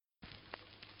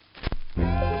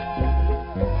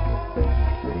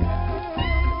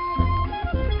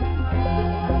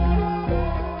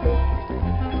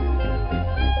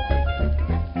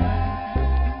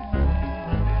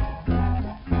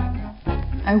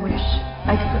I wish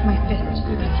I could put my fist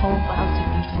through this whole lousy,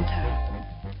 beautiful town.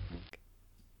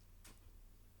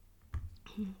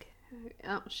 Okay.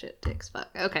 Oh, shit. Dicks. Fuck.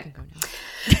 Okay. Go now.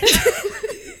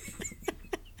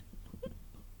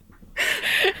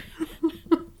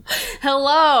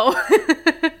 Hello.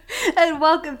 And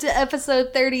welcome to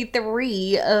episode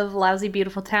 33 of Lousy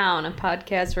Beautiful Town, a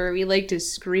podcast where we like to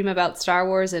scream about Star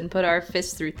Wars and put our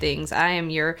fists through things. I am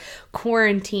your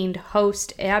quarantined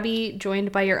host, Abby,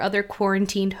 joined by your other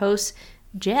quarantined host,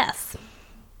 Jess.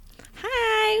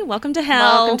 Hi, welcome to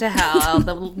hell. Welcome to hell.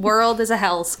 The world is a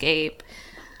hellscape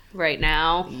right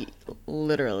now.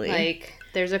 Literally. Like,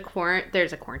 there's a quarantine.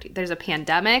 There's a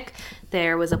pandemic.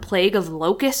 There was a plague of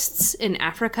locusts in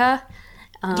Africa.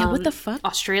 Yeah, what the fuck?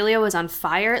 Australia was on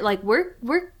fire. Like, we're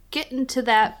getting to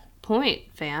that point,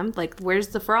 fam. Like, where's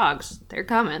the frogs? They're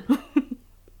coming.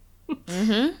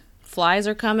 Mm-hmm. Flies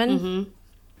are coming. Mm-hmm.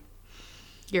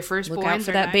 Your firstborns. Look out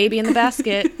for that baby in the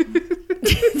basket.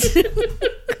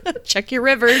 Check your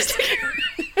rivers.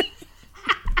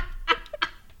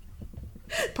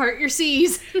 Part your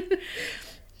seas.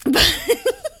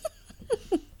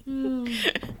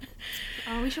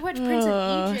 Oh, we should watch Prince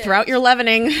of Egypt. Throughout your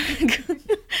leavening.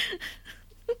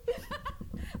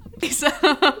 So,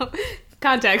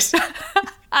 context.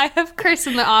 I have Chris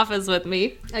in the office with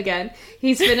me again.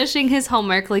 He's finishing his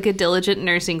homework like a diligent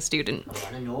nursing student. I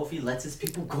want to know if he lets his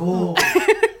people go.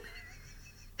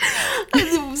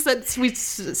 Since we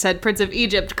said Prince of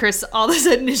Egypt, Chris all of a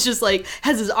sudden is just like,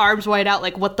 has his arms wide out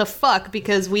like, what the fuck?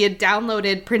 Because we had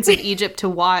downloaded Prince of Egypt to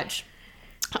watch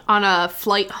on a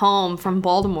flight home from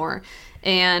Baltimore,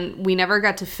 and we never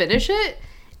got to finish it,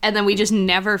 and then we just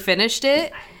never finished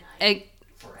it.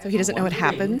 So he doesn't know what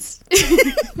happens?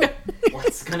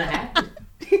 What's gonna happen?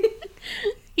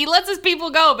 He lets his people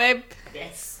go, babe.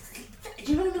 Yes.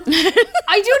 You don't know.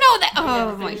 I do know that.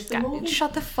 Oh my finish the god. movie?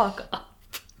 Shut the fuck up.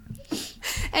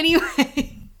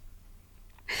 Anyway.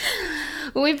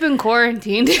 We've been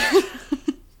quarantined.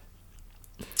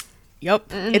 Yep.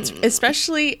 It's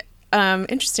especially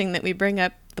interesting that we bring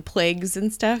up the plagues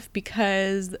and stuff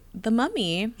because the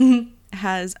Mummy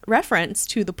has reference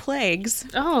to the plagues.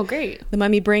 Oh, great. The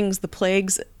Mummy brings the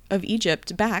plagues of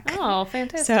Egypt back. Oh,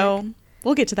 fantastic. So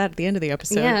we'll get to that at the end of the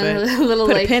episode. Yeah, but a little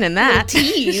put like a pin in that.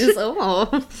 tease. Oh,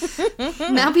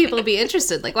 now people will be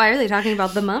interested. Like, why are they talking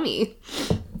about the Mummy?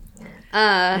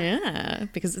 Yeah,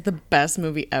 because it's the best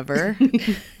movie ever.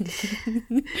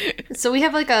 So we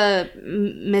have like a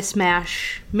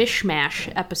mishmash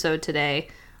episode today.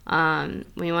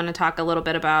 We want to talk a little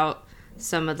bit about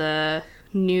some of the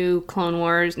new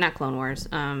Ahsoka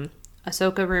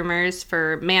rumors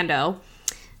for Mando,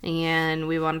 and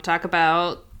we want to talk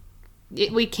about.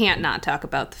 We can't not talk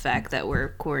about the fact that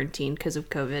we're quarantined because of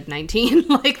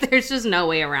COVID-19. Like, there's just no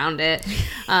way around it.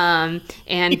 And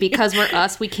because we're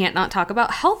us, we can't not talk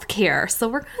about healthcare. So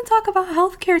we're going to talk about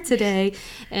healthcare today.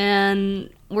 And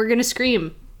we're going to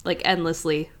scream, like,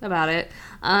 endlessly about it.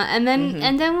 And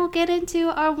then we'll get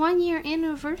into our 1-year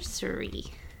anniversary.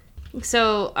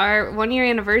 So our 1-year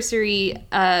anniversary,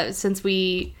 since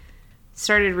we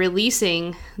started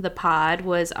releasing the pod,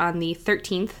 was on the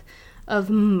 13th of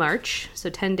March, so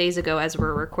 10 days ago as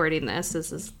we're recording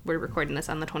this. We're recording this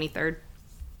on the 23rd.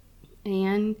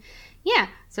 And yeah,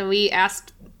 so we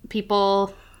asked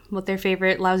people what their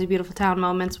favorite Lousy Beautiful Town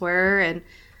moments were and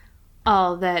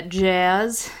all that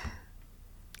jazz.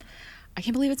 I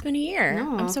can't believe it's been a year.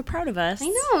 No. I'm so proud of us. I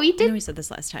know, we did. I know we said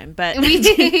this last time, but we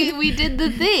did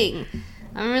the thing.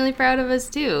 I'm really proud of us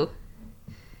too.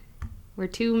 We're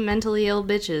two mentally ill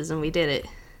bitches and we did it.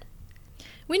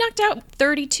 we knocked out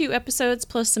 32 episodes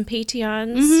plus some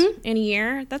Patreons in a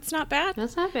year. That's not bad.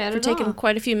 That's not bad We're at taking all.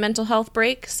 quite a few mental health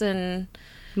breaks and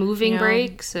Moving you know,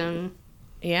 breaks and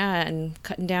yeah, and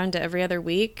cutting down to every other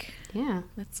week. yeah,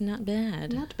 That's not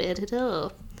bad. not bad at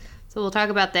all. So we'll talk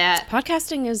about that.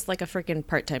 Podcasting is like a freaking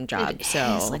part-time job. It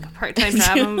so is like a part-time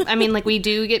job. I mean, like, we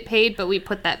do get paid, but we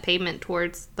put that payment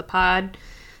towards the pod.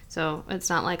 So it's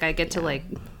not like I get to, like,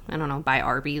 I don't know, buy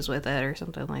Arby's with it or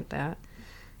something like that.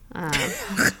 I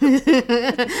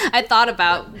thought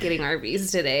about getting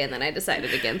Arby's today, and then I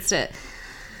decided against it.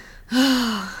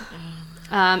 And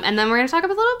then we're going to talk a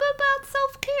little bit about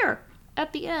self-care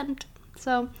at the end.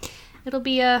 So it'll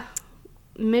be a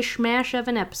mishmash of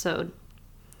an episode.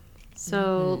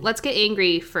 So let's get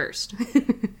angry first.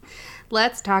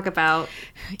 Let's talk about...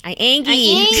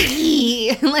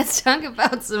 Angie. Let's talk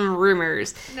about some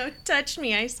rumors. No, touch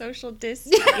me. I social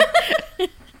distance.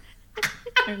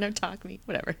 Or no, talk me.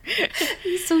 Whatever.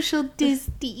 Social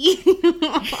disty.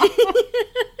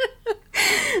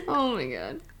 Oh my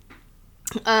god.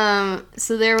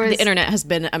 So there was The internet has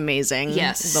been amazing.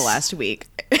 Yes. The last week.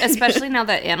 especially now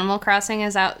that Animal Crossing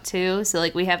is out too. So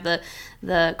like we have the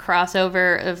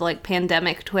crossover of like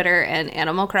pandemic Twitter and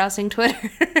Animal Crossing Twitter.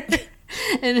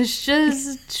 And it's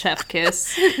just chef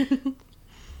kiss.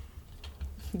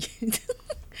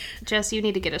 Jess, you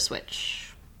need to get a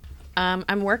Switch.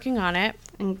 I'm working on it,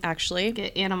 actually.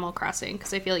 Get Animal Crossing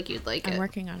because I feel like you'd like I'm it.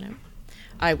 working on it.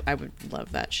 I would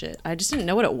love that shit. I just didn't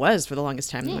know what it was for the longest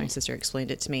time. Yeah. My sister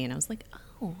explained it to me, and I was like,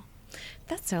 oh,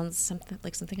 that sounds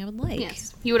something I would like.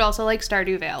 Yes. You would also like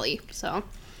Stardew Valley. So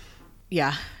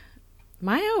Yeah.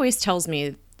 Maya always tells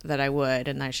me that I would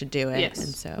and I should do it. yes,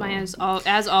 And so Maya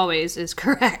as always is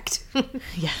correct.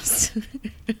 yes.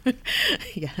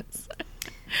 Yes.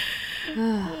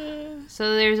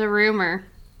 So there's a rumor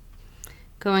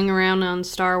going around on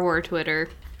Star Wars Twitter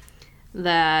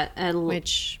that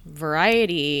Which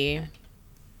Variety,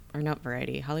 or not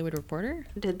Variety, Hollywood Reporter?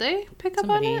 did they pick up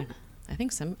on Somebody. it? I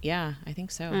think I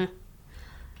think so.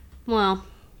 Well,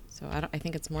 So I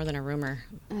think it's more than a rumor.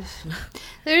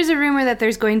 there's a rumor that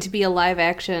there's going to be a live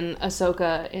action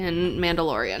Ahsoka in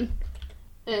Mandalorian.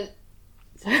 And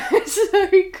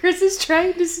sorry, Chris is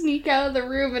trying to sneak out of the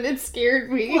room and it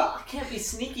scared me. Well, I can't be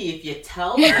sneaky if you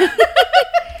tell me.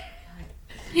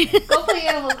 Go play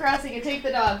Animal Crossing and take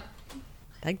the dog.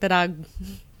 Like the dog.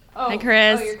 Oh, Hi,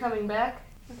 Chris. Oh, you're coming back?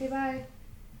 Okay, bye.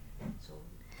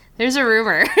 There's a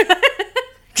rumor.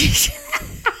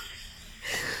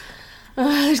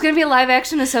 There's gonna be a live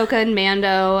action Ahsoka and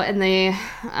Mando, and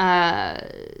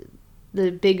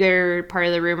the bigger part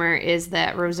of the rumor is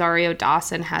that Rosario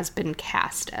Dawson has been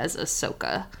cast as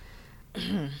Ahsoka.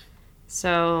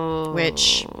 So,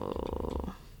 Which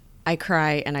I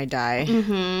cry and I die.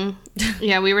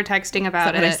 yeah, we were texting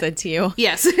about What it. I said to you.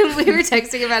 Yes, we were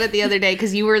texting about it the other day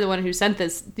because you were the one who sent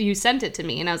this. You sent it to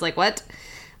me, and I was like, "What?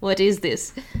 What is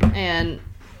this?" And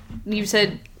you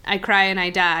said, "I cry and I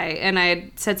die," and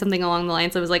I said something along the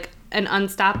lines. It was like an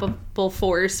unstoppable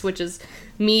force, which is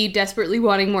me desperately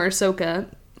wanting more Ahsoka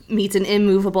meets an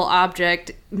immovable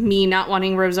object. Me not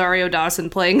wanting Rosario Dawson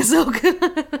playing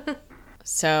Ahsoka.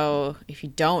 So, if you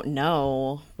don't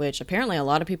know, which apparently a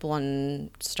lot of people on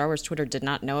Star Wars Twitter did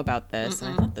not know about this,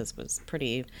 and I thought this was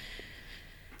pretty,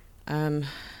 I don't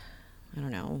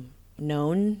know,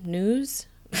 known news.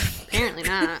 Apparently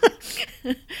not.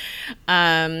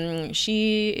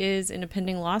 She is in a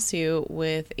pending lawsuit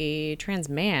with a trans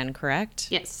man, correct?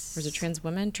 Yes. Or is it trans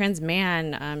woman? Trans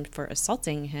man for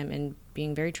assaulting him and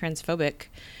being very transphobic.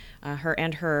 Her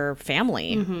and her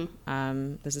family.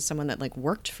 This is someone that like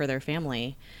worked for their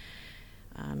family,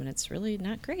 and it's really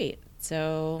not great.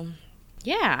 So,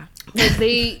 yeah, Like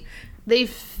they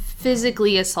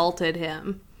physically assaulted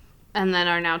him, and then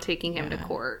are now taking him to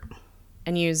court.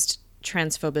 and used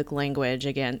transphobic language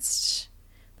against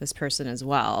this person as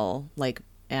well, like,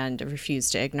 and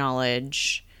refused to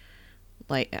acknowledge.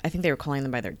 Like, I think they were calling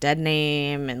them by their dead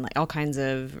name and like all kinds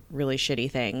of really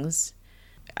shitty things.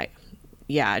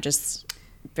 Just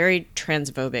very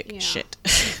transphobic shit.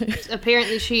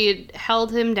 Apparently, she had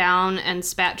held him down and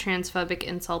spat transphobic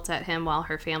insults at him while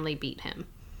her family beat him.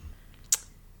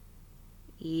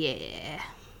 Yeah.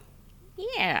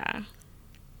 Yeah.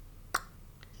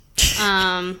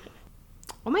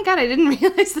 Oh my god, I didn't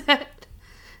realize that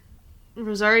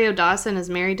Rosario Dawson is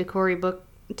married to Cory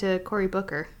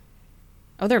Booker.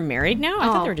 Oh, they're married now? I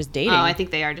thought they were just dating. Oh, I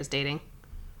think they are just dating.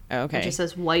 Oh, okay. It just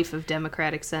says wife of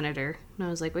Democratic senator. And I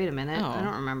was like, wait a minute. Oh. I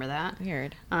don't remember that.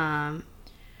 Weird.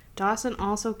 Dawson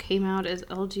also came out as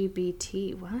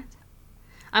LGBT. What?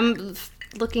 I'm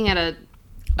looking at a...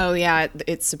 Oh, yeah.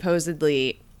 It's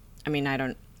supposedly, I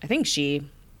don't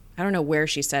know where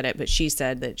she said it, but she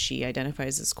said that she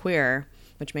identifies as queer,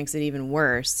 which makes it even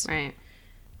worse. Right.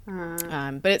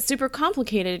 But it's super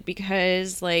complicated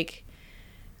because, like,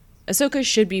 Ahsoka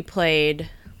should be played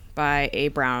by a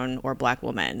brown or black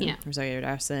woman. Yeah. Rosario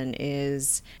Dawson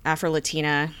is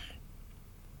Afro-Latina.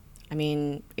 I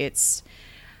mean, it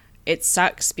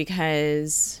sucks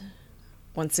because,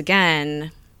 once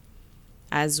again,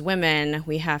 as women,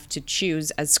 we have to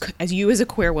choose, as you as a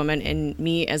queer woman and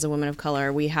me as a woman of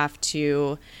color, we have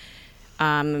to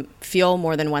feel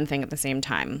more than one thing at the same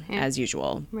time, as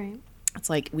usual. Right. It's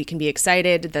like we can be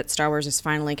excited that Star Wars is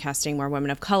finally casting more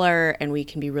women of color, and we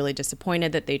can be really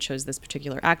disappointed that they chose this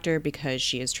particular actor because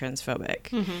she is transphobic.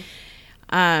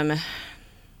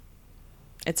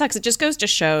 It sucks. It just goes to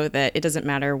show that it doesn't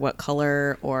matter what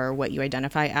color or what you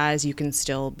identify as, you can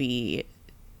still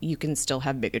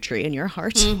have bigotry in your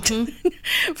heart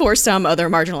for some other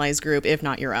marginalized group, if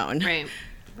not your own. Right.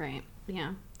 Right.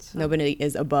 Yeah. So, Nobody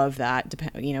is above that,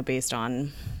 based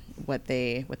on what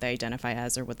they identify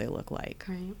as or what they look like.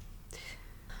 right.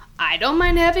 I don't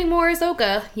mind having more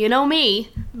Ahsoka. You know me.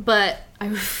 But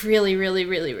I really, really,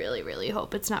 really, really, really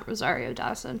hope it's not Rosario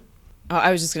Dawson. Oh,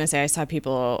 I was just going to say, I saw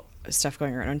stuff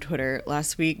going around on Twitter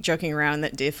last week joking around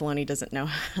that Dave Filoni doesn't know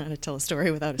how to tell a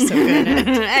story without Ahsoka in it.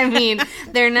 I mean,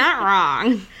 they're not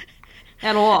wrong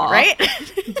at all. Right?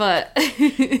 But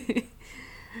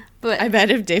I bet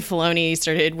if Dave Filoni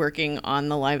started working on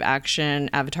the live action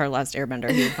Avatar Last Airbender,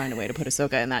 he would find a way to put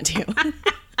Ahsoka in that too.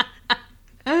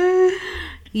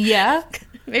 yeah.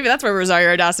 Maybe that's where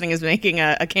Rosario Dawson is making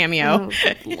a cameo. Oh,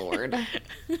 good Lord.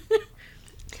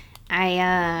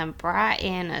 I brought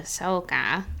in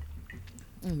Ahsoka.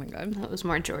 Oh my god. That was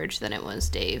more George than it was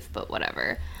Dave, but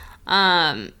whatever.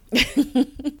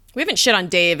 We haven't shit on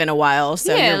Dave in a while,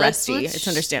 so Yeah, you're let's- rusty. let's- It's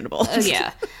understandable.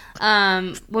 Yeah.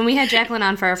 When we had Jacqueline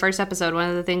on for our first episode, one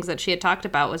of the things that she had talked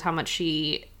about was how much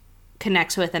she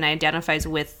connects with and identifies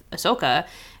with Ahsoka.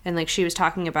 And like she was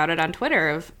talking about it on Twitter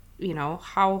of, you know,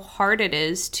 how hard it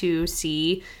is to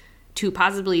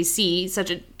possibly see such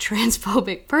a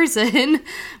transphobic person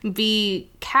be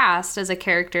cast as a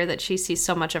character that she sees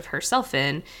so much of herself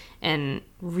in and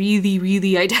really,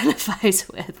 really identifies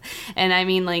with. And I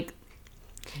mean, like,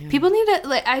 people need to,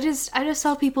 like, I just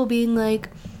saw people being like,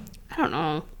 I don't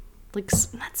know, like,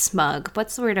 not smug.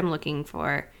 What's the word I'm looking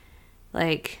for?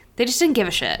 Like, they just didn't give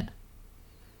a shit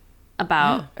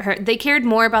about her. They cared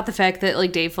more about the fact that,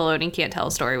 like, Dave Filoni can't tell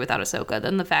a story without Ahsoka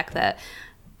than the fact that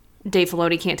Dave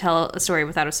Filoni can't tell a story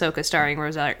without Ahsoka starring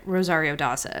Rosario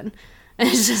Dawson. And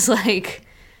it's just like...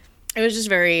 It was just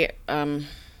very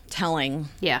telling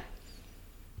Yeah.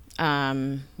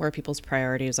 where people's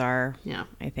priorities are, Yeah.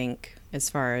 I think, as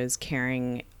far as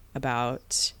caring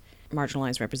about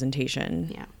marginalized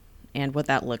representation Yeah. and what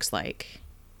that looks like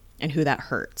and who that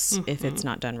hurts if it's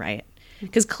not done right.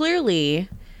 Because clearly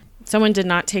someone did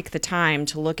not take the time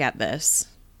to look at this.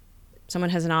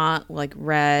 Someone has not like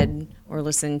read or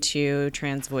listened to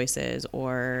trans voices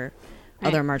or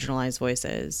other marginalized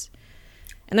voices.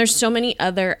 And there's so many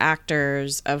other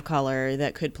actors of color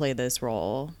that could play this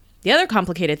role. The other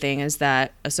complicated thing is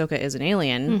that Ahsoka is an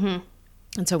alien.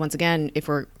 And so once again, if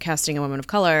we're casting a woman of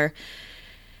color,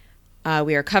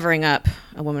 we are covering up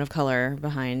a woman of color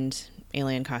behind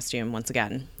alien costume once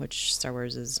again, which Star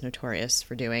Wars is notorious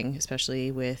for doing,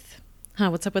 especially with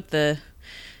what's up with the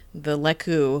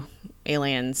Leku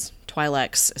aliens,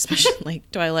 Twi'leks, especially like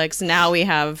Twi'leks. Now we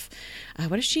have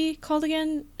what is she called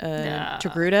again?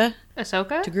 Togruta.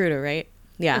 Ahsoka? Togruta, right?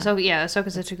 Yeah.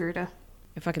 Ahsoka's a Togruta.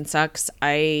 It fucking sucks.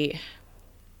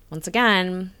 Once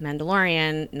again,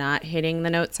 Mandalorian not hitting the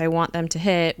notes I want them to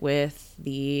hit with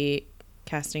the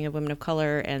casting of women of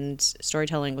color and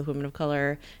storytelling with women of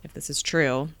color, if this is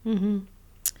true.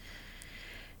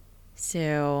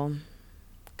 So,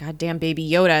 goddamn baby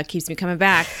Yoda keeps me coming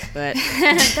back, but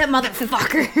That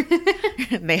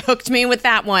motherfucker. they hooked me with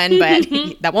that one, but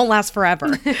that won't last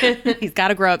forever. He's got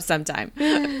to grow up sometime.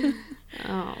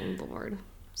 Oh, Lord.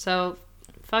 So,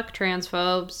 fuck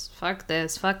transphobes. Fuck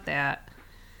this. Fuck that.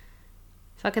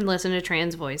 Fucking listen to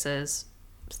trans voices.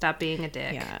 Stop being a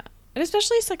dick. Yeah. It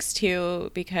especially sucks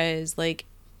too because like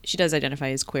she does identify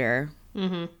as queer,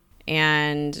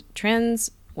 and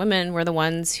trans women were the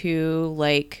ones who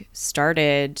like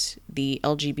started the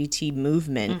LGBT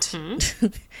movement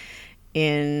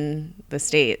in the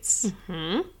States.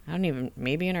 I don't even,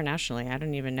 maybe internationally. I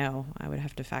don't even know. I would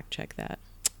have to fact check that.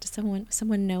 Does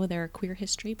someone know their queer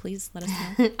history? Please let us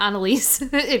know. Annalise,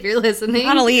 if you're listening.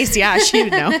 Annalise, yeah, she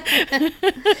would know.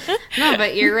 No,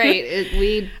 but you're right.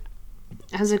 We,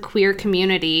 as a queer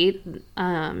community,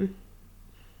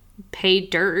 pay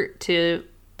dirt to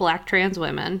Black trans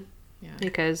women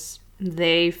because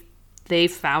they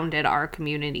founded our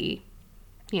community,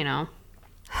 you know.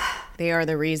 They are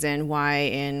the reason why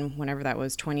in whenever that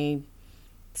was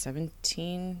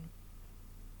 2017,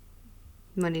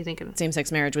 What do you think of same-sex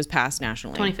marriage was passed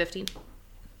nationally. 2015?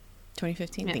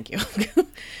 2015? Yeah. Thank you.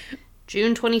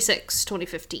 June 26,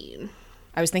 2015.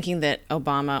 I was thinking that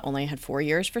Obama only had 4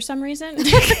 years for some reason.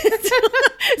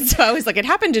 So I was like, it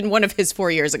happened in one of his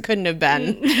 4 years. It couldn't have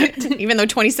been. Even though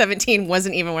 2017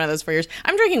 wasn't even one of those 4 years.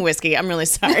 I'm drinking whiskey. I'm really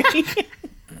sorry.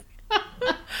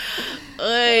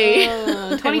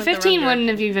 2015 wouldn't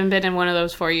have even been in one of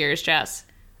those 4 years, Jess.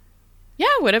 Yeah,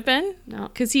 it would have been. No.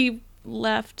 Because he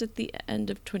left at the end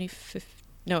of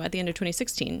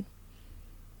 2016.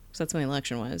 So that's when the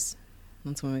election was.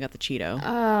 That's when we got the Cheeto.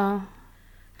 Oh.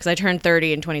 Because I turned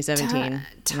 30 in 2017. And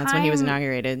that's when he was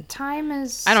inaugurated. Time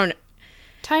is... I don't know.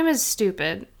 Time is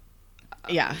stupid.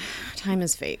 Yeah. Time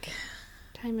is fake.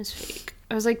 Time is fake.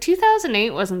 I was like,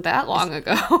 2008 wasn't that long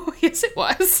ago. Yes, it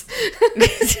was.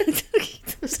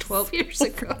 It was 12 years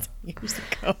ago. Years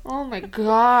ago. Oh my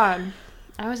god.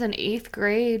 I was in 8th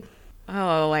grade.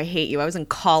 Oh, I hate you. I was in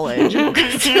college. And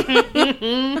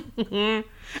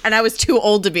I was too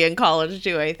old to be in college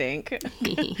too, I think.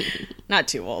 Not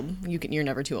too old. You're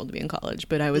never too old to be in college,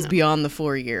 but I was beyond the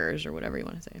 4 years or whatever you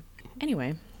want to say.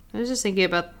 Anyway. I was just thinking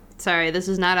about, sorry, this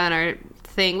is not on our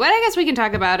thing, but I guess we can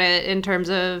talk about it in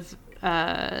terms of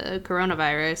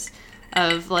coronavirus,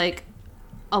 of like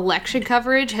election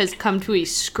coverage has come to a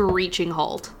screeching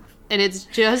halt. And it's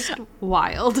just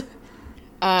wild.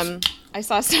 I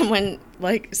saw someone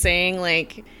like saying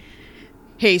like,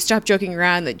 hey, stop joking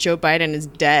around that Joe Biden is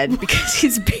dead because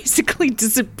he's basically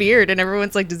disappeared. And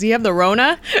everyone's like, does he have the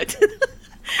Rona?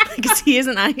 Like, is he in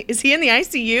the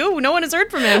ICU? No one has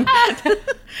heard from him.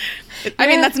 I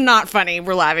mean, that's not funny.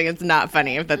 We're laughing. It's not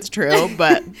funny if that's true.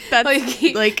 But that's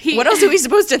what else are we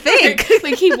supposed to think?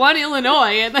 Like he won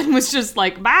Illinois and then was just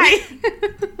like, bye.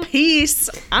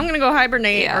 Peace. I'm going to go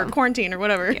hibernate or quarantine or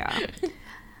whatever. Yeah.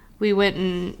 We went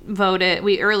and voted.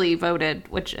 We early voted,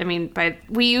 which, I mean,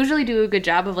 we usually do a good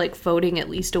job of, like, voting at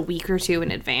least a week or two in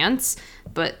advance.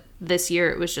 But this year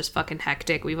it was just fucking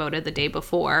hectic. We voted the day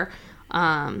before.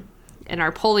 And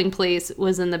our polling place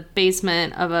was in the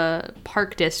basement of a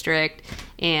park district.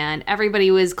 And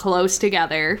everybody was close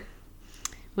together,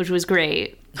 which was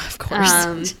great. Of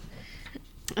course.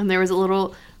 And there was a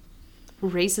little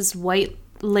racist white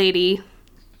lady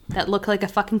that looked like a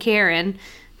fucking Karen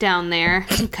down there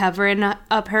covering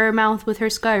up her mouth with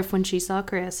her scarf when she saw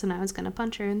Chris, and I was gonna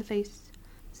punch her in the face.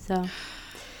 So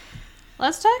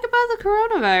let's talk about the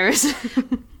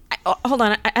coronavirus. Hold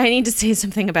on, I need to say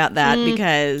something about that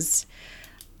because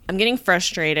I'm getting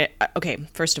frustrated. Okay,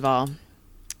 first of all,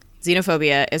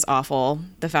 xenophobia is awful.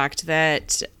 The fact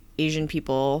that Asian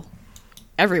people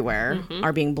everywhere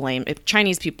are being blamed. If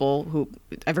Chinese people, who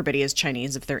everybody is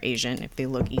Chinese if they're Asian, if they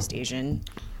look East Asian.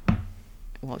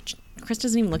 Well, Chris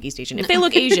doesn't even look East Asian. If they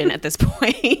look Asian at this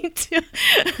point,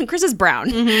 Chris is brown.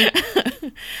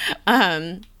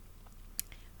 That's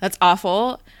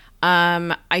awful.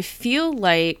 I feel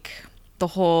like the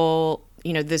whole,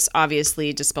 this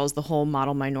obviously dispels the whole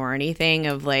model minority thing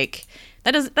of like,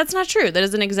 that's not true. That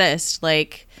doesn't exist.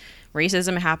 Like,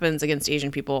 racism happens against Asian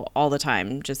people all the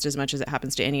time, just as much as it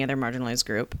happens to any other marginalized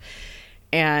group.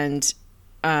 And,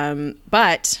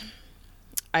 but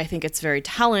I think it's very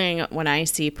telling when I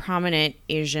see prominent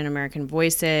Asian American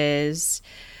voices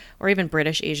or even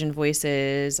British Asian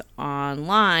voices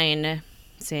online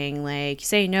saying like,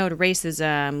 say no to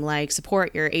racism, like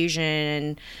support your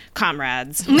Asian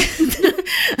comrades.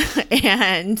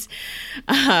 And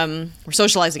we're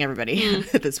socializing everybody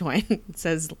at this point. It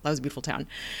says Love's a Beautiful Town.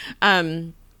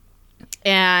 And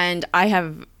I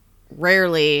have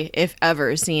rarely, if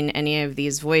ever, seen any of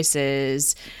these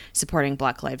voices supporting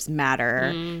Black Lives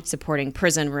Matter, supporting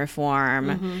prison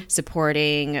reform,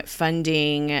 supporting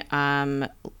funding, primary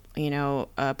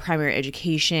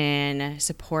education,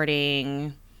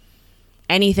 supporting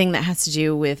anything that has to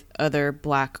do with other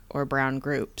Black or brown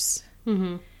groups.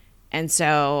 And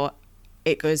so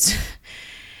it's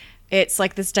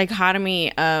like this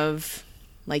dichotomy of,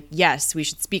 like, yes, we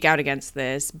should speak out against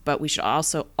this, but we should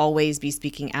also always be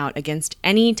speaking out against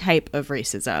any type of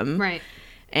racism. Right.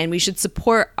 And we should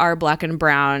support our Black and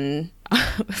brown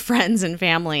friends and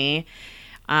family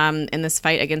in this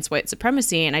fight against white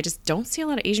supremacy. And I just don't see a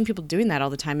lot of Asian people doing that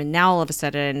all the time. And now all of a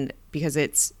sudden, because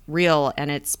it's real and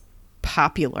it's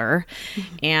popular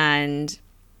and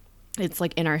it's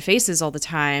like in our faces all the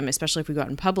time, especially if we go out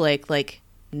in public, like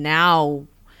now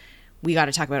we got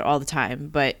to talk about it all the time.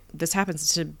 But this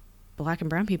happens to Black and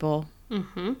brown people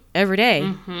every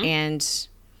day. And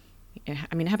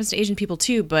I mean, it happens to Asian people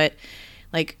too, but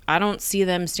like, I don't see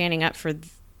them standing up for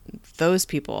those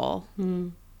people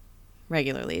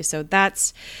regularly. So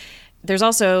there's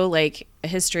also like a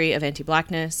history of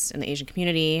anti-Blackness in the Asian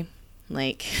community,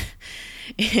 like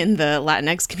in the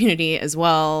Latinx community as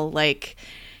well. Like,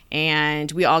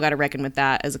 and we all got to reckon with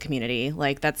that as a community.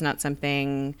 Like, that's not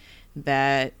something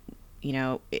that,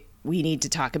 we need to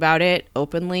talk about it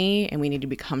openly, and we need to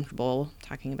be comfortable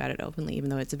talking about it openly, even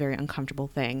though it's a very uncomfortable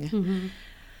thing.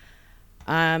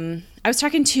 I was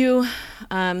talking to,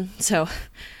 an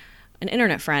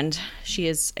internet friend. She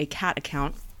is a cat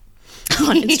account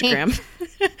on Instagram.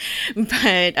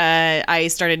 But I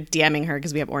started DMing her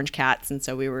because we have orange cats, and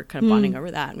so we were kind of bonding over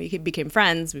that, and we became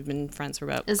friends. We've been friends for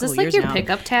about a couple years now. Is this like your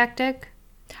pickup tactic?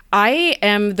 I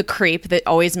am the creep that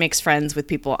always makes friends with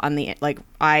people on the, like,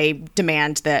 I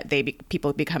demand that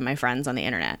people become my friends on the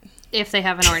internet. If they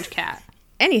have an orange cat.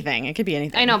 Anything. It could be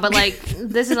anything. I know, but like,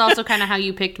 this is also kind of how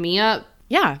you picked me up.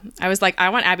 Yeah. I was like, I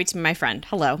want Abby to be my friend.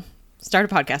 Hello. Start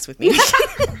a podcast with me.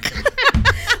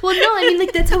 Well, no, I mean,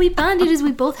 like, that's how we bonded, is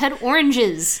we both had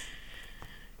oranges.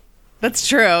 That's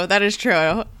true. That is true.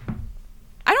 I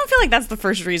don't feel like that's the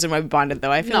first reason why we bonded,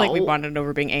 though. I feel like we No. bonded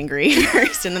over being angry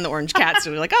first, and then the orange cats.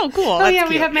 So we're like, oh, cool. Oh that's yeah,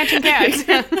 we cute. have matching cats.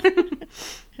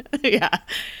 Yeah.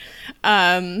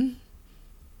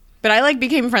 But I like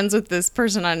became friends with this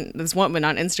woman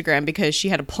on Instagram because she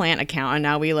had a plant account, and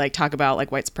now we like talk about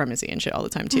like white supremacy and shit all the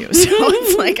time too. So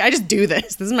it's like I just do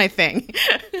this. This is my thing.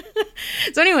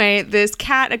 So anyway, this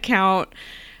cat account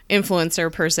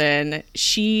influencer person,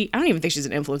 I don't even think she's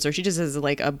an influencer. She just has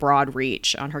like a broad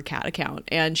reach on her cat account,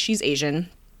 and she's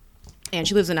Asian, and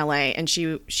she lives in LA, and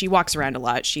she walks around a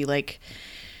lot. She like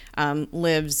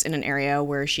lives in an area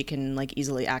where she can like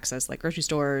easily access like grocery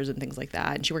stores and things like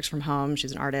that. And she works from home.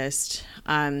 She's an artist.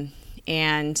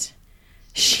 And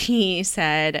she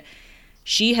said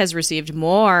she has received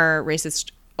more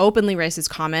openly racist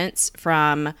comments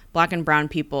from Black and brown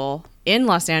people in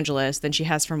Los Angeles than she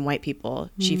has from white people.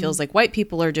 She feels like white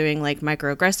people are doing like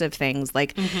microaggressive things,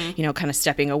 like, you know, kind of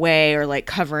stepping away or like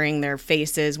covering their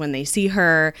faces when they see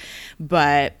her.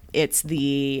 But it's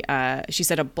she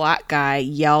said a black guy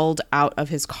yelled out of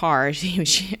his car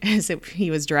as if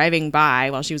he was driving by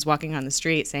while she was walking on the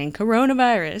street saying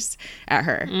coronavirus at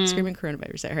her, screaming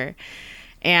coronavirus at her.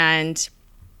 And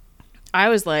I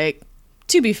was like,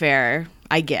 to be fair,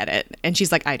 I get it. And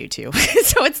she's like, I do too.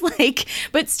 So it's like,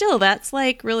 but still, that's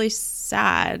like really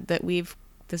sad that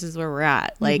this is where we're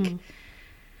at. Like,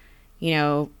 you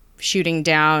know, shooting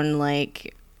down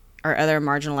like our other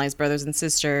marginalized brothers and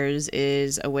sisters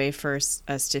is a way for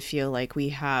us to feel like we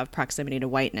have proximity to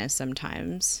whiteness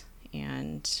sometimes.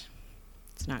 And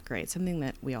it's not great. It's something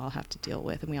that we all have to deal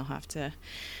with and we all have to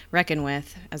reckon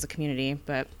with as a community.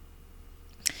 But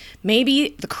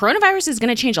maybe the coronavirus is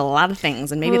going to change a lot of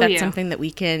things, and maybe that's something that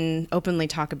we can openly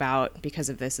talk about because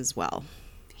of this as well.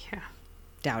 Yeah.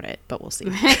 Doubt it, but we'll see.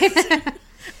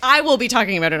 I will be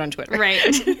talking about it on Twitter. Right.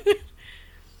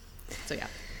 So yeah.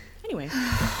 Anyway,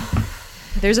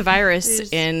 there's a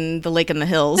virus in the lake in the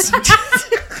hills. God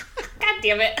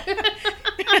damn it.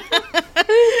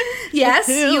 Yes,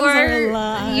 you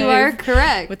are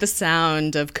correct. With the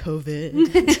sound of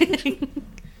COVID.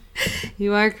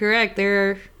 You are correct.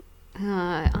 There are,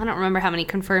 I don't remember how many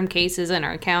confirmed cases in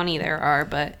our county there are,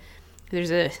 but there's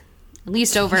at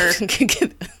least over.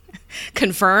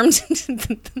 Confirmed?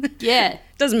 Yeah.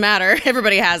 Doesn't matter.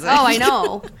 Everybody has it. Oh, I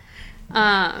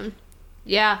know.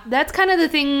 Yeah, that's kind of the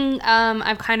thing.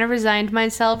 I've kind of resigned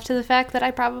myself to the fact that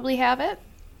I probably have it.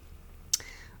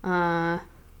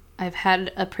 I've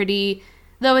had a pretty,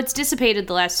 though it's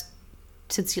dissipated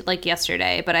since like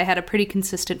yesterday, but I had a pretty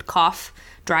consistent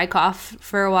dry cough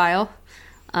for a while,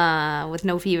 with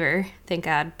no fever, thank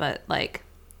God. But like,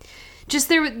 just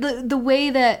the way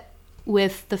that,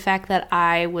 with the fact that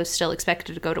I was still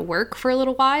expected to go to work for a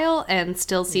little while and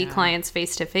still see clients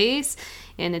face to face,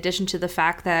 in addition to the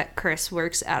fact that Chris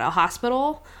works at a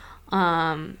hospital,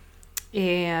 and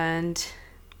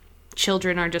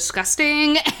children are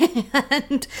disgusting,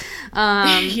 and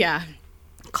yeah,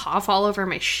 cough all over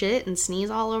my shit and sneeze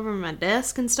all over my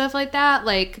desk and stuff like that.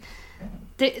 Like,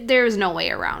 there's no way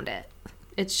around it.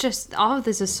 It's just, all of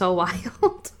this is so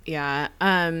wild. Yeah.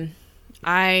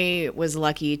 I was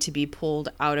lucky to be pulled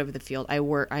out of the field. I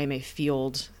am a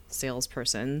field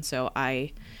salesperson, so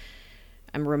I'm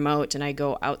remote and I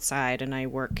go outside and I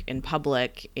work in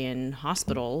public in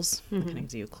hospitals. That kind of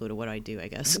gives you a clue to what I do, I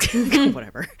guess.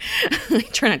 Whatever. I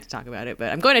try not to talk about it,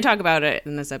 but I'm going to talk about it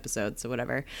in this episode, so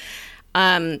whatever.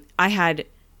 I had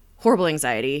horrible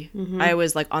anxiety. I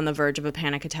was like on the verge of a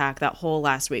panic attack that whole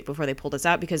last week before they pulled us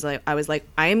out, because I was like,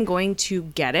 I am going to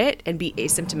get it and be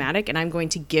asymptomatic, and I'm going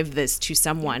to give this to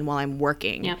someone while I'm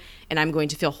working, and I'm going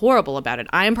to feel horrible about it.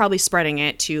 I am probably spreading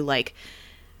it to like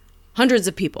hundreds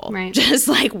of people, just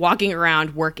like walking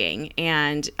around working,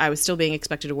 and I was still being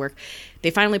expected to work.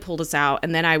 They finally pulled us out,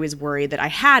 and then I was worried that I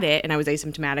had it and I was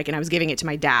asymptomatic, and I was giving it to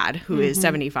my dad, who is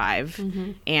 75,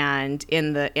 and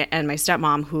my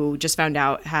stepmom, who just found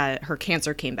out her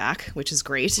cancer came back, which is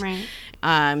great.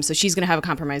 So she's going to have a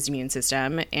compromised immune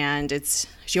system, and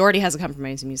she already has a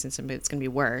compromised immune system, but it's going to be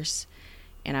worse.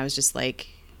 And I was just like,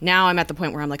 now I'm at the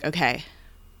point where I'm like, okay,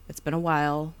 it's been a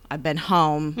while. I've been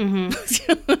home.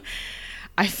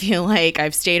 I feel like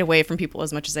I've stayed away from people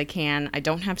as much as I can. I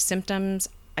don't have symptoms.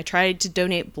 I tried to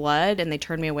donate blood and they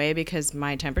turned me away because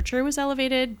my temperature was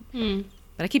elevated. But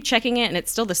I keep checking it and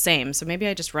it's still the same. So maybe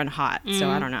I just run hot. So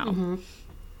I don't know.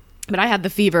 But I had the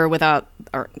fever or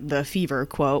the fever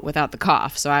quote without the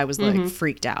cough. So I was like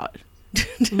freaked out.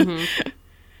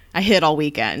 I hid all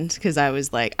weekend because I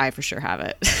was like, I for sure have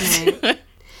it.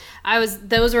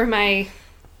 Those were my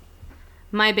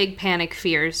big panic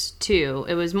fears too.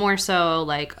 It was more so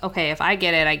like, okay, if I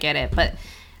get it, I get it. But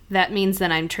that means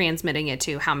that I'm transmitting it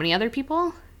to how many other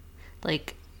people?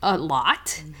 Like a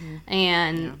lot.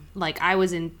 And like I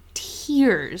was in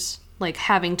tears, like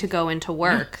having to go into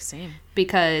work Same.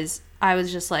 because I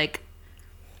was just like,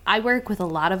 I work with a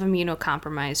lot of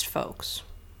immunocompromised folks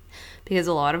because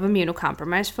a lot of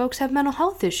immunocompromised folks have mental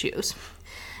health issues.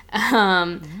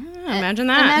 Imagine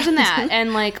that. Imagine that.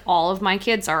 And like all of my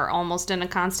kids are almost in a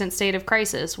constant state of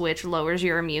crisis, which lowers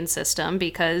your immune system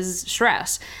because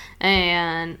stress.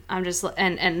 And I'm just,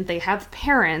 and they have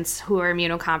parents who are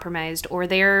immunocompromised, or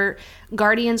their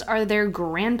guardians are their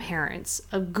grandparents.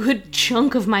 A good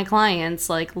chunk of my clients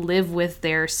like live with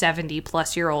their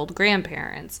 70-plus-year-old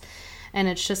grandparents. And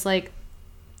it's just like,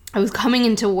 I was coming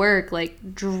into work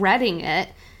like dreading it,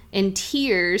 in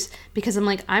tears, because I'm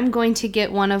like, I'm going to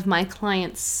get one of my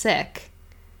clients sick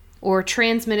or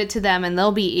transmit it to them, and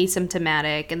they'll be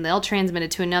asymptomatic and they'll transmit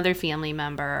it to another family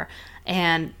member,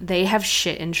 and they have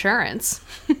shit insurance.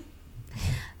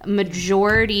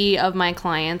 Majority of my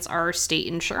clients are state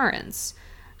insurance.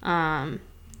 And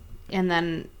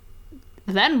then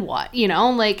what? You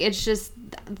know, like it's just,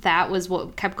 that was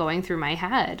what kept going through my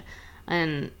head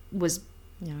and was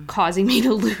causing me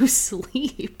to lose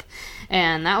sleep.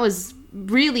 And that was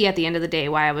really, at the end of the day,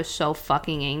 why I was so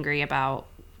fucking angry about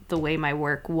the way my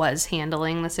work was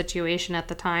handling the situation at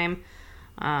the time.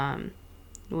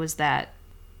 Was that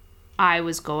I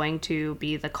was going to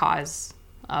be the cause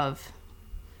of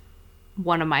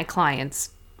one of my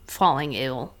clients falling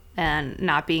ill and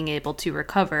not being able to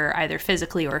recover either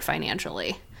physically or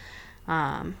financially.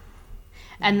 And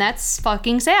that's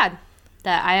fucking sad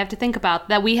that I have to think about,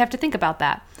 that we have to think about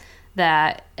that.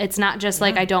 That it's not just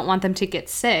like I don't want them to get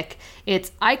sick.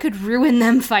 It's I could ruin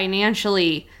them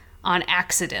financially on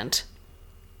accident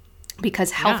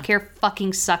because healthcare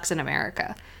fucking sucks in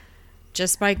America.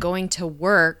 Just by going to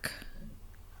work,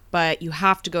 but you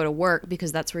have to go to work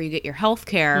because that's where you get your health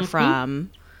care from.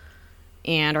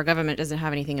 And our government doesn't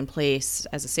have anything in place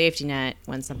as a safety net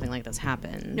when something like this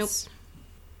happens. Nope.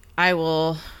 I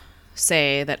will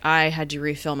say that I had to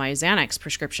refill my Xanax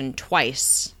prescription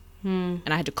twice. And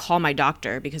I had to call my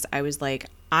doctor because I was like,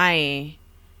 I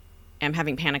am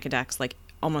having panic attacks like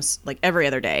almost like every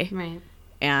other day. Right.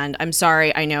 And I'm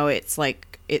sorry. I know it's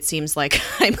like, it seems like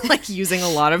I'm like using a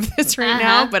lot of this right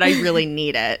now, but I really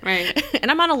need it. Right. And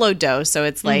I'm on a low dose. So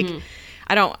it's like,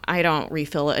 I don't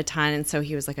refill it a ton. And so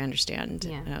he was like, I understand.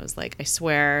 Yeah. And I was like, I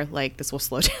swear, like this will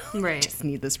slow down. Right. I just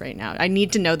need this right now. I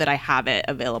need to know that I have it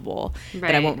available,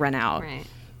 that I won't run out. Right.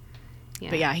 Yeah.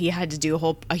 But yeah, he had to do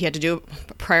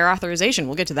a prior authorization.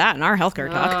 We'll get to that in our healthcare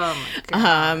talk. Oh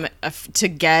my God. To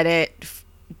get it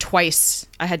twice,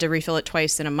 I had to refill it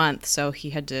twice in a month. So he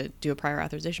had to do a prior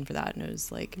authorization for that. And it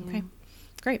was like, okay,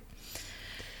 great.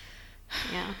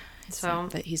 Yeah. So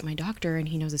that he's my doctor and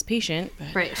he knows his patient.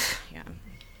 But, right. Yeah.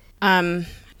 I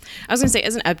was going to say,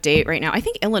 as an update right now, I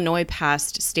think Illinois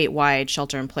passed statewide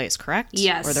shelter in place, correct?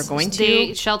 Yes. Or they're going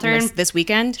to this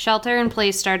weekend? Shelter in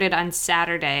place started on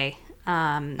Saturday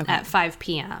at 5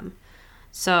 p.m.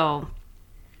 So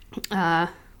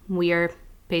we are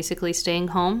basically staying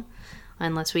home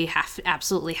unless we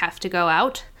absolutely have to go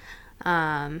out.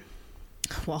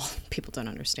 Well, people don't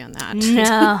understand that. No,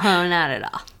 not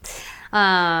at all.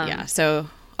 Yeah, so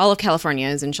all of California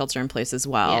is in shelter in place as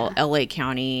well. Yeah. LA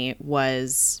County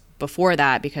was before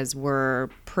that because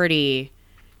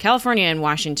California and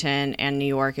Washington and New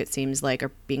York, it seems like,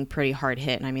 are being pretty hard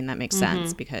hit. And I mean, that makes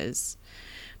sense because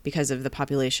of the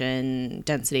population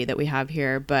density that we have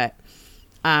here. But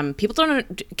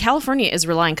California is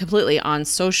relying completely on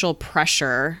social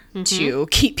pressure to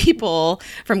keep people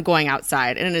from going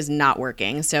outside, and it is not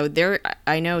working. So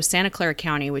I know Santa Clara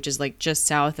County, which is like just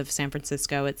south of San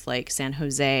Francisco, it's like San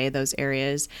Jose, those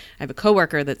areas. I have a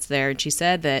coworker that's there, and she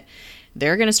said that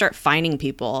they're going to start fining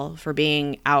people for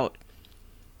being out,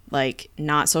 like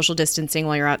not social distancing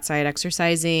while you're outside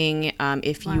exercising.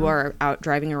 If you are out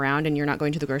driving around and you're not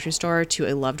going to the grocery store to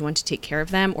a loved one to take care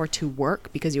of them or to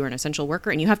work because you are an essential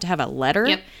worker, and you have to have a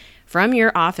letter from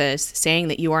your office saying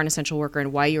that you are an essential worker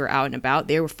and why you are out and about,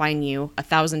 they will fine you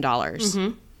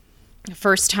 $1,000.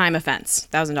 First time offense,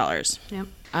 $1,000. Yep.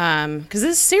 Because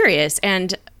this is serious.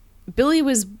 And Billy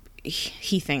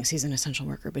he thinks he's an essential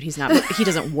worker, but he's not. He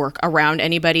doesn't work around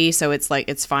anybody, so it's like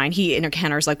it's fine. He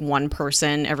encounters like one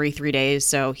person every 3 days,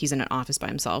 so he's in an office by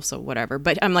himself, so whatever.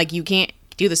 But I'm like, you can't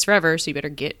do this forever, so you better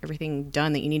get everything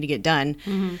done that you need to get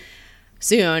done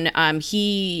soon.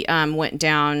 He went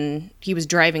down. He was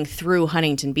driving through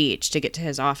Huntington Beach to get to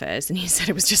his office, and he said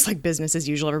it was just like business as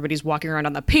usual. Everybody's walking around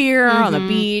on the pier, on the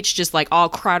beach, just like all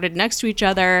crowded next to each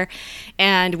other.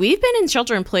 And we've been in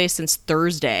shelter in place since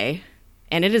Thursday.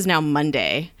 And it is now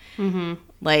Monday.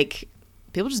 Like,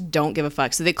 people just don't give a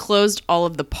fuck. So they closed all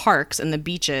of the parks and the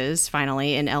beaches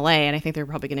finally in LA, and I think they're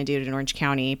probably going to do it in Orange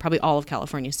County, probably all of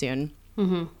California soon.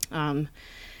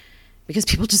 Because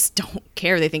people just don't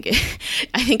care. They think,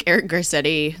 I think Eric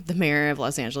Garcetti, the mayor of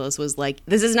Los Angeles, was like,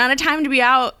 this is not a time to be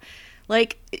out.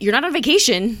 Like, you're not on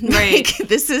vacation. Right. Like,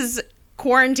 this is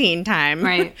quarantine time.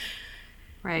 Right.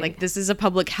 Right. Like, this is a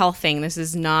public health thing. This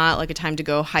is not like a time to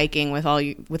go hiking with all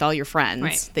your friends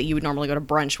Right. that you would normally go to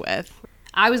brunch with.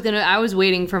 I was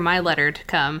waiting for my letter to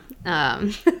come.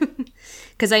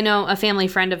 Because I know a family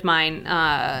friend of mine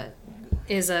I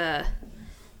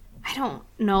don't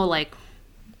know, like,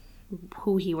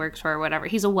 who he works for or whatever.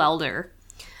 He's a welder.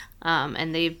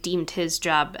 And they've deemed his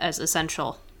job as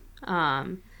essential.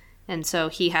 And so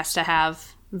he has to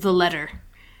have the letter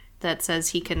that says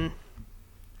he can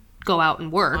go out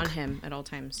and work. On him at all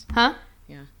times. Huh?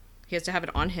 Yeah. He has to have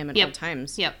it on him at Yep. all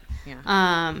times. Yep.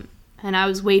 Yeah. And I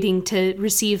was waiting to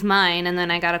receive mine, and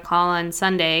then I got a call on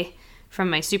Sunday from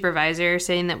my supervisor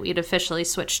saying that we'd officially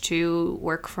switched to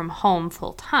work from home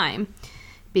full time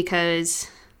because,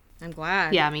 I'm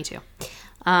glad. yeah, me too.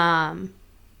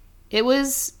 It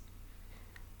was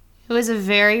a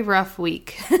very rough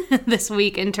week this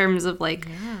week in terms of like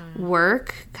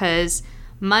work, because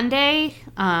Monday,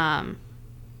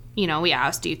 we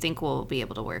asked, do you think we'll be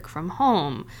able to work from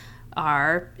home?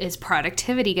 Is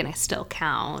productivity going to still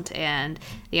count? And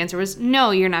the answer was,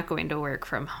 no, you're not going to work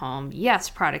from home. Yes,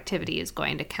 productivity is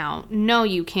going to count. No,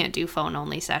 you can't do phone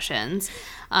only sessions.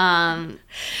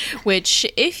 Which,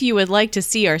 if you would like to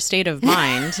see our state of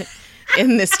mind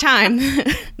in this time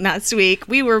last week,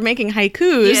 we were making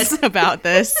haikus Yes. about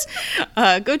this.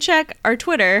 Go check our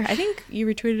Twitter. I think you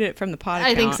retweeted it from the pod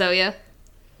account. I think so, yeah.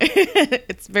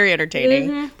 It's very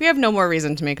entertaining. We have no more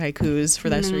reason to make haikus for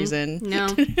this reason. No.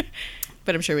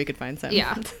 But I'm sure we could find some.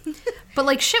 Yeah. But,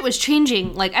 like, shit was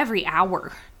changing, like, every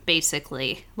hour,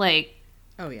 basically. Like,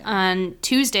 Oh, yeah. on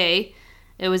Tuesday,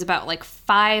 it was about, like,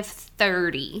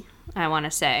 5:30, I want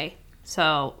to say.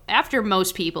 So, after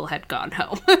most people had gone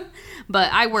home.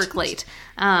 But I work late.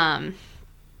 It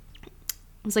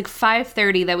was, like,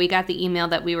 5:30 that we got the email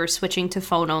that we were switching to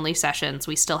phone-only sessions.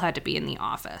 We still had to be in the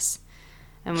office.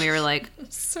 And we were like,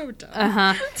 So dumb.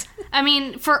 I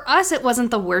mean, for us, it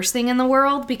wasn't the worst thing in the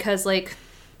world because, like,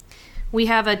 we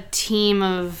have a team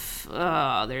of,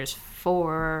 there's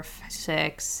 4,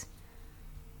 6.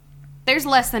 There's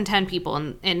less than 10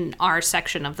 people in our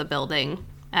section of the building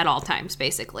at all times,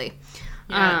 basically.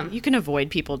 Yeah, you can avoid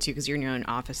people, too, because you're in your own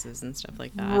offices and stuff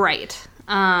like that. Right.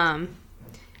 And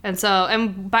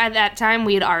by that time,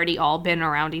 we had already all been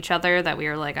around each other that we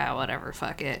were like, oh, whatever,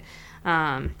 fuck it.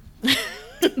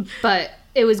 But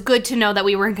it was good to know that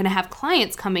we weren't going to have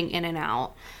clients coming in and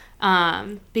out.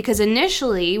 Because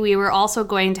initially, we were also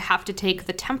going to have to take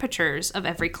the temperatures of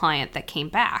every client that came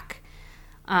back.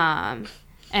 And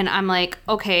I'm like,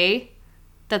 okay,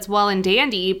 that's well and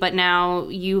dandy, but now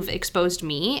you've exposed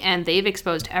me, and they've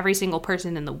exposed every single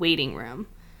person in the waiting room.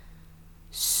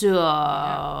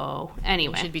 So,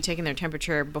 anyway. You should be taking their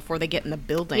temperature before they get in the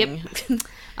building.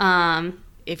 Yep.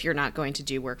 If you're not going to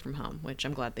do work from home, which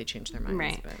I'm glad they changed their minds.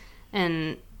 Right. But.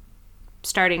 And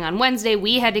starting on Wednesday,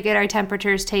 we had to get our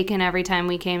temperatures taken every time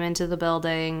we came into the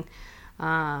building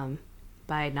by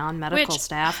non-medical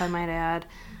staff, I might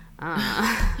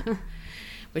add.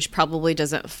 Which probably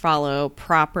doesn't follow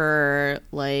proper,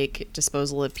 like,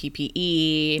 disposal of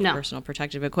PPE, No. personal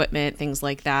protective equipment, things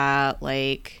like that.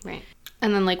 Like, Right.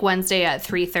 And then, like, Wednesday at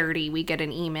 3:30, we get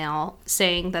an email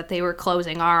saying that they were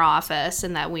closing our office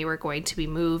and that we were going to be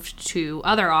moved to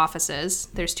other offices.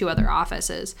 There's 2 other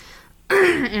offices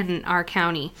in our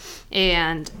county.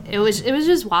 And it was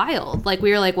just wild. Like, we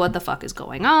were like, what the fuck is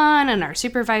going on? And our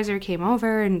supervisor came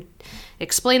over and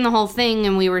explained the whole thing.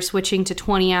 And we were switching to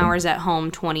 20 hours at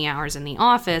home, 20 hours in the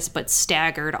office, but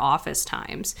staggered office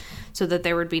times so that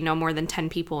there would be no more than 10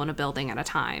 people in a building at a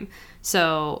time.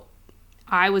 So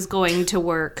I was going to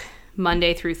work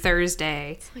Monday through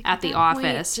Thursday at the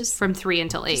office from 3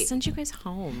 until 8. just send you guys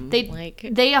home. They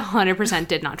 100%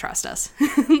 did not trust us.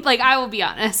 Like, I will be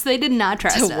honest, they did not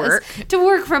trust us to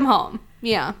work from home.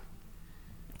 Yeah.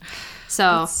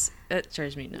 So That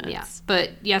drives me nuts. yeah,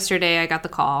 but yesterday I got the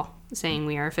call saying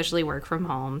we are officially work from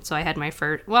home. So I had my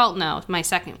my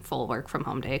second full work from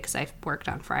home day because I worked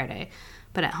on Friday,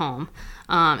 but at home,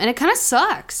 and it kind of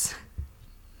sucks.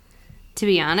 To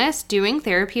be honest, doing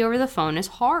therapy over the phone is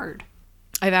hard.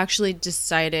 I've actually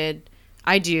decided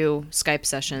I do Skype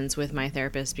sessions with my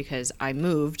therapist because I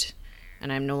moved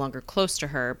and I'm no longer close to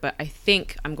her. But I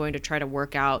think I'm going to try to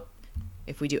work out,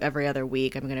 if we do every other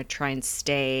week, I'm going to try and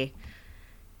stay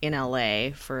in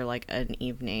LA for like an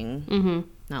evening,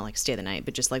 not like stay the night,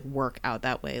 but just like work out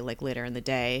that way, like later in the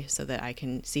day, so that I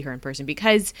can see her in person,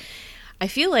 because I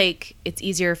feel like it's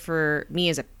easier for me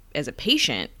as a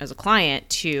patient, as a client,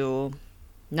 to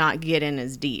not get in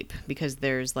as deep because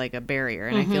there's like a barrier.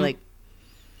 And I feel like,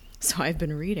 so I've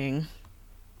been reading,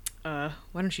 why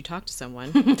don't you talk to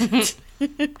someone? That's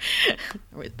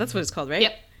what it's called, right?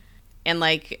 Yep. And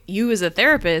like, you as a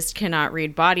therapist cannot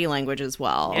read body language as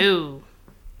well. Ooh.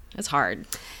 It's hard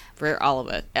for all of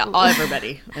it,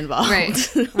 everybody involved. Right.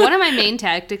 One of my main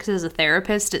tactics as a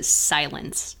therapist is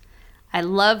silence. I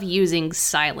love using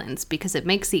silence because it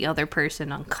makes the other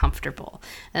person uncomfortable.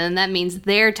 And that means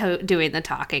they're doing the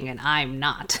talking and I'm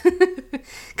not.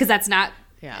 Because that's not...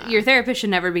 Yeah. Your therapist should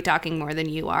never be talking more than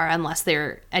you are unless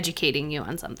they're educating you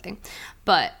on something.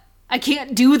 But I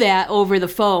can't do that over the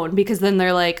phone because then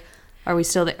they're like, are we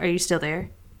still there? Are you still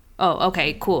there? Oh,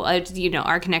 okay, cool.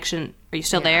 Our connection, are you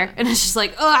still there? And it's just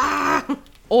like, ah!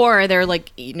 Or they're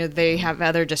like, they have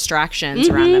other distractions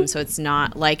around them. So it's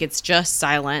not like it's just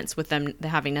silence with them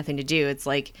having nothing to do. It's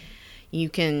like you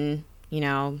can,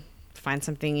 find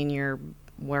something in your,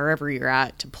 wherever you're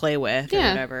at to play with or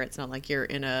whatever. It's not like you're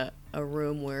in a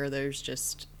room where there's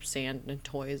just sand and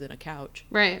toys and a couch.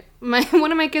 Right.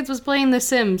 One of my kids was playing The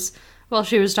Sims while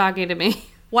she was talking to me.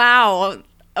 Wow.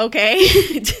 Okay.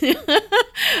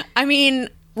 I mean,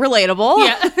 relatable.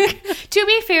 Yeah. To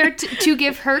be fair, to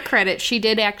give her credit, she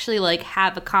did actually like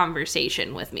have a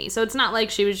conversation with me. So it's not like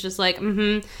she was just like,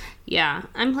 yeah,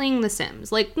 I'm playing The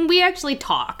Sims. Like, we actually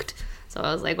talked. So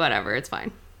I was like, whatever, it's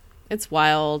fine. It's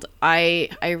wild. I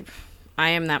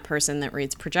am that person that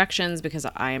reads projections because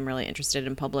I am really interested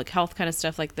in public health kind of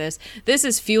stuff like this. This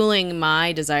is fueling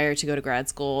my desire to go to grad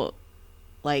school,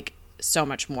 like, so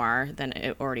much more than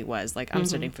it already was. Like, I'm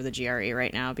studying for the GRE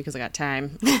right now because I got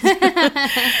time.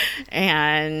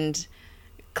 And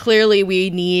clearly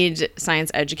we need science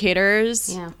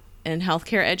educators and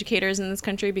healthcare educators in this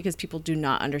country because people do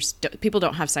not understand. People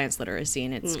don't have science literacy,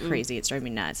 and it's crazy. It's driving me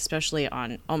nuts, especially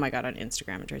on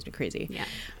Instagram. It drives me crazy.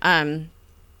 Yeah.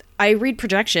 I read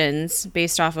projections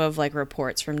based off of like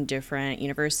reports from different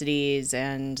universities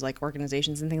and like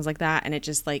organizations and things like that. And it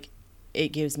just like, it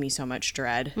gives me so much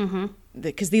dread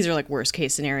because these are like worst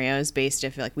case scenarios based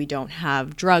if like we don't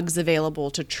have drugs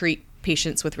available to treat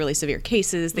patients with really severe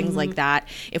cases, things like that.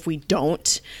 If we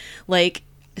don't like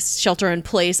shelter in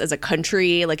place as a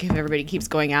country, like if everybody keeps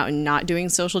going out and not doing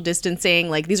social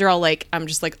distancing, like these are all like, I'm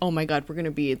just like, oh my God, we're going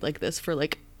to be like this for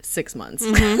like 6 months.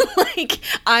 Like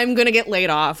I'm gonna get laid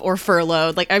off or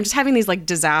furloughed. Like I'm just having these like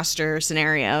disaster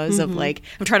scenarios of like,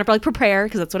 I'm trying to probably prepare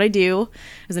because that's what I do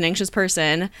as an anxious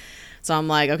person. So I'm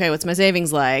like, okay, what's my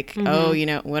savings like? Oh,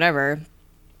 whatever.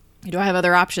 Do I have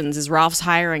other options? Is Ralph's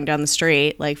hiring down the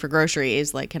street, like for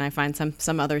groceries? Like, can I find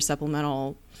some other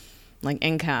supplemental like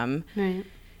income? Right.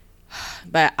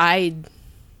 But I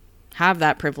have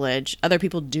that privilege. Other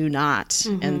people do not.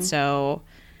 And so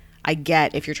I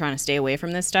get if you're trying to stay away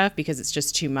from this stuff because it's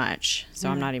just too much. So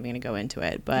I'm not even going to go into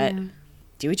it. But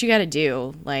do what you got to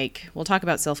do. Like, we'll talk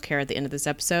about self-care at the end of this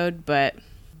episode, but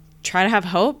try to have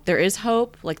hope. There is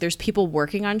hope. Like, there's people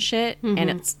working on shit, and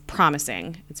it's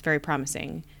promising. It's very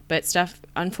promising. But stuff,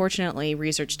 unfortunately,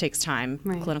 research takes time.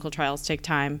 Right. Clinical trials take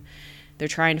time. They're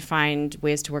trying to find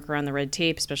ways to work around the red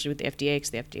tape, especially with the FDA,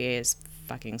 because the FDA is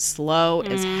fucking slow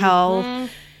as hell.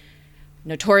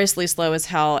 Notoriously slow as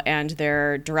hell, and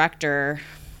their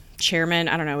chairman,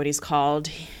 I don't know what he's called,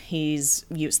 he's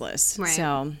useless. Right.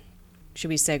 So should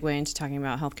we segue into talking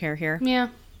about healthcare here? Yeah.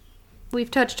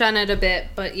 We've touched on it a bit,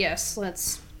 but yes,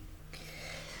 let's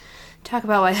talk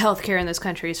about why healthcare in this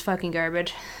country is fucking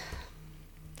garbage.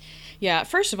 Yeah,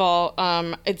 first of all,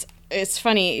 it's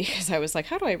funny because I was like,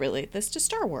 how do I relate this to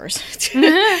Star Wars?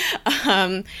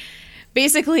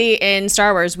 Basically, in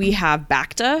Star Wars, we have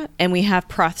Bacta and we have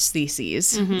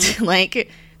prostheses.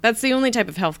 Like, that's the only type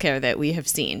of healthcare that we have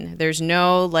seen. There's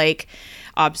no, like,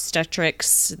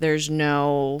 obstetrics. There's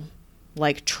no,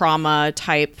 like, trauma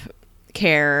type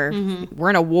care. We're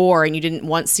in a war and you didn't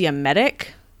once see a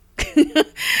medic.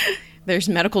 There's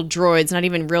medical droids, not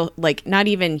even real, like, not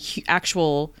even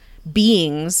actual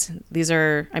beings. These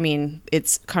are, I mean,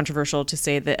 it's controversial to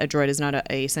say that a droid is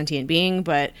not a sentient being,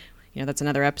 but that's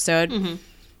another episode.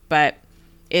 But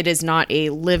it is not a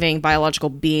living biological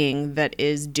being that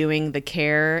is doing the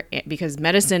care, because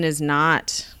medicine is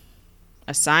not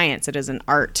a science. It is an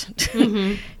art.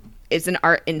 It's an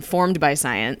art informed by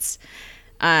science.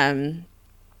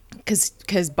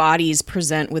 Because bodies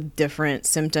present with different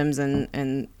symptoms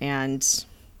and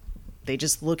they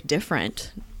just look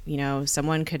different.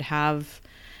 Someone could have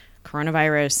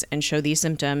coronavirus and show these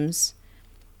symptoms,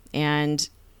 and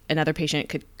another patient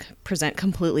could present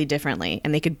completely differently,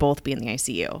 and they could both be in the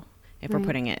ICU if we're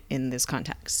putting it in this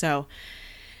context. So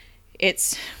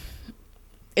it's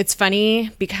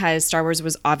funny because Star Wars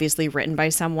was obviously written by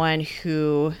someone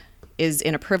who is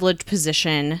in a privileged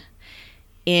position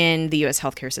in the U.S.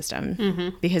 healthcare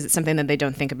system, because it's something that they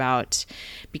don't think about,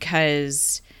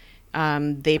 because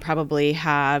they probably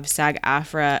have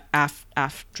SAG-AFTRA,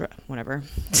 whatever,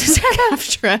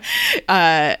 SAG-AFTRA,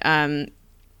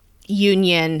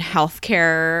 union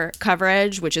healthcare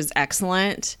coverage, which is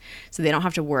excellent. So they don't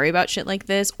have to worry about shit like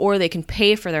this, or they can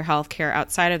pay for their healthcare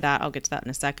outside of that. I'll get to that in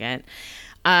a second.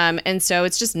 And so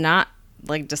it's just not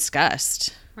like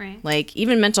discussed. Right. Like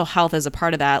even mental health is a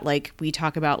part of that. Like we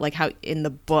talk about like how in the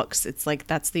books, it's like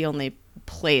that's the only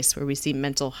place where we see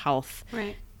mental health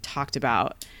talked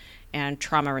about, and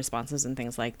trauma responses and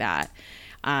things like that.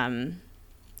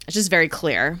 It's just very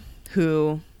clear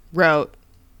who wrote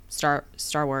Star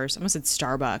Wars. I almost said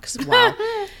Starbucks. Wow.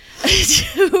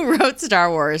 Who wrote Star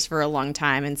Wars for a long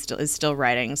time and is still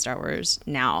writing Star Wars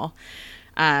now.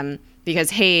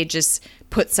 Because, hey, just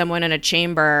put someone in a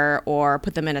chamber or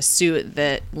put them in a suit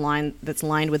that's lined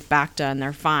with Bacta and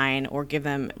they're fine, or give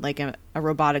them like a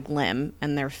robotic limb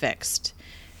and they're fixed.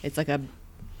 It's like a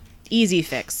easy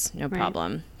fix, no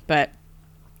problem. But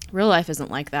real life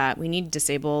isn't like that. We need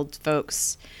disabled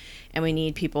folks, and we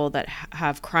need people that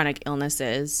have chronic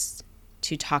illnesses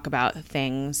to talk about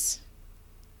things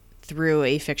through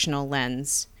a fictional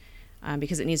lens,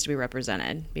 because it needs to be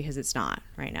represented, because it's not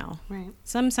right now. Right.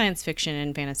 Some science fiction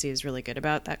and fantasy is really good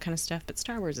about that kind of stuff, but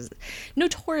Star Wars is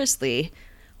notoriously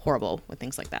horrible with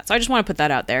things like that. So I just want to put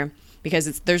that out there,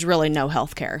 because there's really no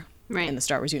healthcare in the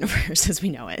Star Wars universe as we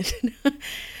know it.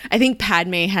 I think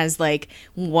Padme has like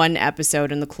one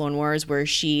episode in the Clone Wars where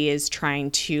she is trying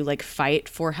to like fight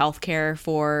for healthcare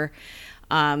for,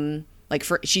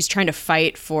 she's trying to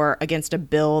fight against a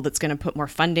bill that's going to put more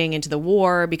funding into the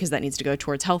war, because that needs to go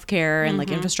towards healthcare and like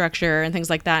infrastructure and things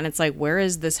like that. And it's like, where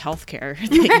is this healthcare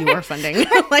that you are funding?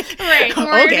 Like,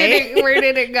 where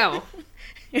did it go?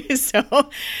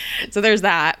 So there's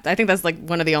that. I think that's like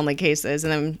one of the only cases.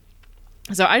 And then,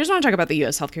 so I just want to talk about the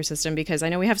U.S. healthcare system, because I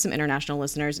know we have some international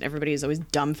listeners and everybody is always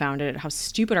dumbfounded at how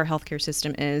stupid our healthcare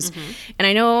system is. And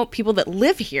I know people that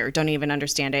live here don't even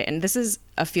understand it. And this is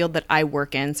a field that I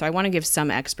work in, so I want to give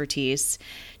some expertise.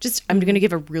 I'm going to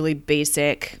give a really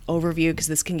basic overview, because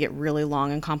this can get really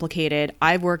long and complicated.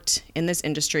 I've worked in this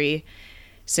industry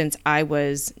since I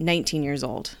was 19 years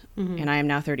old, and I am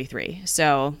now 33.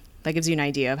 So that gives you an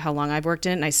idea of how long I've worked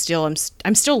in. And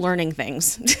I'm still learning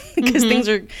things, because things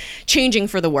are changing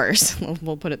for the worse.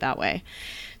 We'll put it that way.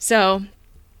 So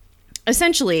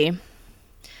essentially,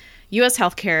 U.S.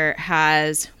 healthcare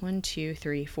has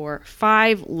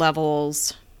 5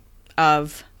 levels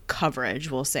of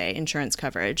coverage, we'll say, insurance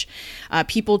coverage.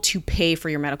 People to pay for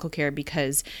your medical care,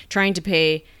 because trying to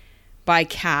pay by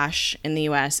cash in the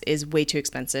U.S. is way too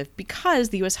expensive, because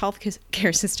the U.S.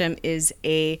 healthcare system is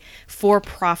a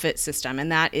for-profit system,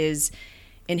 and that is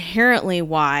inherently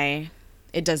why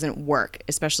it doesn't work,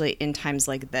 especially in times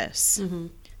like this.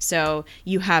 So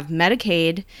you have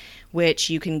Medicaid,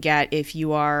 which you can get if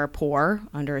you are poor,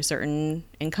 under a certain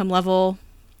income level,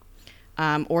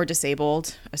 or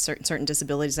disabled, certain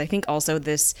disabilities. I think also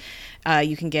this,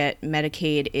 you can get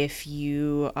Medicaid if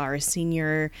you are a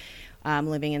senior,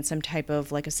 living in some type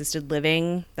of like assisted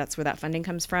living. That's where that funding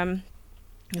comes from.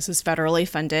 This is federally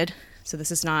funded. So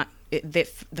this is not, the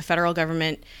federal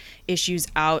government issues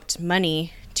out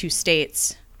money to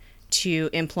states to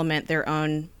implement their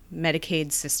own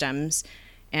Medicaid systems.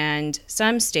 And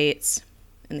some states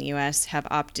in the U.S. have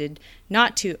opted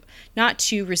not to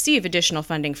receive additional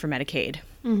funding for Medicaid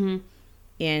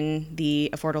in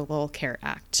the Affordable Care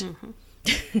Act,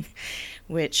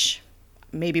 which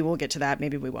maybe we'll get to that.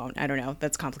 Maybe we won't. I don't know.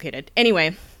 That's complicated.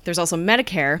 Anyway, there's also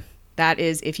Medicare. That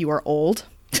is if you are old,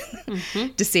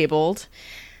 disabled,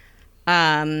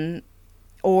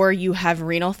 or you have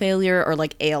renal failure or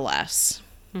like ALS.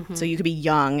 So you could be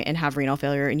young and have renal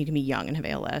failure, and you can be young and have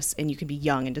ALS, and you can be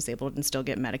young and disabled and still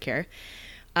get Medicare.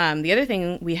 The other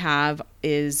thing we have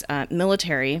is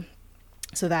military.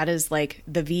 So that is like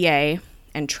the VA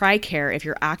and TRICARE if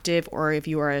you're active, or if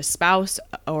you are a spouse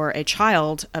or a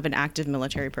child of an active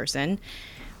military person.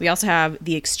 We also have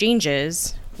the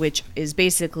exchanges, which is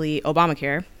basically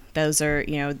Obamacare. Those are,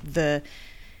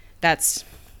 that's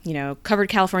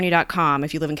coveredcalifornia.com.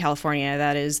 If you live in California,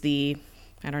 that is the,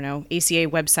 ACA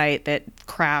website that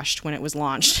crashed when it was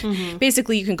launched.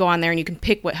 Basically, you can go on there and you can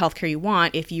pick what healthcare you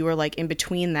want. If you are like in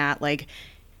between that, like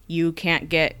you can't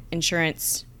get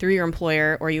insurance through your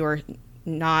employer, or you are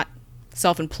not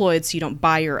self-employed, so you don't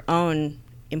buy your own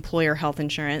employer health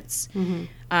insurance,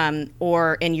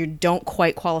 and you don't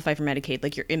quite qualify for Medicaid,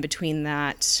 like you're in between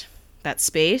that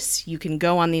space, you can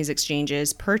go on these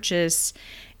exchanges, purchase,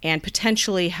 and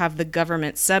potentially have the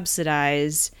government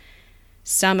subsidize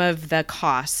some of the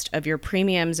cost of your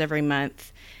premiums every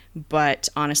month. But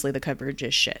honestly, the coverage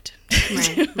is shit.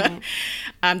 Right.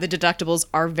 The deductibles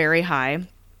are very high.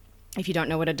 If you don't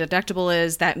know what a deductible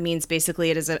is, that means basically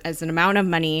it is an amount of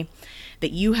money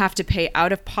that you have to pay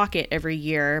out of pocket every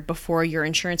year before your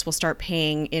insurance will start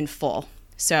paying in full.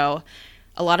 So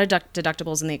a lot of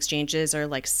deductibles in the exchanges are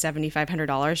like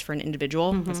 $7,500 for an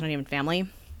individual. Mm-hmm. That's not even family.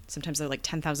 Sometimes they're like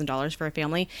 $10,000 for a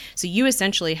family. So you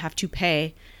essentially have to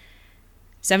pay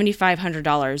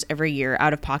 $7,500 every year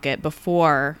out of pocket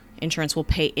before insurance will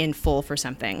pay in full for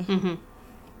something, mm-hmm.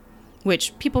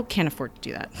 which people can't afford to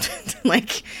do that.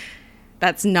 Like,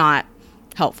 that's not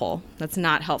helpful. That's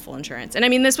not helpful insurance. And I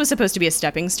mean, this was supposed to be a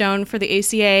stepping stone for the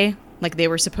ACA. Like, they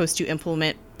were supposed to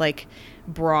implement like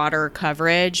broader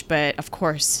coverage, but of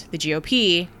course the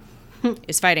GOP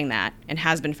is fighting that and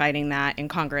has been fighting that in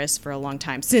Congress for a long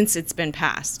time since it's been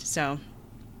passed. So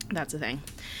that's the thing.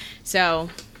 So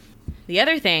the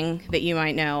other thing that you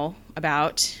might know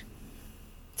about,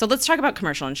 so let's talk about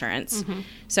commercial insurance. Mm-hmm.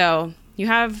 So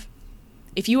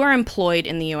if you are employed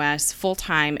in the U.S.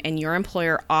 full-time and your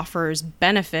employer offers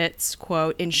benefits,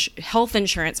 quote, health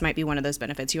insurance might be one of those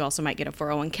benefits. You also might get a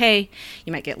 401k.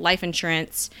 You might get life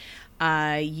insurance.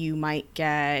 You might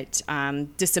get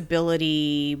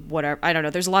disability, whatever. I don't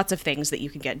know. There's lots of things that you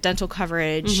can get. Dental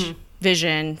coverage, mm-hmm.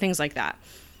 vision, things like that.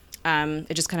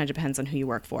 It just kind of depends on who you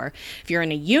work for. If you're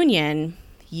in a union,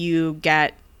 you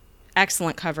get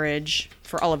excellent coverage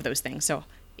for all of those things. So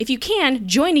if you can,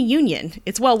 join a union.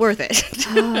 It's well worth it.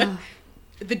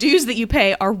 The dues that you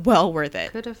pay are well worth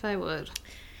it. Could if I would.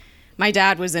 My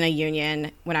dad was in a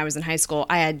union when I was in high school.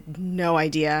 I had no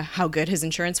idea how good his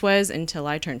insurance was until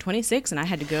I turned 26 and I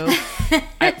had to go.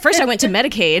 First, I went to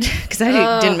Medicaid because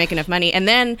I didn't make enough money. And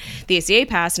then the ACA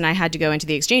passed and I had to go into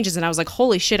the exchanges. And I was like,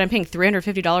 holy shit, I'm paying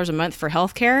 $350 a month for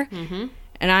healthcare. Mm-hmm.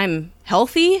 And I'm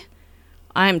healthy.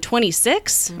 I'm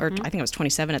 26, mm-hmm. or I think I was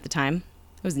 27 at the time.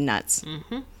 It was nuts.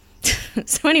 Mm-hmm.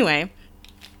 So anyway,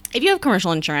 if you have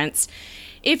commercial insurance,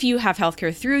 if you have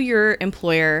healthcare through your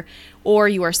employer or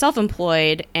you are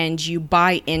self-employed and you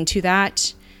buy into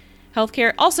that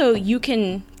healthcare, also you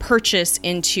can purchase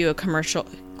into a commercial,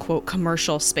 quote,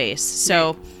 commercial space.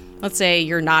 So let's say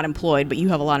you're not employed, but you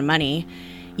have a lot of money.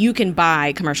 You can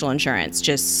buy commercial insurance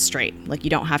just straight. Like, you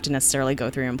don't have to necessarily go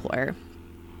through your employer.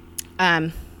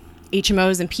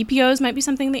 HMOs and PPOs might be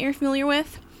something that you're familiar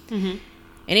with. Mm-hmm.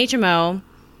 An HMO,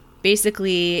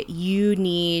 basically, you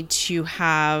need to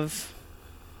have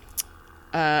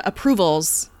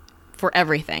approvals for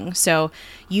everything. So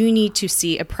you need to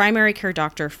see a primary care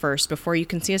doctor first before you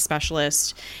can see a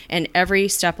specialist, and every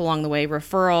step along the way,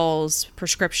 referrals,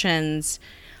 prescriptions,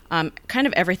 kind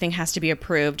of everything has to be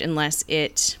approved unless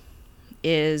it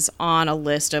is on a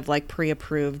list of like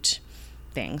pre-approved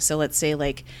things. So let's say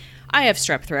like I have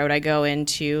strep throat. I go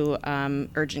into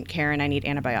urgent care and I need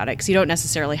antibiotics. You don't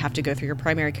necessarily have to go through your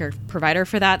primary care provider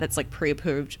for that. That's like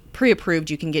pre-approved.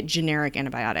 You can get generic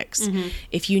antibiotics. Mm-hmm.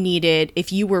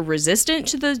 If you were resistant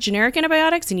to the generic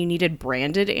antibiotics and you needed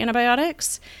branded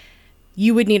antibiotics,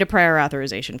 you would need a prior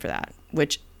authorization for that,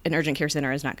 which an urgent care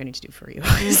center is not going to do for you.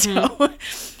 Mm-hmm.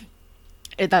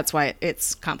 So that's why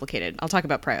it's complicated. I'll talk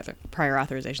about prior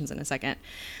authorizations in a second.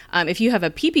 If you have a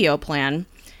PPO plan,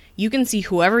 you can see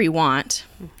whoever you want.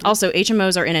 Mm-hmm. Also,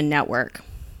 HMOs are in a network.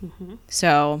 Mm-hmm.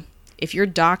 So if your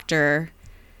doctor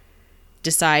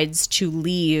decides to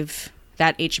leave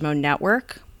that HMO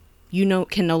network, you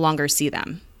can no longer see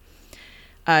them.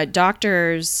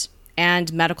 Doctors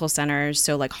and medical centers,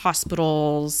 so like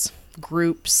hospitals,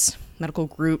 groups, medical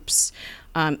groups,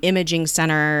 imaging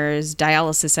centers,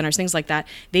 dialysis centers, things like that,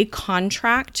 they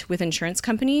contract with insurance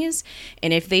companies.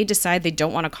 And if they decide they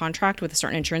don't want to contract with a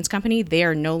certain insurance company, they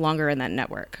are no longer in that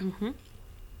network. Mm-hmm.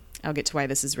 I'll get to why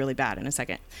this is really bad in a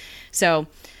second. So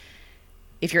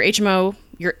if you're HMO,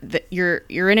 you're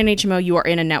in an HMO, you are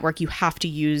in a network, you have to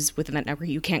use within that network.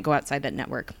 You can't go outside that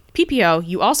network. PPO,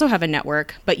 you also have a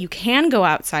network, but you can go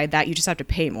outside that. You just have to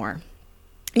pay more.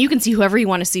 And you can see whoever you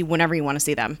want to see whenever you want to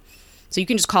see them. So you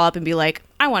can just call up and be like,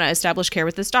 I want to establish care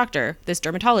with this doctor, this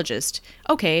dermatologist.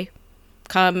 Okay,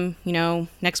 come,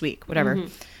 next week, whatever.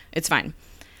 Mm-hmm. It's fine.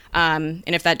 And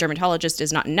if that dermatologist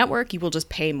is not in network, you will just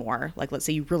pay more. Like, let's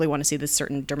say you really want to see this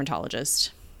certain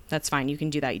dermatologist. That's fine. You can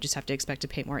do that. You just have to expect to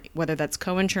pay more. Whether that's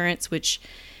co-insurance, which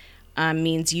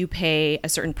means you pay a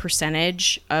certain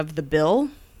percentage of the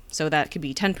bill. So that could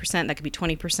be 10%, that could be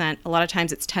 20%. A lot of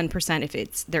times it's 10%.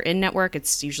 If they're in network,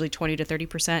 it's usually 20 to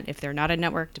 30%. If they're not in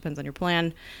network, depends on your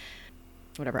plan.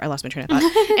 whatever, I lost my train of thought.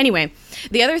 Anyway,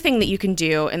 the other thing that you can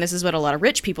do, and this is what a lot of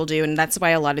rich people do, and that's why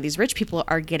a lot of these rich people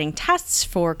are getting tests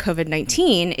for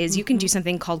COVID-19, is you can do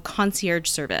something called concierge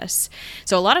service.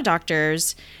 So a lot of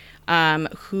doctors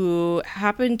who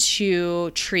happen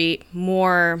to treat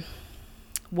more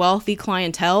wealthy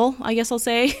clientele, I guess I'll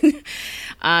say,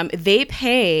 they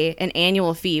pay an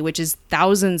annual fee, which is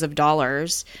thousands of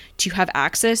dollars, to have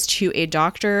access to a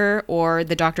doctor or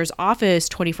the doctor's office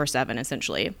 24/7,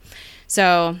 essentially.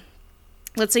 So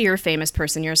let's say you're a famous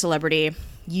person, you're a celebrity,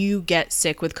 you get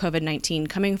sick with COVID-19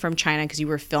 coming from China because you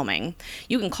were filming.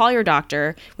 You can call your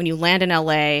doctor. When you land in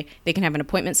LA, they can have an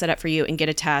appointment set up for you and get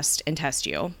a test and test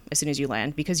you as soon as you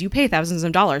land, because you pay thousands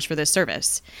of dollars for this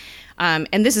service.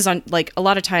 And this is on, like, a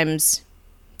lot of times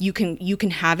you can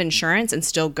have insurance and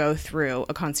still go through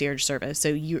a concierge service. So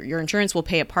your insurance will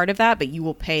pay a part of that, but you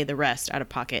will pay the rest out of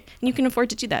pocket. And you can afford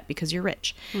to do that because you're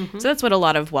rich. So that's what a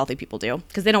lot of wealthy people do,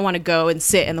 because they don't want to go and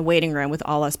sit in the waiting room with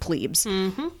all us plebes.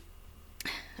 And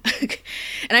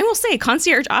I will say,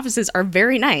 concierge offices are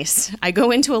very nice. I go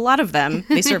into a lot of them.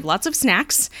 They serve lots of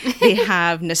snacks. They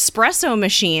have Nespresso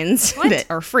machines that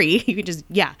are free. You can just,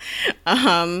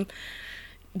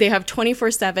 they have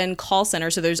 24/7 call center,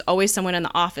 so there's always someone in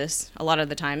the office a lot of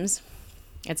the times.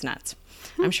 It's nuts.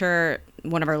 I'm sure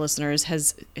one of our listeners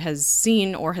has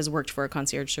seen or has worked for a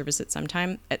concierge service at some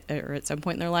time, or at some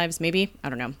point in their lives, maybe. I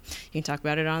don't know. You can talk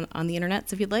about it on the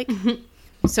internet if you'd like.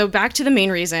 So back to the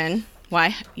main reason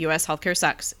why U.S. healthcare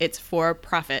sucks. It's for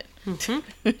profit.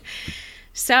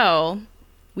 So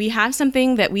we have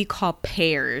something that we call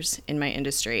payers in my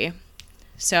industry.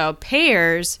 So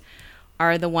payers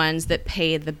are the ones that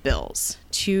pay the bills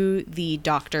to the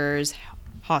doctors,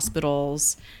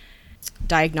 hospitals,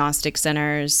 diagnostic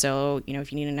centers. So,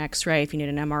 if you need an x-ray, if you need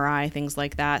an MRI, things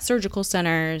like that, surgical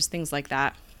centers, things like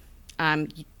that.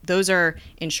 Those are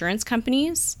insurance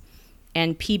companies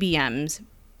and PBMs,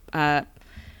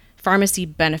 pharmacy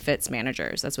benefits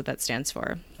managers. That's what that stands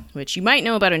for, which you might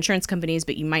know about insurance companies,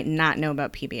 but you might not know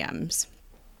about PBMs.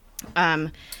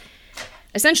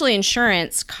 Essentially,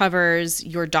 insurance covers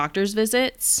your doctor's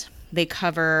visits. They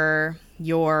cover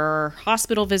your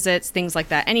hospital visits, things like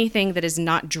that, anything that is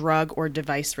not drug or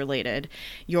device related.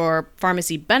 Your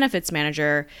pharmacy benefits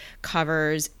manager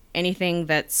covers anything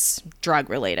that's drug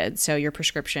related, so your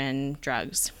prescription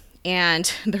drugs.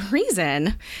 And the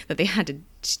reason that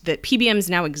that PBMs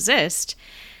now exist,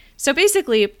 so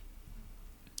basically,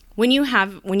 when you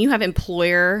have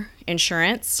employer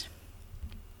insurance,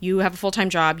 you have a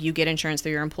full-time job, you get insurance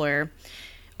through your employer.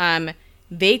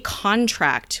 They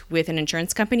contract with an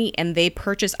insurance company and they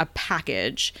purchase a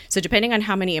package. So depending on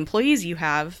how many employees you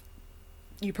have,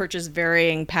 you purchase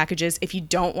varying packages. If you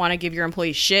don't want to give your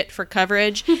employees shit for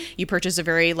coverage, you purchase a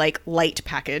very light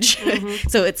package.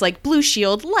 So it's like Blue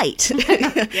Shield light.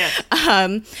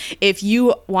 If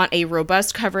you want a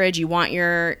robust coverage, you want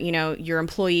your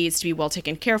employees to be well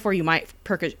taken care for, you might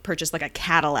purchase like a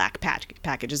Cadillac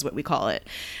package is what we call it.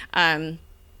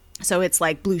 So it's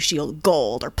like Blue Shield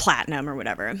Gold or Platinum or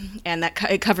whatever. And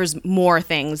it covers more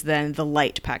things than the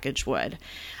light package would.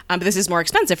 But this is more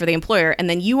expensive for the employer. And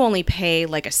then you only pay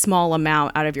like a small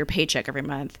amount out of your paycheck every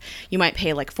month. You might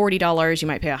pay like $40. You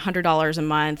might pay $100 a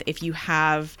month. If you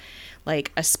have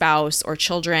like a spouse or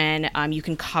children, you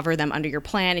can cover them under your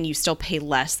plan and you still pay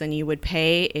less than you would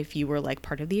pay if you were like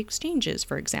part of the exchanges,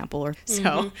 for example. Or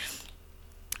so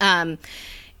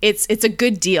it's a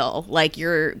good deal. Like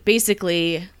you're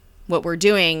basically... What we're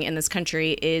doing in this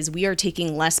country is we are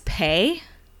taking less pay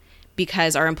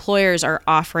because our employers are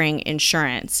offering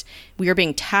insurance. We are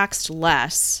being taxed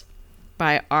less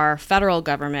by our federal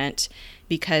government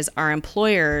because our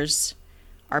employers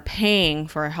are paying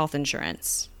for our health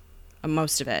insurance,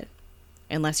 most of it,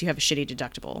 unless you have a shitty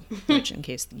deductible, which in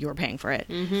case you're paying for it.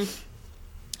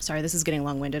 Sorry, this is getting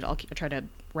long-winded. I'll try to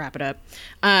wrap it up.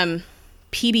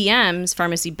 PBMs,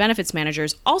 pharmacy benefits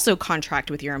managers, also contract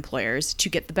with your employers to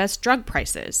get the best drug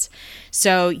prices.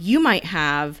 So you might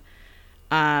have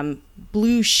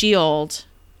Blue Shield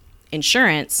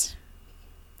insurance.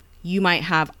 You might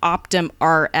have Optum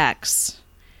RX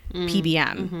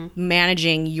PBM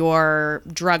managing your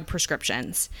drug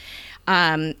prescriptions.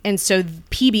 And so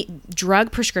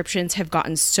drug prescriptions have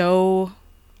gotten so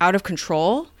out of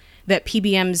control that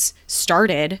PBMs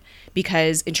started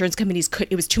because insurance companies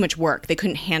it was too much work. They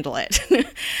couldn't handle it.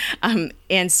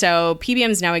 And so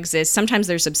PBMs now exist. Sometimes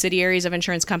they're subsidiaries of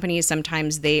insurance companies.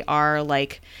 Sometimes they are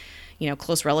like,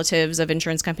 close relatives of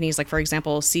insurance companies. Like, for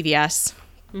example, CVS,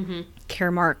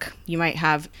 Caremark. You might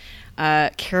have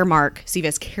Caremark.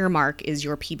 CVS Caremark is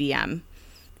your PBM.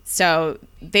 So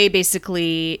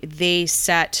they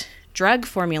set drug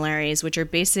formularies, which are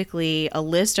basically a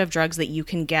list of drugs that you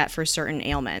can get for certain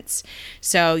ailments.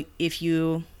 So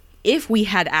if we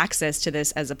had access to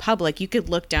this as a public, you could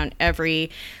look down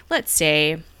let's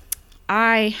say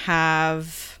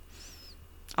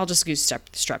I'll just use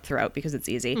strep throat because it's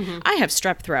easy. I have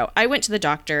strep throat. I went to the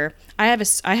doctor. I have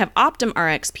Optum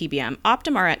Rx PBM.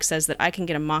 Optum Rx says that I can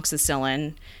get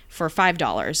amoxicillin for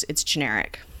 $5. It's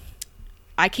generic.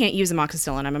 I can't use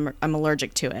amoxicillin. I'm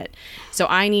allergic to it. So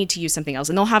I need to use something else.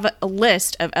 And they'll have a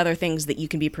list of other things that you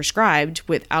can be prescribed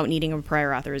without needing a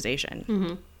prior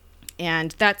authorization.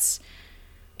 And that's,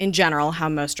 in general, how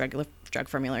most drug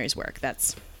formularies work.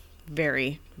 That's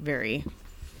very, very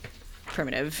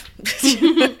primitive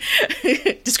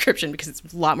description because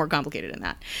it's a lot more complicated than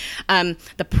that.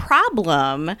 The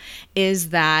problem is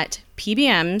that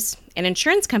PBMs and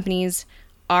insurance companies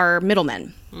are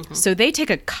middlemen. So they take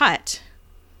a cut.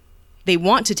 They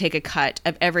want to take a cut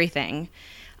of everything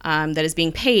that is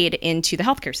being paid into the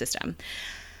healthcare system.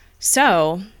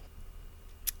 So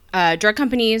drug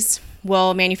companies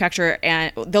will manufacture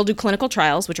and they'll do clinical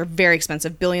trials, which are very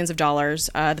expensive, billions of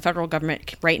dollars. The federal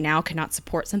government right now cannot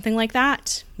support something like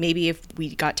that. Maybe if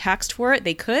we got taxed for it,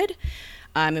 they could.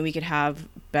 And we could have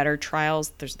better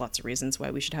trials. There's lots of reasons why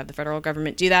we should have the federal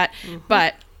government do that.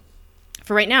 But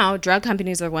for right now, drug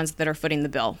companies are the ones that are footing the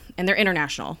bill. And they're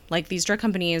international. Like these drug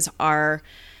companies are,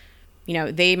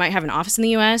 they might have an office in the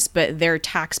U.S., but their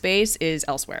tax base is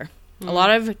elsewhere. A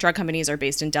lot of drug companies are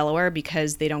based in Delaware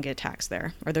because they don't get taxed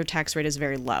there, or their tax rate is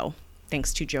very low,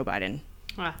 thanks to Joe Biden.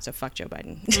 So fuck Joe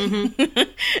Biden.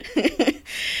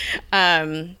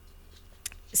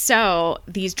 So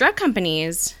these drug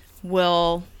companies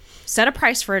will set a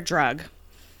price for a drug.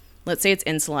 Let's say it's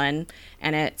insulin,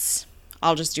 and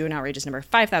I'll just do an outrageous number,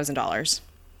 $5,000.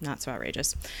 Not so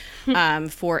outrageous.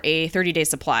 For a 30-day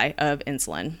supply of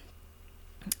insulin.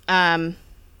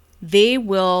 They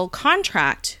will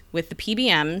contract with the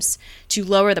PBMs to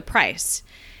lower the price.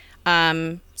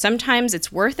 Sometimes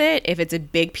it's worth it if it's a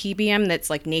big PBM that's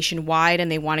like nationwide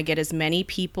and they want to get as many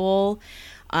people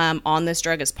on this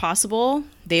drug as possible.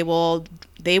 They will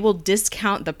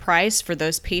discount the price for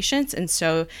those patients, and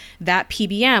so that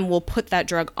PBM will put that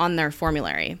drug on their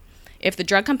formulary. If the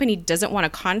drug company doesn't want to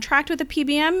contract with a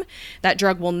PBM, that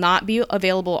drug will not be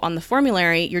available on the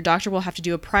formulary. Your doctor will have to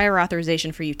do a prior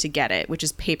authorization for you to get it, which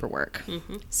is paperwork.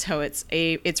 So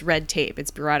it's red tape. It's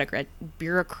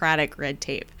bureaucratic red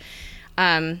tape.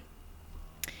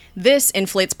 This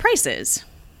inflates prices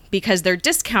because they're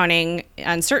discounting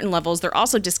on certain levels. They're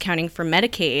also discounting for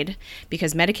Medicaid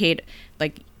because Medicaid,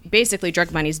 basically drug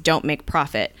companies don't make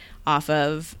profit off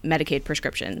of Medicaid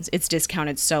prescriptions. It's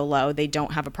discounted so low, they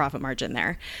don't have a profit margin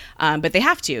there. But they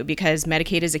have to because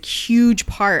Medicaid is a huge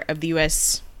part of the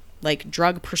U.S.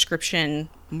 Drug prescription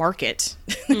market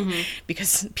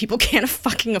because people can't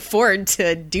fucking afford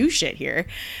to do shit here.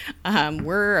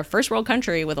 We're a first world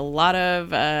country with a lot of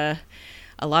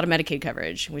Medicaid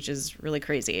coverage, which is really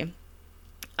crazy.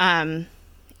 And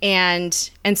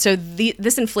so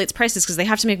this inflates prices because they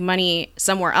have to make money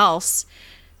somewhere else.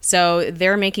 So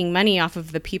they're making money off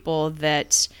of the people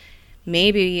that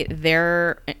maybe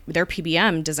their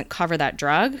PBM doesn't cover that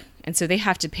drug. And so they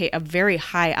have to pay a very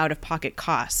high out-of-pocket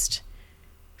cost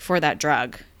for that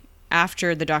drug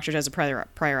after the doctor does a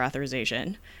prior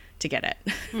authorization to get it.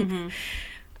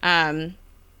 The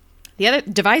other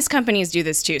device companies do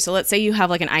this too. So let's say you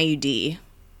have an IUD.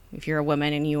 If you're a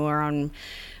woman and you are on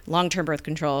long-term birth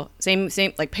control, same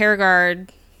like Paragard,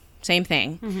 same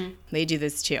thing. They do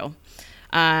this too.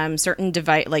 Certain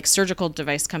surgical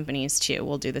device companies too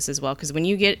will do this as well. Because when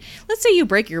let's say you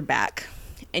break your back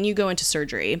and you go into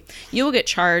surgery, you will get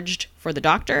charged for the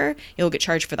doctor. You'll get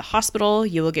charged for the hospital.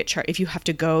 You will get charged if you have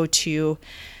to go to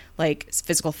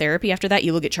physical therapy after that.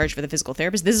 You will get charged for the physical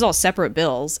therapist. This is all separate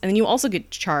bills. And then you also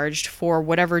get charged for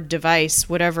whatever device,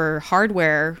 whatever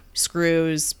hardware,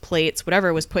 screws, plates,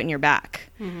 whatever was put in your back.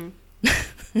 And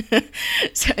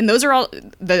those are all,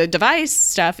 the device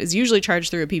stuff is usually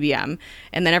charged through a PBM,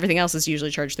 and then everything else is usually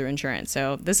charged through insurance.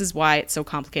 So this is why it's so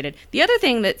complicated. The other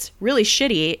thing that's really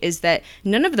shitty is that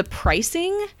none of the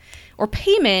pricing or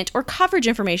payment or coverage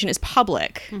information is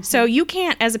public. So you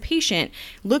can't, as a patient,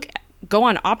 go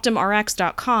on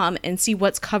OptumRx.com and see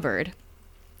what's covered.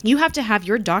 You have to have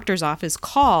your doctor's office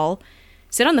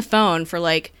sit on the phone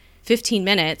for 15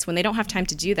 minutes when they don't have time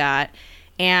to do that,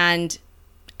 and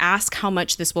ask how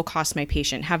much this will cost my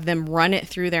patient. Have them run it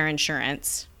through their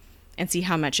insurance and see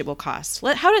how much it will cost.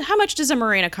 How much does a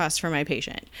Mirena cost for my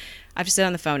patient? I have to sit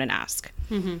on the phone and ask.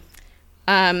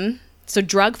 So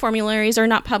drug formularies are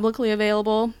not publicly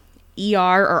available.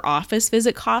 ER or office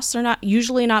visit costs are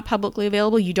usually not publicly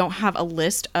available. You don't have a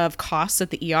list of costs at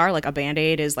the ER, like a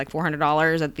Band-Aid is like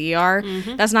 $400 at the ER.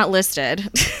 That's not listed.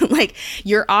 Like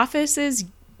your offices,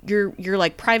 your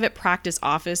like private practice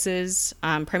offices,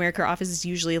 primary care offices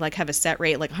usually like have a set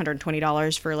rate, like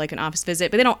 $120 for like an office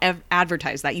visit, but they don't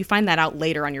advertise that. You find that out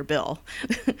later on your bill.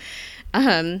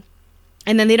 And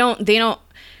then they don't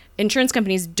insurance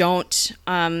companies don't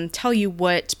tell you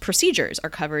what procedures are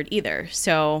covered either.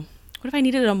 So what if I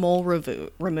needed a mole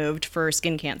removed for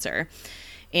skin cancer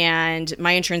and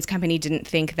my insurance company didn't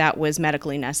think that was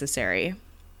medically necessary?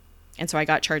 And so I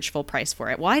got charged full price for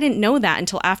it. Well, I didn't know that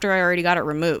until after I already got it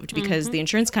removed because the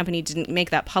insurance company didn't make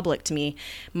that public to me.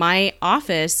 My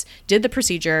office did the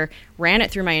procedure, ran it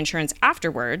through my insurance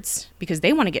afterwards because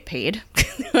they want to get paid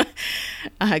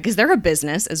because they're a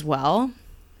business as well.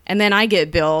 And then I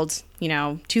get billed,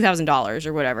 $2,000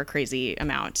 or whatever crazy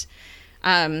amount.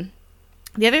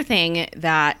 The other thing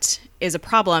that is a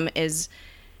problem is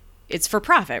it's for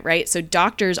profit, right? So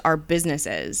doctors are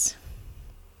businesses.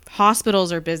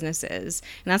 Hospitals are businesses.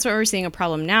 And that's what we're seeing a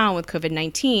problem now with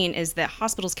COVID-19 is that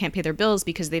hospitals can't pay their bills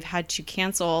because they've had to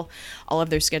cancel all of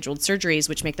their scheduled surgeries,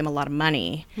 which make them a lot of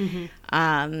money.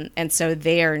 And so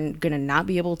they are going to not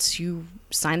be able to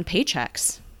sign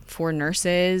paychecks for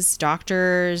nurses,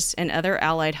 doctors, and other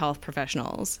allied health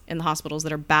professionals in the hospitals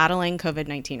that are battling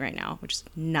COVID-19 right now, which is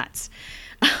nuts.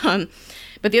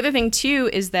 But the other thing, too,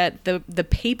 is that the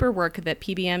paperwork that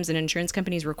PBMs and insurance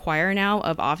companies require now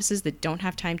of offices that don't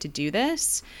have time to do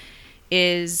this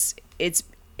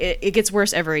it gets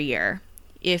worse every year.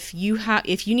 If you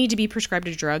need to be prescribed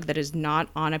a drug that is not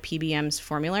on a PBM's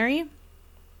formulary,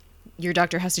 your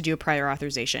doctor has to do a prior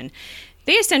authorization.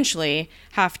 They essentially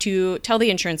have to tell the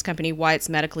insurance company why it's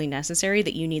medically necessary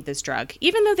that you need this drug,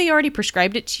 even though they already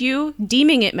prescribed it to you,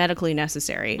 deeming it medically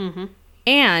necessary.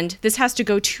 And this has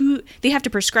to they have to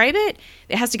prescribe it.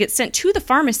 It has to get sent to the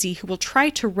pharmacy who will try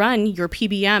to run your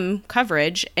PBM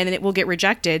coverage, and then it will get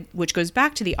rejected, which goes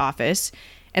back to the office.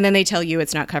 And then they tell you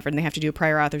it's not covered and they have to do a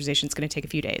prior authorization. It's going to take a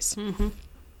few days,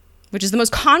 which is the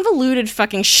most convoluted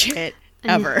fucking shit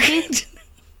ever.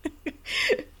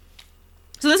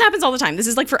 So this happens all the time. This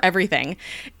is like for everything.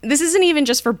 This isn't even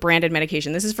just for branded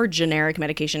medication. This is for generic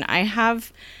medication. I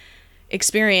have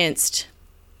experienced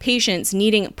patients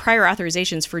needing prior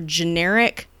authorizations for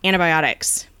generic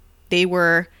antibiotics. They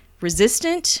were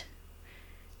resistant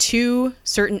to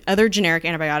certain other generic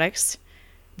antibiotics.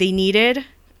 They needed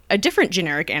a different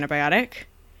generic antibiotic.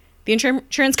 The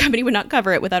insurance company would not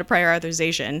cover it without a prior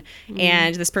authorization.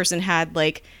 And this person had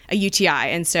like a UTI.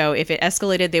 And so if it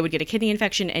escalated, they would get a kidney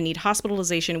infection and need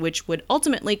hospitalization, which would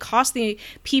ultimately cost the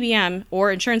PBM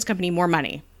or insurance company more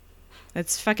money.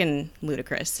 That's fucking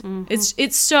ludicrous.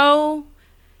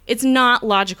 It's not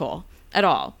logical at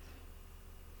all.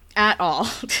 At all.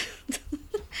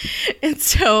 And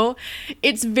so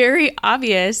it's very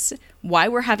obvious why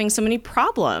we're having so many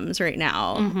problems right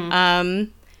now.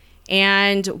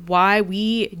 And why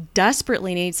we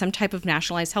desperately need some type of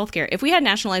nationalized healthcare. If we had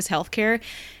nationalized healthcare,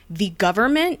 the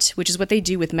government, which is what they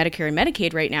do with Medicare and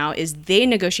Medicaid right now, is they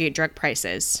negotiate drug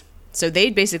prices. So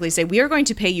they'd basically say, we are going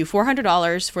to pay you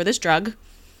 $400 for this drug,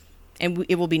 and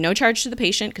it will be no charge to the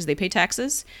patient because they pay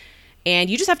taxes. And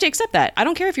you just have to accept that. I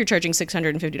don't care if you're charging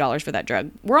 $650 for that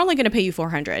drug. We're only going to pay you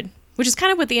 $400, which is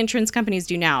kind of what the insurance companies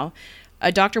do now.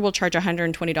 A doctor will charge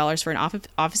 $120 for an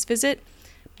office visit.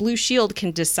 Blue Shield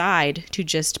can decide to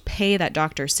just pay that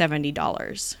doctor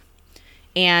 $70.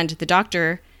 And the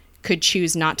doctor could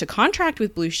choose not to contract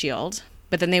with Blue Shield,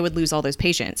 but then they would lose all those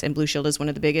patients. And Blue Shield is one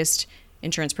of the biggest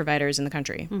insurance providers in the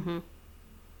country.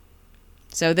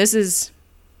 So this is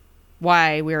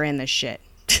why we're in this shit.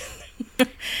 Do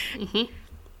you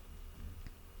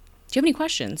have any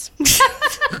questions?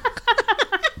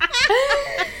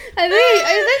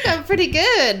 I think I'm pretty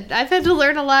good. I've had to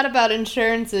learn a lot about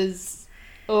insurances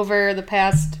over the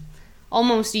past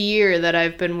almost a year that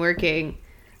I've been working,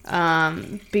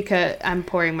 because I'm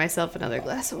pouring myself another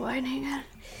glass of wine. Hang on.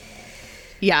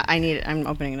 Yeah, I'm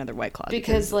opening another White Claw.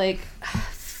 Because like,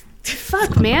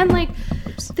 fuck, man, like,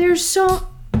 there's so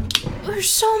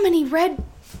many red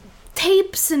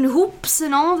tapes and hoops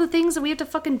and all of the things that we have to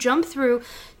fucking jump through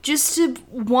just to,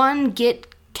 one,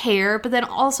 get care, but then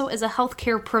also as a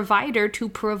healthcare provider to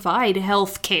provide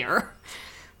healthcare.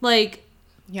 Like,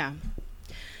 yeah.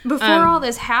 Before all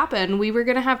this happened, we were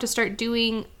going to have to start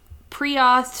doing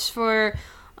pre-auths for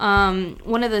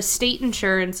one of the state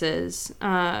insurances,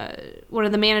 one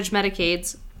of the managed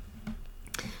Medicaids.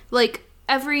 Like,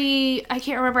 I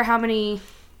can't remember how many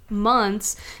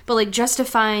months, but like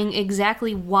justifying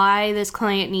exactly why this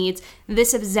client needs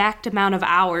this exact amount of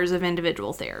hours of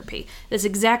individual therapy, this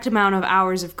exact amount of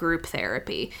hours of group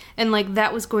therapy. And like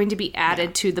that was going to be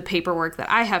added to the paperwork that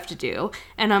I have to do.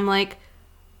 And I'm like,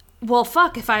 well,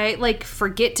 fuck, if I like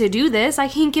forget to do this, I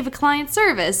can't give a client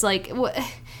service. Like, what?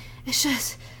 It's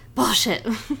just bullshit.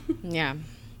 Yeah.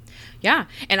 Yeah.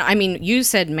 And I mean, you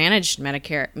said managed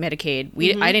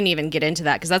Medicaid. I didn't even get into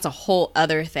that because that's a whole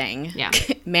other thing. Yeah.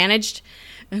 Managed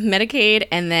Medicaid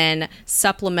and then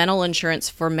supplemental insurance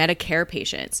for Medicare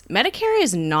patients. Medicare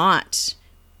is not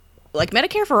like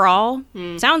Medicare for all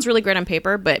sounds really great on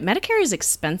paper, but Medicare is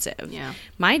expensive. Yeah.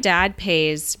 My dad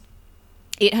pays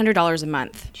 $800 a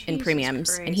month in Jesus premiums,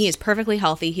 Christ. and he is perfectly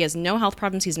healthy. He has no health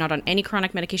problems. He's not on any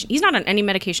chronic medication. He's not on any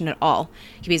medication at all.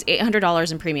 He pays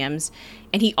 $800 in premiums,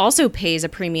 and he also pays a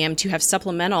premium to have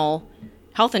supplemental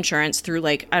health insurance through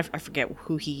like I forget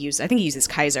who he uses. I think he uses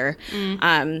Kaiser,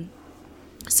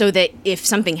 so that if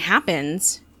something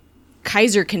happens,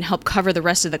 Kaiser can help cover the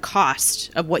rest of the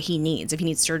cost of what he needs if he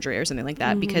needs surgery or something like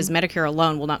that. Because Medicare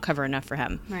alone will not cover enough for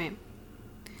him. Right.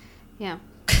 Yeah.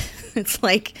 It's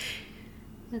like.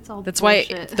 That's all. That's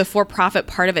bullshit. why the for-profit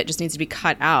part of it just needs to be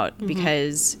cut out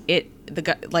because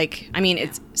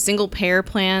it's single payer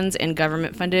plans and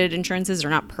government funded insurances are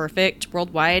not perfect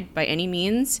worldwide by any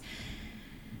means,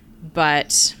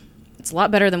 but it's a lot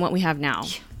better than what we have now.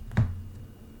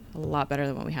 A lot better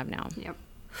than what we have now. Yep.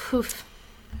 Oof.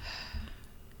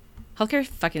 Healthcare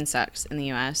fucking sucks in the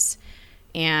U.S.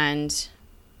 and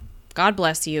God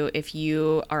bless you if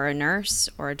you are a nurse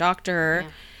or a doctor.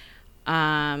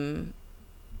 Yeah.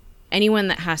 Anyone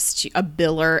that has to, a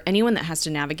biller, anyone that has to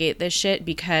navigate this shit,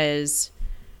 because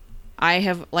I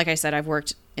have, like I said, I've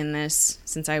worked in this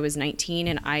since I was 19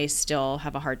 and I still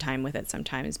have a hard time with it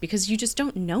sometimes because you just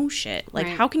don't know shit. Like,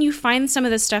 Right. How can you find some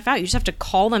of this stuff out? You just have to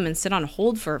call them and sit on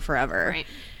hold for forever. Right.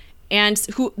 And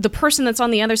the person that's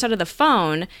on the other side of the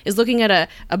phone is looking at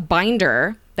a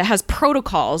binder that has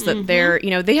protocols that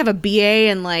they have a BA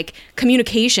in like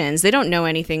communications. They don't know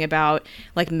anything about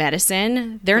like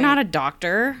medicine. They're not a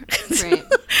doctor. Right.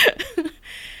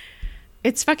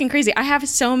 It's fucking crazy. I have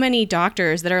so many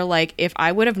doctors that are like, if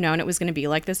I would have known it was going to be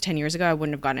like this 10 years ago, I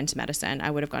wouldn't have gone into medicine. I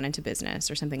would have gone into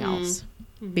business or something else.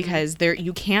 Because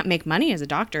you can't make money as a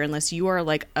doctor unless you are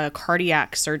like a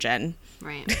cardiac surgeon.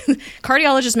 Right.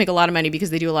 Cardiologists make a lot of money because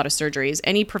they do a lot of surgeries.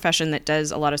 Any profession that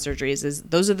does a lot of surgeries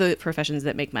those are the professions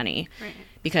that make money. Right.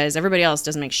 Because everybody else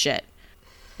doesn't make shit.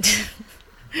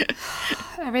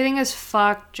 Everything is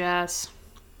fucked, Jess.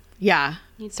 Yeah.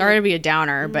 Sorry to be a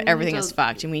downer, but everything is so-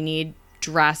 fucked and we need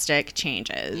drastic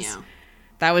changes. Yeah.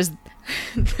 That was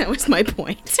my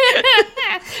point.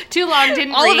 Too long,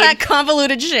 didn't All read. of that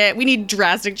convoluted shit. We need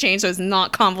drastic change so it's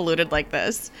not convoluted like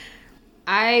this.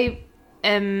 I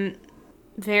am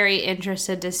very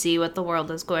interested to see what the world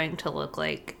is going to look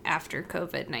like after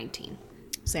COVID-19.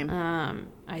 Same.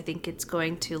 I think it's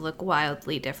going to look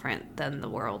wildly different than the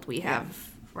world we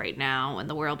have right now and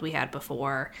the world we had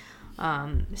before.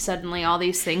 Suddenly all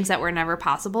these things that were never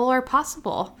possible are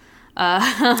possible.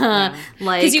 Like,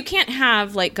 Because you can't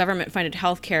have like government funded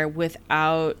healthcare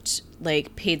without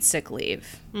like paid sick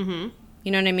leave. Mm-hmm.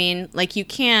 You know what I mean? Like you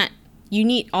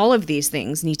need all of these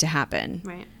things need to happen.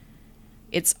 right.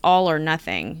 It's all or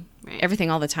nothing. Right.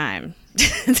 Everything all the time.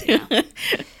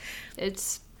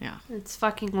 It's Yeah. It's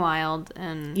fucking wild,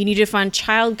 and You need to fund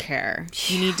childcare.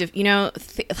 You need to,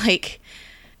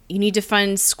 you need to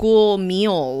fund school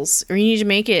meals, or you need to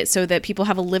make it so that people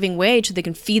have a living wage so they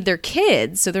can feed their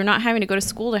kids, so they're not having to go to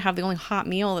school to have the only hot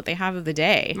meal that they have of the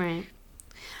day. right.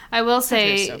 I will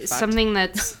say so fucked. something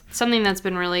that's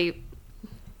been really.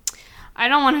 I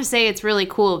don't want to say it's really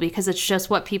cool because it's just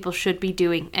what people should be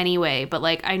doing anyway. But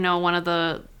like, I know one of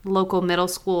the local middle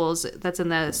schools that's in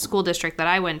the school district that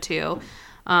I went to,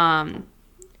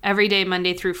 every day,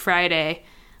 Monday through Friday,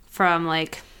 from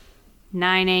like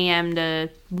 9 a.m. to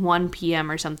 1 p.m.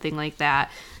 or something like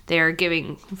that, they're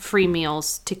giving free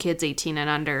meals to kids 18 and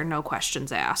under, no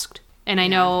questions asked. And I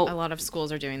know A lot of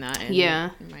schools are doing that in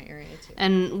my area too.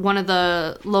 and one of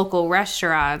the local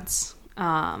restaurants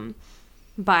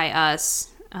by us,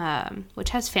 which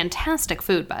has fantastic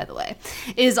food, by the way,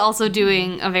 is also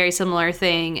doing a very similar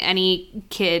thing. Any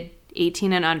kid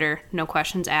 18 and under, no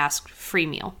questions asked, free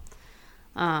meal.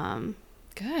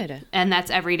 Good. And that's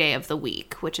every day of the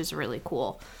week, which is really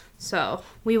cool. So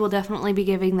we will definitely be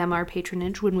giving them our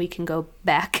patronage when we can go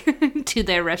back to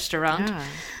their restaurant. Yeah.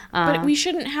 But we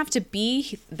shouldn't have to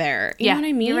be there. You yeah, know what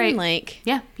I mean? you're right. Like,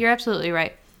 Yeah, you're absolutely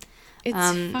right.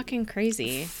 it's fucking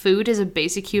crazy. Food is a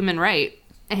basic human right.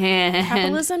 And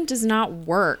Capitalism does not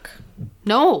work.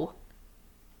 no.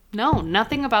 No,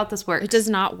 nothing about this works. It does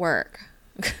not work.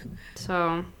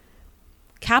 So,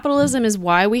 Capitalism is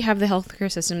why we have the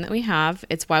healthcare system that we have.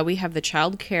 It's why we have the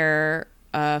child care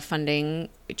funding,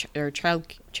 or child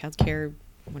care,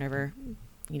 whatever.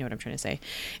 You know what I'm trying to say.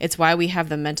 It's why we have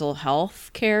the mental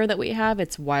health care that we have.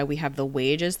 It's why we have the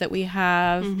wages that we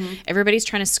have. Everybody's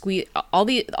trying to squeeze all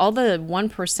the 1%,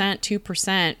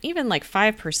 2%, even like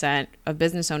 5% of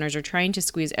business owners are trying to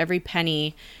squeeze every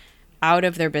penny out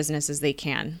of their business as they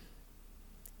can,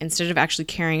 instead of actually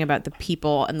caring about the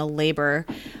people and the labor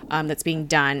that's being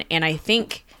done. And I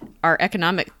think our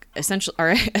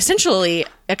essentially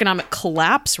economic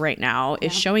collapse right now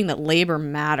is showing that labor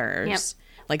matters. Yep.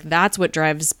 Like, that's what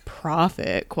drives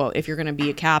profit, quote, if you're going to be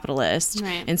a capitalist.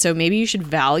 Right. And so maybe you should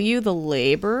value the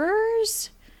laborers.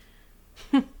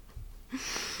 I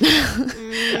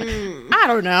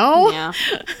don't know. yeah.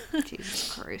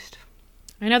 Jesus Christ.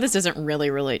 I know this doesn't really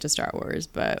relate to Star Wars,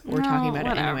 but we're talking about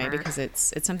it anyway whatever. because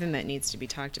it's something that needs to be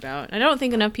talked about. I don't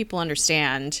think enough people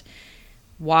understand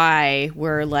why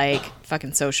we're like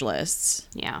fucking socialists.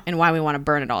 Yeah. And why we want to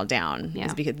burn it all down. Yeah.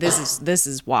 Is because this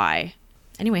is why.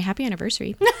 Anyway, happy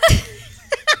anniversary.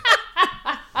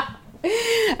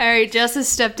 All right, Jess has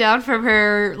stepped down from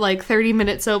her,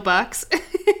 30-minute soapbox.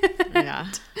 Yeah.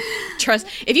 Trust.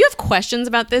 If you have questions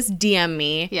about this, DM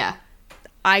me. Yeah.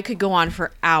 I could go on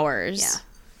for hours. Yeah.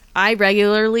 I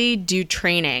regularly do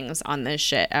trainings on this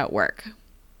shit at work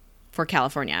for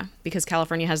California because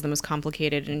California has the most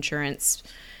complicated insurance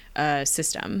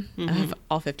system of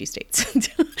all 50 states.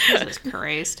 Jesus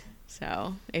Christ.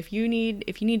 So if you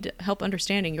need help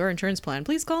understanding your insurance plan,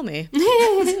 please call me.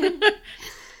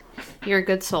 You're a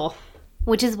good soul.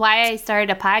 Which is why I started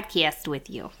a podcast with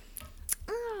you.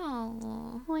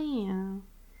 Oh. Yeah.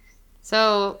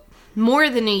 So, more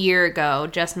than a year ago,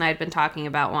 Jess and I had been talking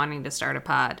about wanting to start a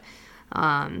pod.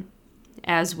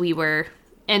 As we were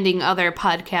ending other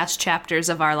podcast chapters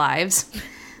of our lives.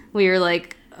 We were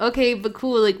like, okay, but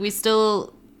cool, we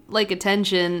still like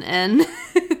attention and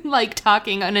like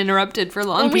talking uninterrupted for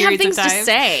long We have periods things of time. to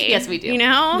say. Yes, we do. You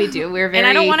know? We do. We're very... And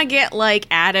I don't want to get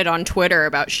added on Twitter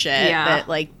about shit Yeah.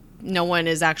 that no one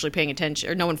is actually paying attention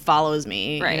or no one follows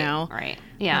me, Right, you know? right.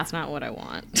 Yeah. That's not what I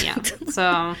want. Yeah.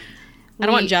 So... I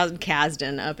don't want Jasmine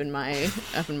Kasdan up in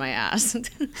my ass.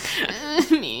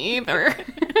 Me either.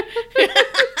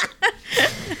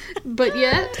 But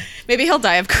yet... Maybe he'll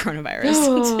die of coronavirus.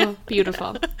 Oh,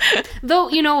 beautiful. Though,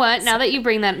 you know what? Now that you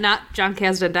bring that... Not John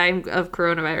Kasdan dying of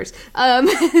coronavirus.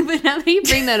 But now that you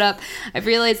bring that up, I've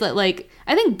realized that,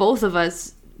 I think both of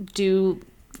us do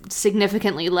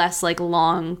significantly less,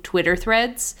 long Twitter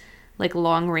threads.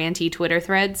 Long ranty Twitter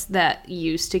threads that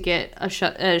used to get a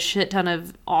shit ton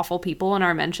of awful people in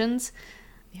our mentions.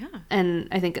 Yeah. And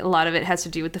I think a lot of it has to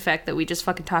do with the fact that we just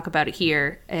fucking talk about it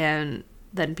here, and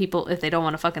then people, if they don't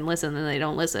want to fucking listen, then they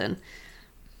don't listen.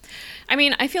 I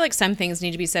mean, I feel like some things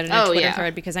need to be said in a Twitter yeah.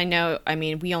 thread because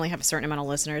we only have a certain amount of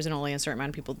listeners and only a certain amount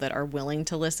of people that are willing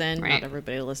to listen. Right. Not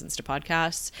everybody listens to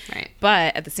podcasts. Right.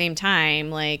 But at the same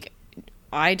time,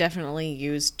 I definitely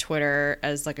use Twitter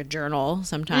as a journal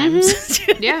sometimes.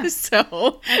 Mm-hmm. Yeah.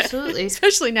 So Absolutely.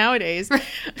 especially nowadays.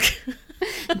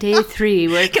 Day 3,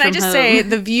 work Can I from just home. say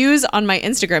the views on my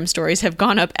Instagram stories have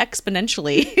gone up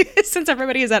exponentially since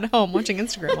everybody is at home watching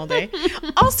Instagram all day.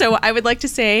 Also, I would like to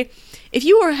say, if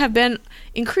you have been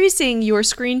increasing your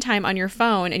screen time on your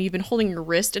phone and you've been holding your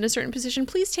wrist in a certain position,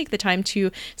 please take the time to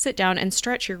sit down and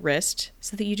stretch your wrist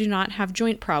so that you do not have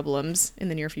joint problems in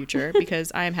the near future,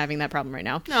 because I am having that problem right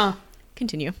now. Oh,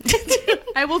 Continue.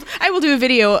 I will do a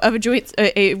video of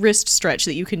a wrist stretch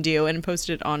that you can do and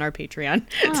post it on our Patreon.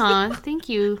 aw, thank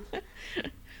you,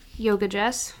 Yoga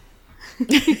Jess.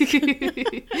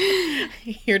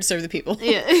 Here to serve the people.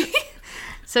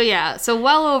 Yeah. So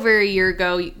well over a year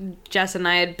ago, Jess and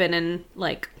I had been in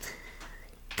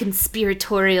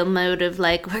conspiratorial mode of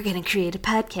we're gonna create a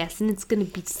podcast and it's gonna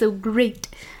be so great.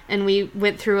 And we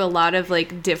went through a lot of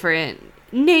different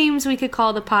names we could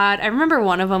call the pod. I remember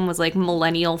one of them was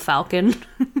Millennial Falcon.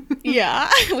 Yeah,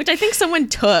 which I think someone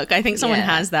took. I think someone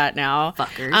Yeah. has that now.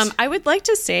 Fuckers. I would like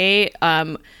to say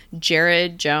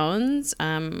Jared Jones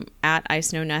at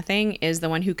Ice Know Nothing is the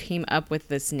one who came up with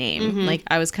this name. Mm-hmm.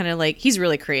 I was kind of he's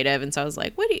really creative, and so I was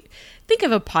like, what do you think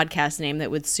of a podcast name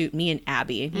that would suit me and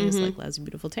Abby? And he was like, Lousy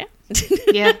Beautiful Tan.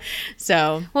 Yeah.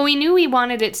 So Well, we knew we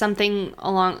wanted it something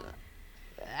along...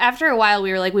 After a while,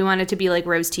 we were we wanted to be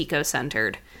Rose Tico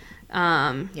centered.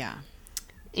 yeah.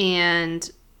 And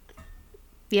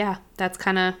yeah, that's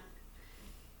kind of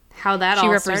how that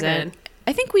all started.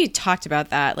 I think we talked about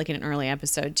that like in an early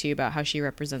episode too, about how she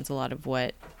represents a lot of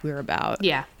what we're about.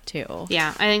 Yeah. Too.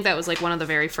 Yeah, I think that was like one of the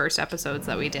very first episodes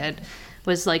that we did.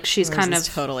 Was like she's Rose kind is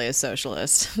of totally a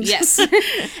socialist. yes,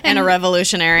 and a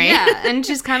revolutionary. yeah, and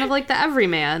she's kind of like the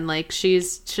everyman. Like she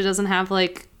doesn't have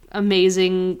like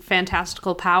amazing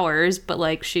fantastical powers, but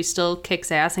like she still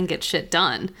kicks ass and gets shit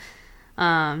done.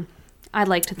 I'd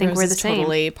like to think Rose we're is the same.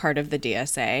 totally part of the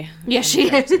DSA. Yeah, she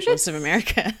is. Socialists of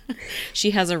America.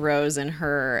 She has a rose in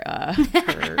her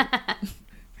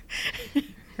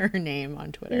her name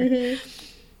on Twitter.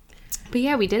 But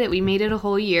yeah, we did it. We made it a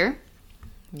whole year.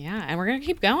 Yeah, and we're gonna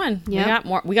keep going. Yep.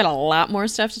 We got a lot more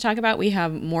stuff to talk about. We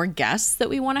have more guests that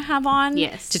we want to have on.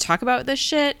 Yes. To talk about this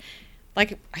shit.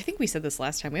 Like I think we said this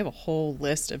last time. We have a whole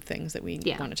list of things that we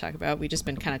want to talk about. We've just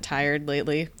been kind of tired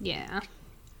lately. Yeah.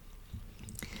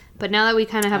 But now that we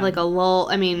kind of have like a lull,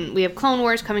 I mean, we have Clone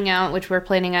Wars coming out, which we're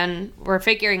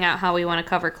figuring out how we want to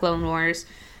cover Clone Wars.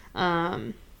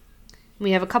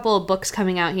 We have a couple of books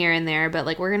coming out here and there, but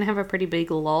like we're gonna have a pretty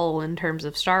big lull in terms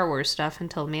of Star Wars stuff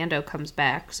until Mando comes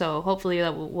back. So hopefully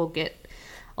that we'll get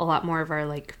a lot more of our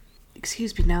like.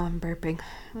 Excuse me, now I'm burping.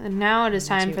 And now it is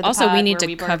time for the also pod we need where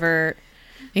to burp. cover.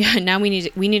 Yeah, now we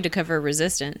need to cover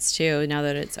Resistance too. Now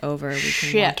that it's over, we can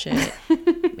Shit. watch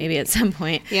it. Maybe at some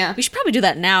point. Yeah. we should probably do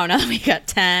that now. Now that we got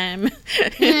time.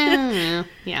 Yeah.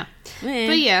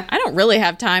 But yeah. I don't really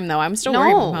have time though. I'm still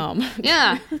working from home.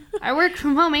 Yeah. I worked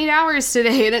from home 8 hours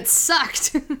today and it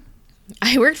sucked.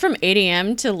 I worked from 8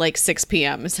 a.m. to like 6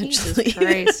 p.m. essentially. Jesus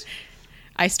Christ.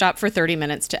 I stopped for 30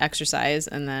 minutes to exercise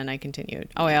and then I continued.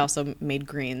 Oh, I also made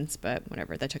greens, but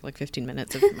whatever. That took like 15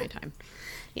 minutes of my time.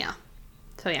 Yeah.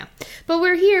 So yeah. But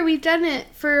we're here. We've done it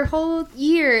for a whole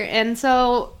year. And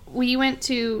so we went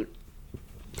to...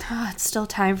 Oh, it's still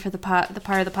time for the part of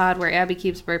the pod where Abby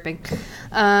keeps burping.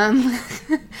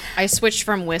 I switched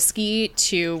from whiskey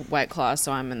to White Claw,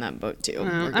 so I'm in that boat too.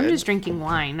 We're I'm good. just drinking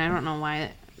wine. I don't know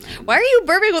why. Why are you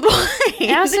burping with wine?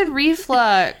 Acid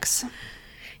reflux.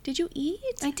 Did you eat?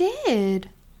 I did.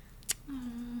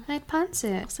 I had I'll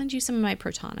Ponset. send you some of my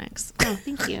Protonics. Oh,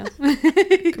 thank you.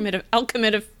 I'll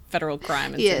commit a federal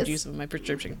crime and Yes. send you some of my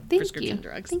prescription Thank you.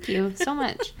 drugs. Thank you so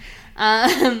much.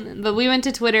 But we went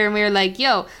to Twitter and we were like,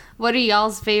 yo, what are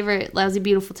y'all's favorite Lousy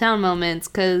Beautiful Town moments?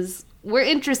 Because we're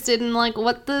interested in like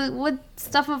what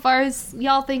stuff of ours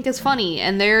y'all think is funny.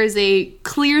 And there is a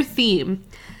clear theme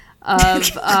of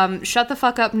shut the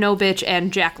fuck up, no bitch,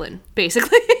 and Jacqueline,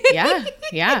 basically.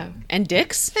 Yeah. And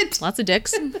dicks. Lots of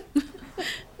dicks.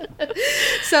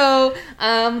 So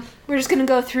we're just gonna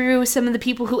go through some of the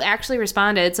people who actually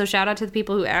responded. So shout out to the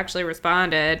people who actually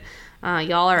responded.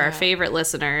 Y'all are our favorite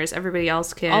listeners. Everybody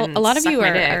else can. A lot of suck you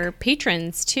my dick. are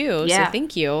patrons too. Yeah. So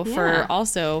thank you Yeah. for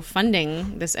also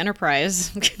funding this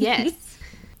enterprise. Yes,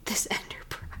 this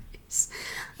enterprise.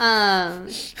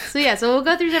 So we'll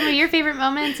go through some of your favorite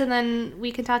moments, and then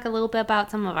we can talk a little bit about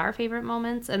some of our favorite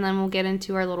moments, and then we'll get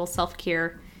into our little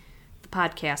self-care, the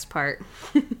podcast part.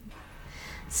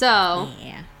 So.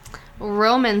 Yeah.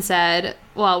 Roman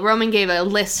gave a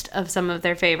list of some of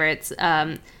their favorites.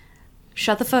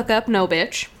 Shut the fuck up, no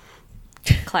bitch.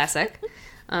 Classic.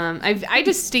 I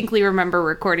distinctly remember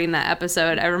recording that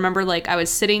episode. I remember like I was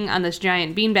sitting on this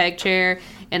giant beanbag chair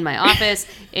in my office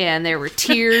and there were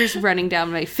tears running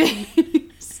down my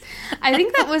face. I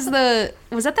think that was that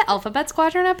the Alphabet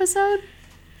Squadron episode?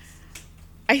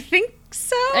 I think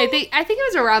so. I think it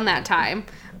was around that time.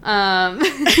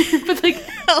 But like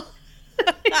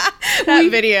that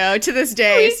video to this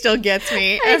day still gets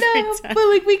me every time. but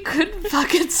like we couldn't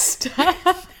fucking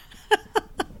stop.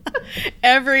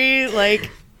 Every like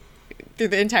through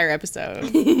the entire episode.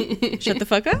 Shut the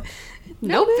fuck up.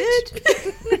 No,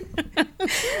 bitch.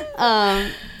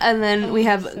 And then we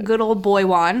have good old Boy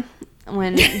Wan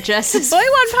when Jess's Boy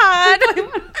One Pod.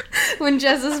 when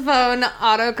Jess's phone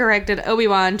auto corrected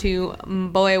Obi-Wan to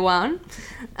Boy Wan.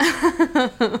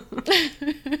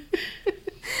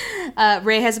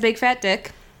 Ray has a big fat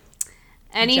dick.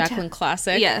 Jacqueline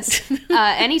classic. Yes.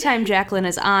 Anytime Jacqueline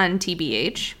is on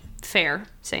TBH, fair,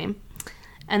 same.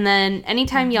 And then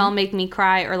anytime y'all make me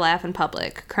cry or laugh in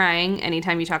public, crying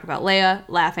anytime you talk about Leia,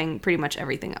 laughing pretty much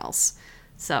everything else.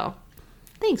 So,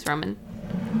 thanks, Roman.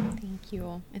 Thank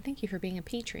you. And thank you for being a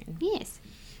patron. Yes.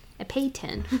 A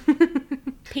Peyton.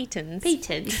 Patons.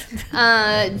 Peyton.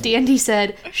 Dandy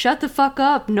said, shut the fuck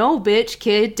up. No, bitch,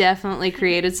 kid definitely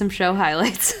created some show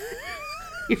highlights.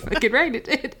 You're fucking right, it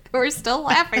did. We're still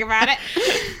laughing about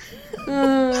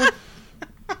it.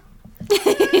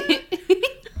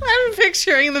 I'm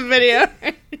picturing the video.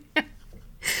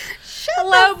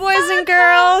 Hello, boys and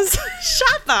girls.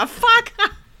 Shut the fuck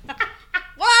up.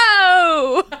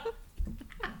 Whoa.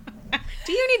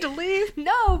 Do you need need to leave.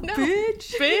 No,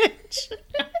 bitch. Bitch.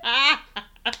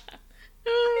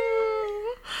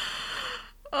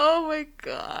 Oh my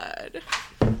god.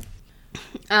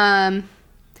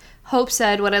 Hope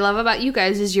said, what I love about you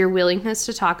guys is your willingness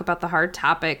to talk about the hard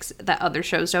topics that other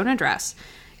shows don't address.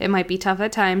 It might be tough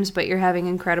at times, but you're having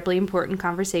incredibly important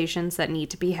conversations that need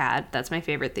to be had. That's my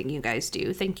favorite thing you guys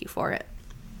do. Thank you for it.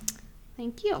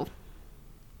 Thank you.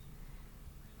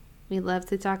 We love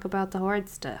to talk about the hard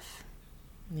stuff.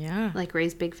 Yeah. Like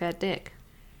Ray's big fat dick.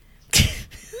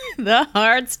 The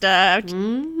hard stuff.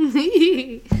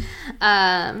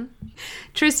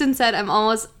 Tristan said, I'm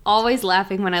always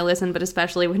laughing when I listen, but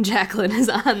especially when Jacqueline is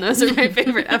on. Those are my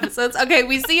favorite episodes. Okay,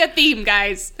 we see a theme,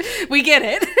 guys. We get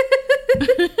it.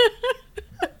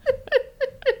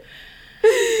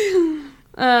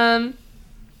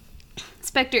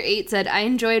 Spectre 8 said, I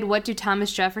enjoyed What Do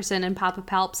Thomas Jefferson and Papa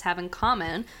Palps Have in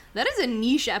Common? That is a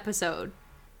niche episode.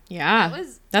 Yeah.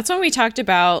 That's when we talked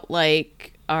about,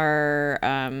 like, our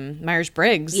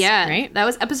Myers-Briggs. Yeah. Right? That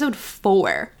was episode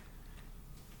 4.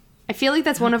 I feel like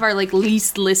that's one of our, like,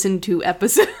 least listened to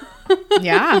episodes.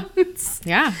 Yeah.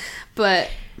 Yeah. But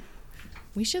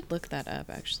We should look that up,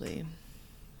 actually.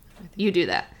 you do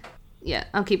that. Yeah,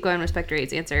 I'll keep going with Spectre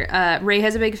 8's answer. Ray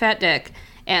has a big fat dick,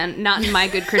 and not in My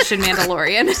Good Christian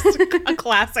Mandalorian. A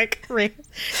classic. Ray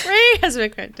has a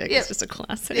big fat dick. Yep. It's just a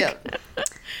classic. Yep.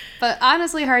 But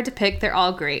honestly, hard to pick. They're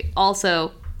all great.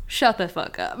 Also, shut the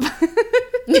fuck up.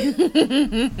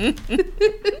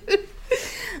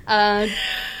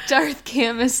 Darth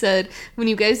Camus said, when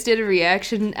you guys did a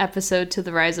reaction episode to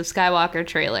the Rise of Skywalker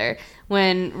trailer,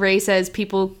 when Rey says,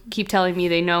 people keep telling me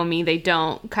they know me, they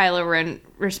don't, Kylo Ren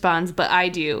responds, but I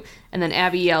do. And then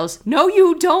Abby yells, no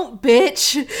you don't,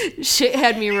 bitch! Shit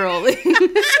had me rolling.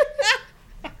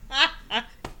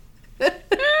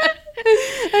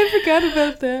 I forgot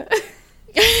about that.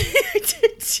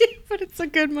 But it's a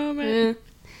good moment.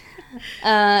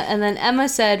 And then Emma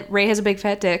said, Ray has a big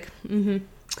fat dick. Mm-hmm.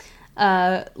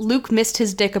 Luke missed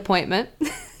his dick appointment.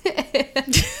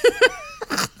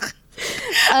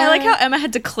 I like how Emma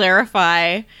had to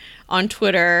clarify on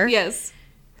Twitter Yes.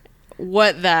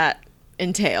 what that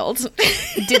entailed.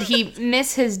 Did he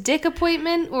miss his dick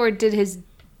appointment, or did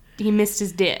he missed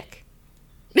his dick?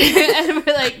 And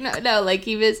we're like, no, like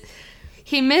he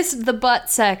missed the butt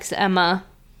sex, Emma.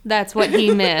 That's what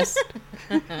he missed.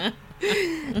 And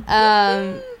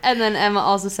then Emma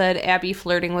also said, Abby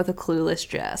flirting with a clueless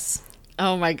Jess.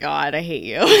 Oh my god, I hate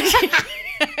you.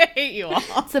 I hate you all.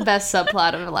 It's the best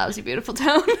subplot of A Lousy Beautiful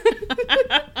Town.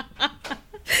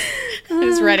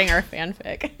 Who's writing our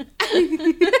fanfic?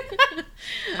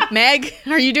 Meg,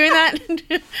 are you doing that?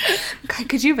 God,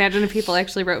 could you imagine if people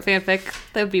actually wrote fanfic?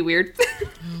 That would be weird.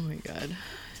 Oh my god.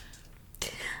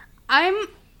 I'm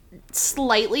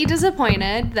slightly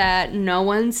disappointed that no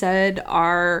one said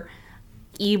our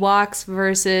Ewoks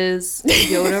versus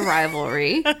Yoda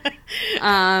rivalry.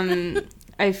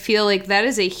 I feel like that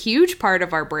is a huge part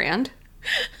of our brand,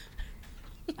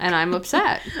 and I'm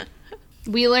upset.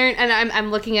 We learned, and I'm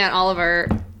looking at all of our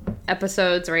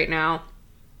episodes right now,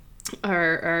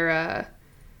 our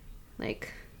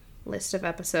like list of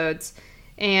episodes,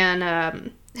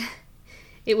 and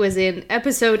it was in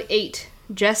episode 8.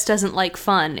 Jess doesn't like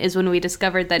fun is when we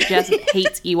discovered that Jess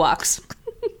hates Ewoks.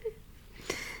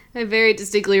 I very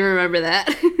distinctly remember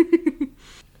that.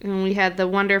 And we had the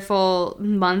wonderful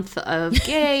month of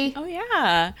gay. Oh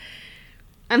yeah.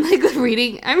 I'm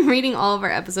reading all of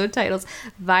our episode titles.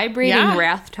 Vibrating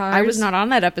Rathtars. I was not on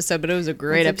that episode, but it was a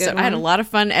great That's a good episode. I had a one. lot of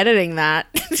fun editing that.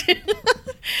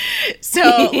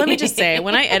 So let me just say,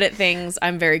 when I edit things,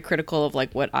 I'm very critical of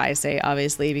like what I say,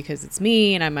 obviously, because it's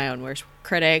me and I'm my own worst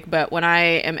critic. But when I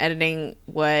am editing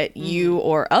what you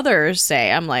or others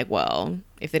say, I'm like, well,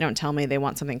 if they don't tell me they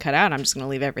want something cut out, I'm just going to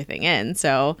leave everything in.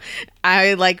 So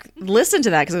I like listened to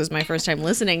that because it was my first time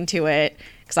listening to it,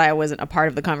 because I wasn't a part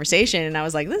of the conversation, and I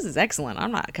was like, this is excellent.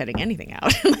 I'm not cutting anything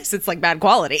out unless it's like bad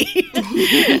quality.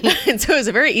 And so it was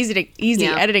a very easy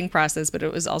editing process, but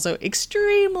it was also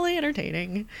extremely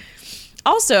entertaining.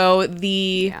 Also,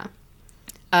 the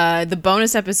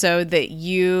bonus episode that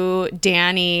you,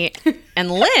 Danny, and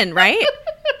Lynn, right?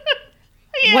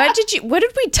 Yeah. What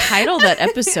did we title that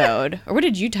episode? Or what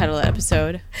did you title that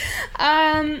episode?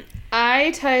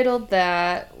 I titled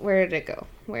that, where did it go?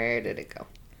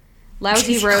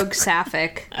 Lousy Rogue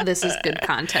Sapphic. This is good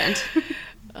content.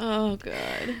 Oh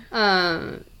god.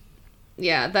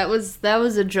 Yeah, that was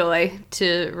a joy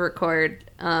to record,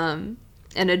 and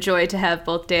a joy to have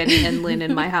both Danny and Lynn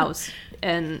in my house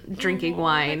and drinking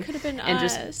wine could have been and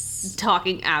us. just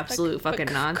talking absolute fucking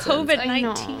nonsense.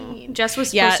 COVID-19. Jess was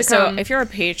supposed to come. So if you're a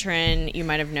patron, you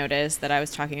might have noticed that I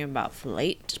was talking about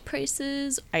flight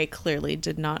prices. I clearly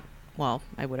did not. Well,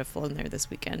 I would have flown there this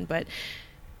weekend, but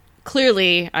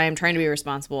clearly I am trying to be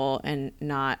responsible and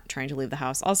not trying to leave the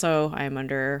house. Also, I am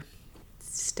under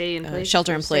Stay in place.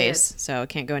 shelter in place, so I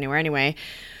can't go anywhere anyway.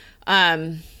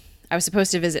 I was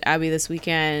supposed to visit Abby this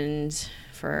weekend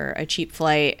for a cheap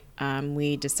flight.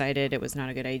 We decided it was not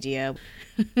a good idea.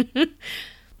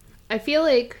 I feel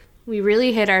like we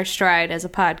really hit our stride as a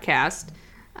podcast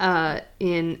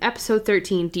in episode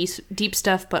 13, deep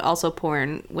stuff, but also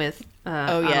porn with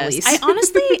Annalise. I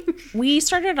honestly, we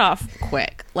started off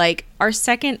quick. Like, our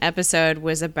second episode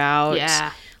was about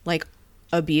like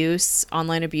abuse,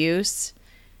 online abuse,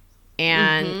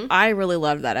 and I really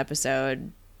loved that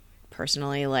episode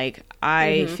personally. Like,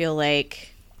 I feel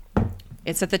like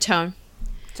it set the tone.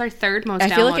 It's our third most I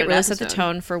feel like it downloaded really set the episode.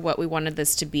 tone for what we wanted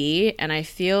this to be, and I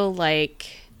feel like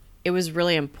it was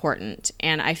really important.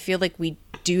 And I feel like we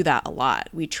do that a lot.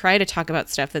 We try to talk about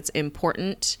stuff that's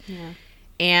important,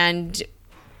 and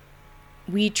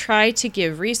we try to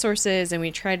give resources, and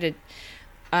we try to,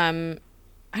 I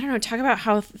don't know, talk about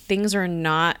how things are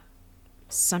not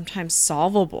sometimes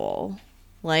solvable.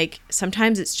 Like,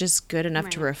 sometimes it's just good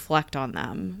enough to reflect on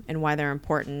them and why they're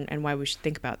important and why we should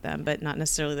think about them, but not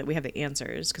necessarily that we have the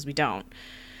answers, because we don't.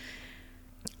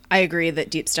 I agree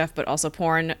that deep stuff, but also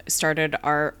porn started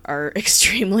our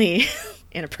extremely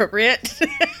inappropriate.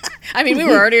 I mean, we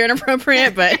were already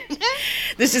inappropriate, but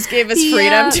this just gave us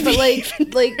freedom to be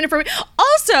like inappropriate.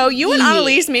 Also, you and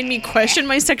Annalise made me question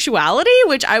my sexuality,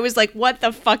 which I was like, what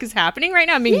the fuck is happening right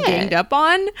now? I'm being ganged up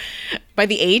on by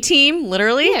the A-team,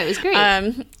 literally. Yeah, it was great.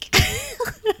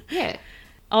 Yeah.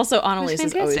 Also, Annalise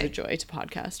is always a fantastic. joy to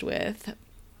podcast with.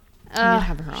 I'm gonna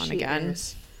have her on she again.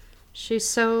 is. She's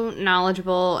so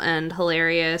knowledgeable and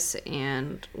hilarious,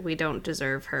 and we don't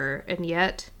deserve her, and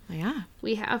yet Yeah,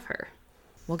 we have her.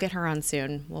 we'll get her on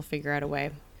soon. We'll figure out a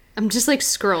way. I'm just like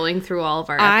scrolling through all of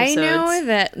our I episodes. know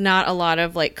that not a lot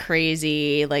of like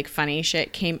crazy, like funny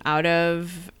shit came out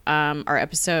of our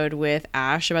episode with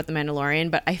Ash about the Mandalorian,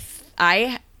 but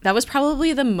I that was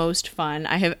probably the most fun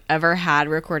I have ever had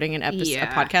recording a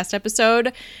podcast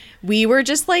episode. We were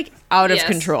just like out of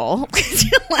control,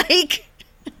 like.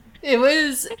 It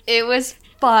was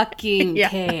fucking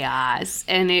chaos,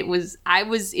 and I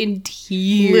was in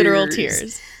tears, Literal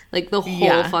tears, like the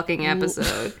whole fucking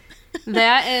episode.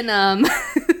 That and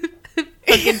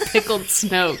fucking pickled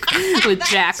Snoke with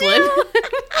Jacqueline.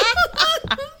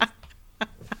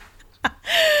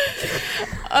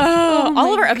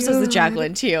 all of our episodes with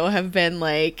Jacqueline too have been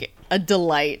like a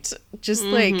delight. Just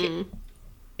like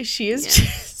she is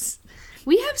just.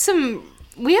 We have some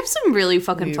really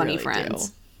fucking funny really friends.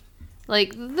 do.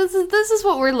 Like this is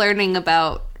what we're learning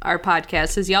about our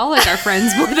podcast is y'all like our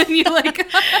friends more than you like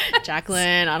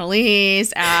Jacqueline,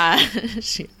 Annalise,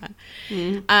 Ash.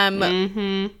 It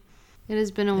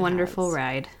has been a wonderful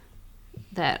ride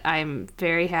that I'm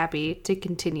very happy to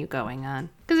continue going on.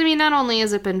 Because I mean, not only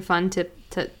has it been fun to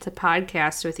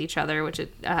podcast with each other, which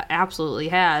it absolutely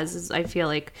has, I feel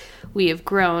like we have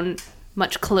grown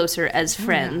much closer as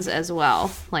friends as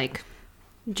well. Like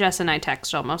Jess and I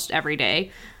text almost every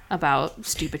day about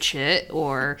stupid shit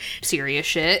or serious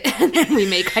shit. And then we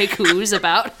make haikus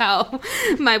about how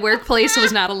my workplace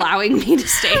was not allowing me to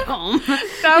stay home.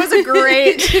 That was a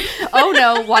great. Oh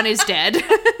no, one is dead.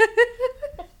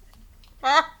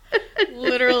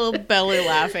 Literal belly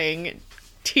laughing,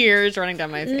 tears running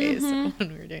down my face when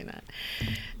we were doing that.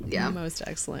 Yeah. Most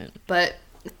excellent. But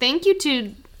thank you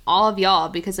to all of y'all,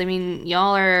 because I mean,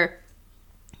 y'all are,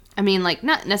 I mean, like,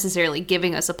 not necessarily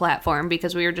giving us a platform,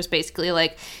 because we were just basically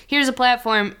like, here's a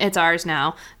platform, it's ours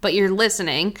now, but you're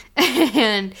listening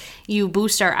and you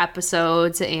boost our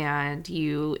episodes and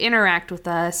you interact with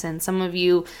us, and some of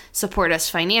you support us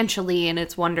financially, and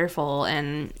it's wonderful.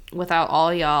 And without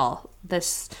all y'all,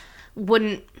 this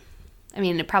wouldn't, I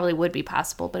mean, it probably would be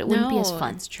possible, but it wouldn't be as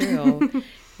fun. It's true.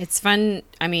 It's fun.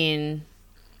 I mean,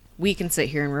 we can sit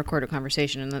here and record a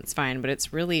conversation and that's fine, but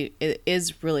it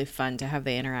is really fun to have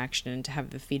the interaction and to have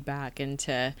the feedback and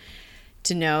to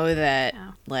know that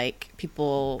like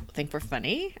people think we're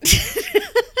funny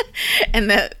and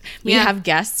that we have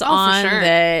guests on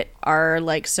that are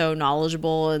like so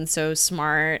knowledgeable and so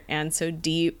smart and so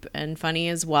deep and funny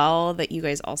as well, that you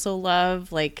guys also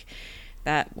love. Like,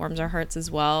 that warms our hearts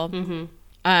as well.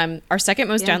 Our second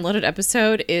most downloaded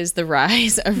episode is the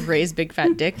rise of Ray's big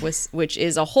fat dick, which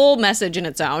is a whole message in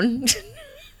its own.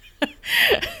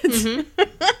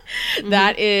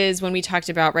 That is when we talked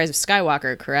about Rise of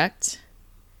Skywalker, correct?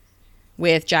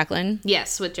 with Jacqueline.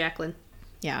 Yes, with Jacqueline.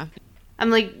 Yeah. I'm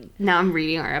like, now I'm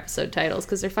reading our episode titles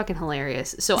because they're fucking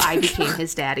hilarious. So I became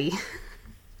his daddy.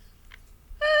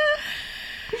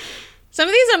 Some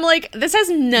of these I'm like, this has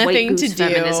nothing to goose do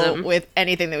feminism. with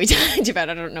anything that we talked about.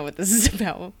 I don't know what this is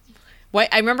about.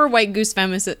 I remember White Goose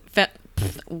feminism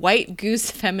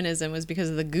was because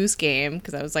of the Goose Game,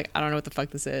 because I was like, I don't know what the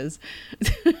fuck this is.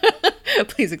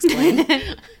 Please explain.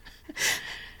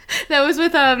 That was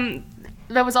with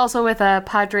that was also with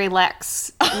Padre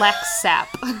Lex Sap.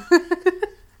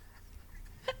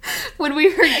 When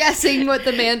we were guessing what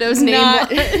the Mando's name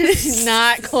was.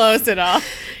 Not close at all.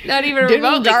 Not even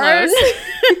remotely darn.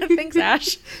 close. Thanks,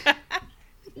 Ash.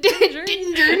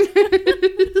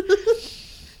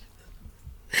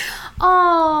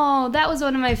 Oh, that was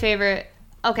one of my favorite.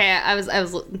 Okay,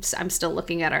 I'm still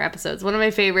looking at our episodes. One of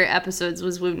my favorite episodes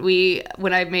was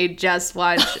when I made Jess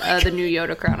watch the new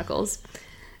Yoda Chronicles.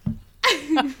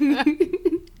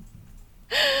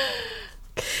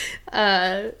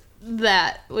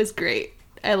 That was great.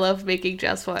 I love making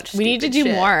Jess watch. We need to do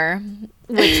shit, more.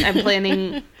 which I'm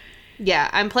planning. Yeah,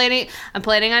 I'm planning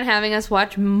on having us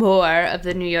watch more of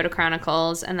the new Yoda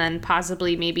Chronicles, and then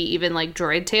possibly maybe even like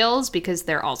Droid Tales, because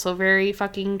they're also very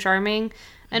fucking charming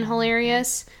and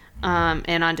hilarious.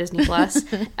 And on Disney Plus.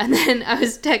 And then I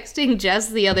was texting Jess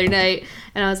the other night,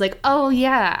 and I was like, "Oh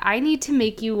yeah, I need to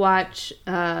make you watch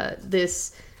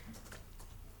this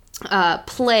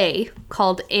play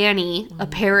called Annie, a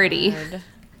parody." God.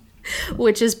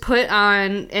 Which is put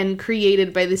on and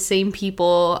created by the same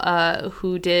people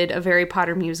who did a Harry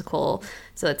Potter musical.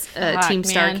 So it's Team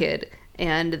Star man. Kid.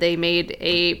 And they made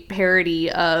a parody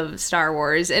of Star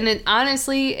Wars. And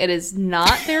honestly, it is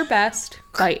not their best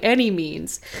by any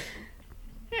means.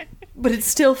 But it's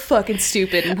still fucking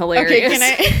stupid and hilarious.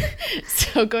 Okay,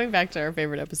 so going back to our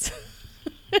favorite episode.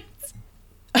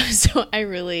 So I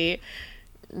really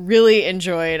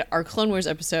enjoyed our Clone Wars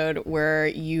episode where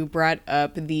you brought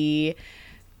up the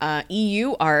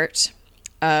EU art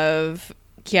of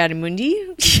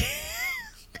Ki-Adi-Mundi.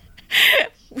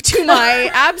 To my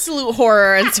absolute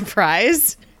horror and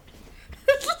surprise.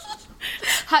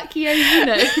 Hot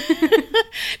Ki-Adi-Mundi.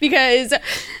 Because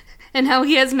And how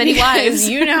he has many wives.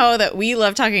 you know that we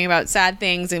love talking about sad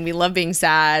things and we love being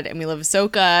sad and we love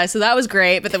Ahsoka. So that was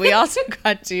great. But then we also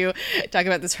got to talk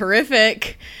about this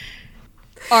horrific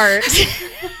art.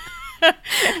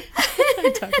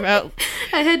 Talk about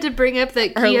I had to bring up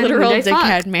that our literal Ki-Adi-Mundi fucked.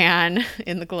 dickhead man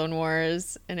in the Clone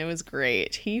Wars, and it was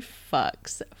great. He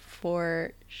fucks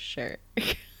for sure.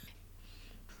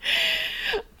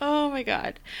 Oh my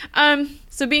god.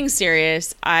 So being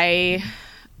serious, I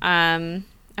want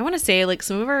to say like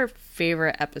some of our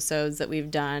favorite episodes that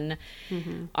we've done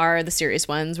are the serious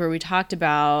ones where we talked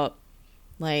about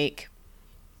like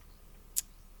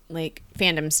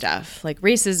fandom stuff, like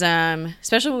racism,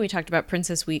 especially when we talked about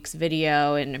Princess Week's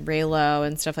video and Reylo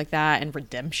and stuff like that, and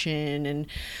redemption and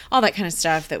all that kind of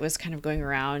stuff that was kind of going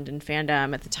around in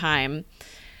fandom at the time.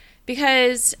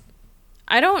 Because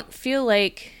I don't feel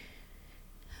like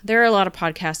there are a lot of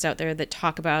podcasts out there that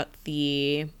talk about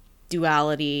the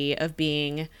duality of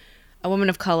being a woman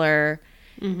of color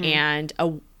and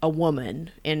a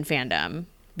woman in fandom,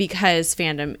 because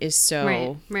fandom is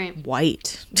so Right.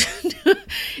 white.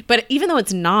 But even though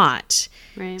it's not,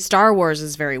 Right. Star Wars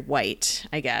is very white,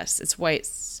 I guess. It's white.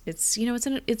 It's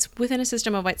it's within a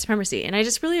system of white supremacy. And I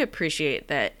just really appreciate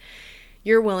that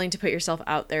you're willing to put yourself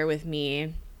out there with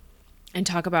me and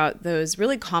talk about those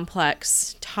really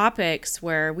complex topics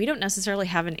where we don't necessarily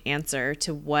have an answer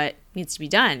to what needs to be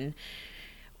done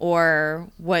or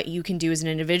what you can do as an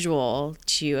individual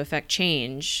to affect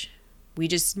change.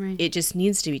 It just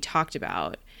needs to be talked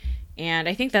about. And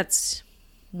I think that's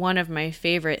one of my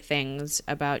favorite things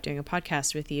about doing a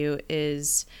podcast with you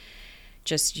is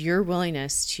just your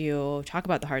willingness to talk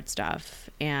about the hard stuff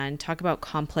and talk about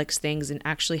complex things and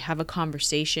actually have a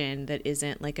conversation that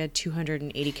isn't like a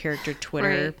 280 character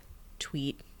Twitter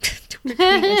tweet. Twitter tweet.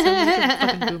 I sound like a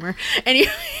fucking boomer.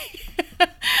 Anyway,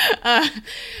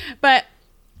 but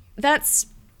that's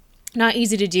not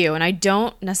easy to do, and I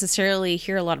don't necessarily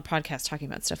hear a lot of podcasts talking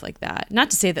about stuff like that. Not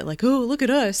to say that like, oh, look at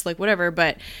us, like whatever,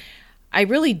 but I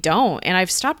really don't. And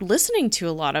I've stopped listening to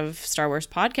a lot of Star Wars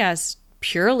podcasts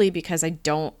purely because I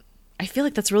feel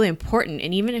like that's really important.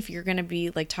 And even if you're going to be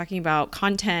like talking about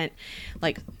content,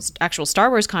 like actual Star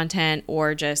Wars content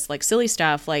or just like silly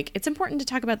stuff, like it's important to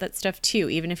talk about that stuff too,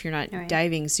 even if you're not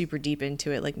diving super deep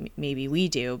into it like maybe we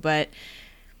do. But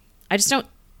I just don't,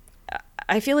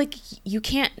 I feel like you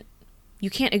can't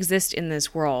exist in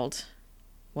this world.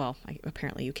 Well,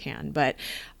 apparently you can, but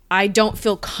I don't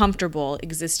feel comfortable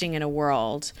existing in a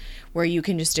world where you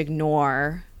can just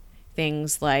ignore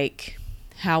things like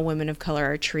how women of color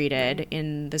are treated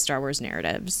in the Star Wars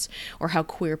narratives, or how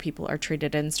queer people are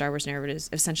treated in Star Wars narratives,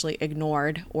 essentially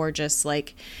ignored or just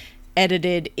like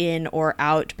edited in or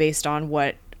out based on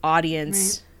what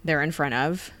audience they're in front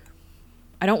of.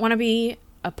 I don't want to be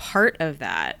a part of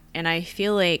that. And I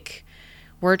feel like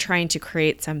we're trying to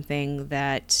create something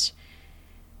that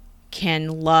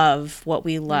can love what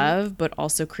we love, but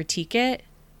also critique it.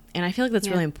 And I feel like that's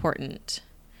really important.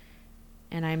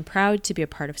 And I'm proud to be a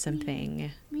part of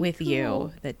something with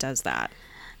you that does that.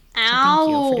 Ouch! So thank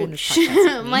you for doing this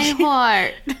podcast with me. My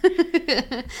heart.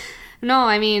 No,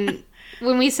 I mean,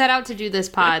 when we set out to do this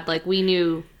pod, like, we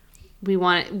knew we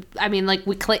wanted. I mean, like,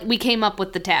 we came up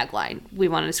with the tagline. We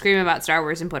wanted to scream about Star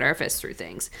Wars and put our fists through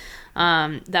things.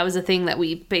 That was a thing that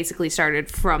we basically started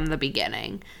from the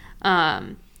beginning,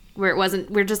 where it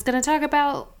wasn't. We're just gonna talk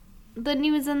about the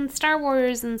news and Star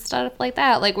Wars and stuff like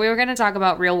that. Like, we were going to talk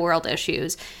about real world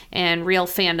issues and real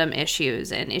fandom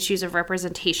issues and issues of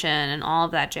representation and all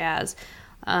of that jazz.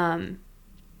 But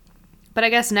I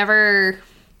guess never,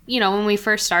 you know, when we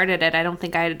first started it, I don't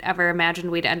think I'd ever imagined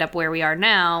we'd end up where we are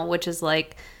now, which is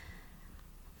like,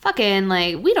 fucking,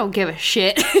 like, we don't give a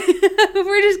shit.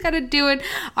 We're just kind of doing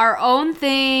our own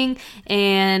thing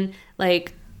and,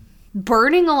 like,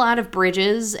 burning a lot of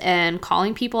bridges and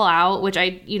calling people out, which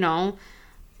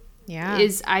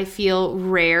is, I feel,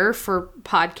 rare for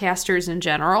podcasters in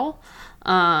general.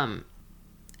 And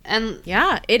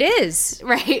yeah, it is.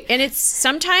 Right. And it's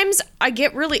sometimes I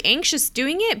get really anxious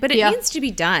doing it, but it needs to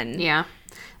be done. Yeah.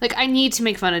 Like, I need to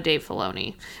make fun of Dave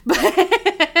Filoni.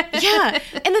 Yeah.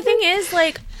 And the thing is,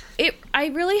 like, I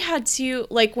really had to,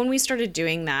 like, when we started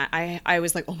doing that, I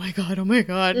was like, oh my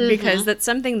God, because that's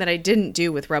something that I didn't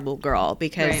do with Rebel Girl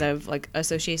because of, like,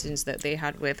 associations that they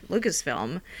had with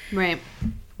Lucasfilm. Right.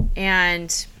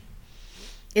 And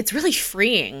it's really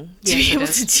freeing to be able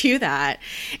to do that.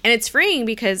 And it's freeing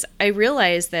because I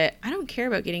realized that I don't care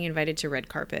about getting invited to red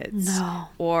carpets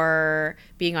or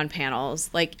being on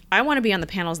panels. Like, I want to be on the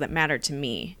panels that matter to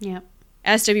me. Yep.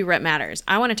 SW Rep matters.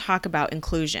 I want to talk about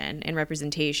inclusion and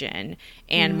representation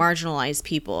and marginalized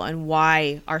people and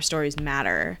why our stories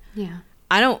matter. Yeah.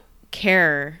 I don't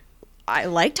care. I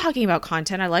like talking about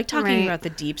content. I like talking about the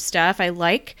deep stuff. I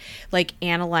like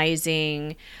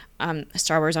analyzing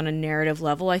Star Wars on a narrative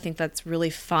level. I think that's really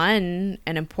fun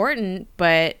and important,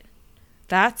 but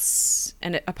that's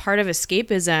a part of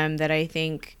escapism that I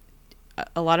think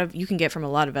a lot of you can get from a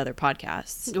lot of other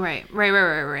podcasts.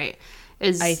 Right.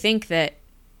 I think that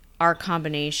our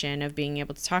combination of being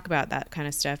able to talk about that kind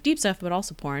of stuff, deep stuff, but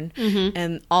also porn,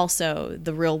 and also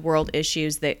the real world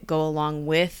issues that go along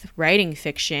with writing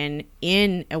fiction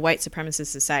in a white supremacist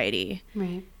society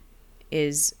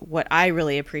is what I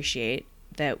really appreciate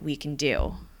that we can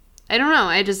do. I don't know.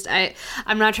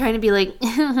 I'm not trying to be like,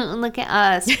 look at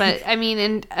us, but I mean,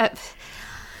 and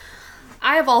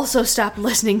I have also stopped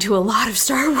listening to a lot of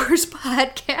Star Wars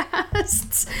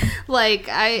podcasts. Like,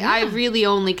 I really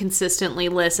only consistently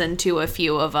listen to a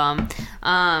few of them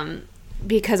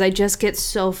because I just get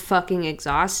so fucking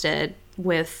exhausted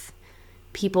with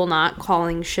people not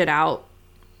calling shit out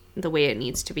the way it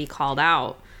needs to be called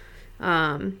out.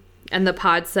 And the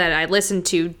pods that I listen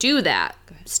to do that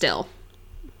still.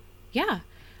 Yeah.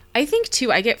 I think,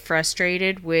 too, I get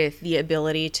frustrated with the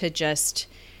ability to just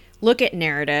look at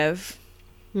narrative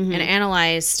and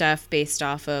analyze stuff based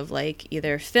off of, like,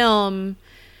 either film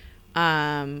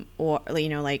or, you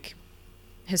know, like,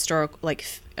 historical, like,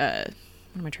 what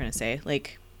am I trying to say?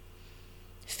 Like,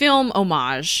 film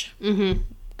homage.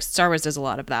 Star Wars does a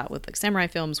lot of that with, like, samurai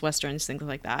films, westerns, things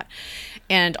like that.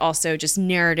 And also just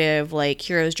narrative, like,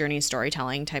 hero's journey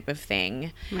storytelling type of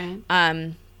thing.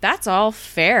 Right. That's all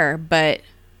fair, but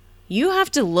you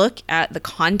have to look at the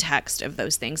context of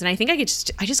those things. And I think I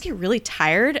just get really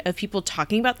tired of people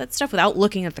talking about that stuff without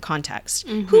looking at the context.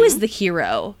 Who is the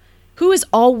hero? Who is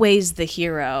always the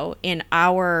hero in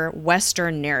our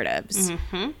Western narratives?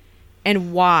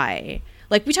 And why?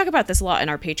 Like, we talk about this a lot in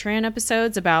our Patreon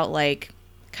episodes about, like,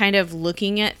 kind of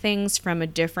looking at things from a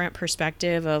different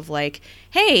perspective of, like,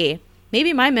 hey,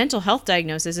 maybe my mental health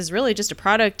diagnosis is really just a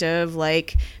product of,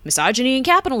 like, misogyny and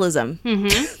capitalism.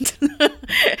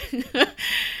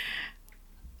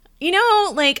 You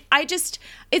know, like,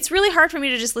 it's really hard for me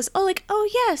to just listen. Oh, like, oh,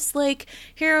 yes, like,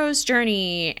 hero's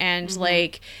journey and,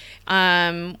 like,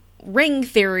 ring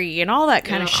theory and all that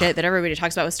kind of shit that everybody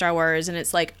talks about with Star Wars. And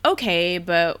it's like, okay,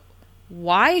 but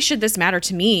why should this matter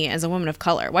to me as a woman of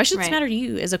color? Why should this matter to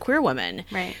you as a queer woman?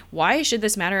 Right. Why should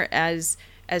this matter as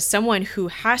someone who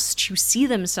has to see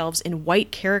themselves in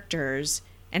white characters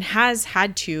and has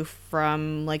had to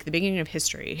from, like, the beginning of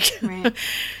history? Right.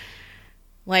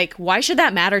 Like, why should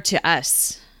that matter to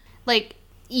us? Like,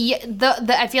 yeah,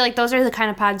 I feel like those are the kind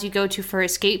of pods you go to for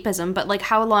escapism, but like,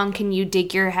 how long can you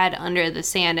dig your head under the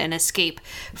sand and escape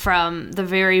from the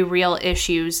very real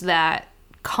issues that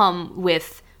come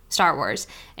with Star Wars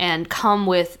and come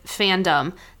with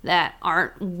fandom that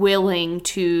aren't willing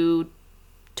to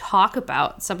talk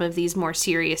about some of these more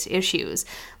serious issues?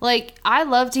 Like, I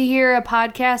love to hear a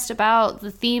podcast about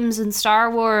the themes in Star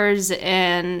Wars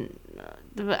and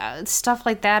stuff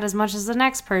like that as much as the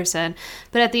next person,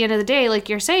 but at the end of the day, like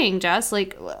you're saying, Jess,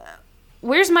 like,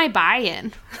 where's my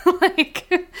buy-in?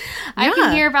 Like, I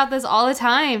can hear about this all the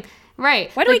time.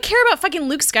 Right. Why do we care about fucking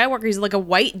Luke Skywalker? He's like a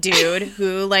white dude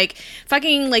who like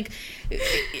fucking like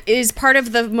is part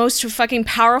of the most fucking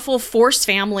powerful Force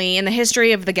family in the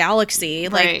history of the galaxy.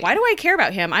 Like, Right. why do I care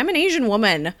about him? I'm an Asian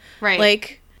woman. Right.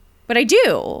 Like, but I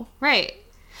do. Right.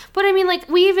 But I mean, like,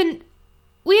 we even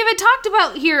talked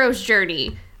about Hero's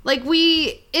Journey. Like,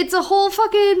 it's a whole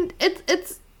fucking,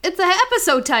 it's an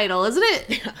episode title, isn't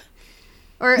it? Yeah.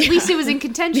 Or at least it was in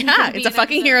contention. Yeah, to be it's a an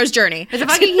fucking episode. hero's journey. It's a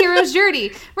fucking hero's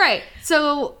journey. Right.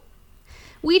 So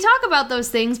we talk about those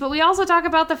things, but we also talk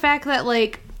about the fact that,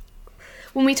 like,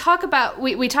 when we talk about,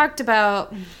 we talked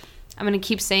about, I'm going to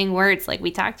keep saying words like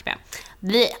we talked about.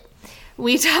 Blech.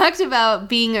 We talked about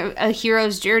being a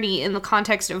hero's journey in the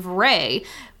context of Rey,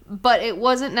 but it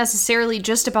wasn't necessarily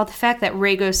just about the fact that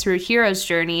Rey goes through a hero's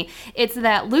journey. It's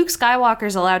that Luke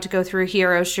Skywalker's allowed to go through a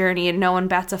hero's journey and no one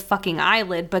bats a fucking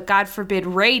eyelid, but God forbid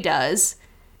Rey does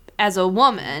as a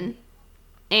woman,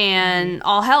 and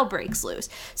all hell breaks loose.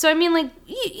 So, I mean, like,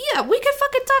 yeah, we could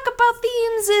fucking talk about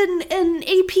themes and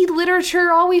AP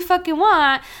literature all we fucking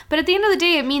want, but at the end of the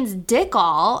day, it means dick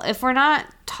all if we're not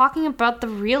talking about the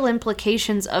real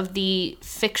implications of the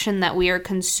fiction that we are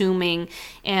consuming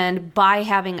and by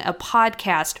having a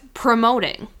podcast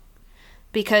promoting.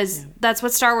 Because that's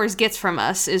what Star Wars gets from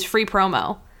us, is free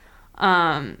promo.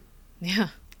 Yeah.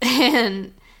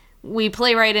 And we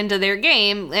play right into their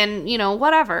game and, you know,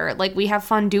 whatever. Like, we have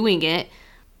fun doing it.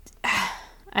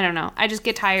 I don't know. I just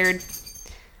get tired.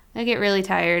 I get really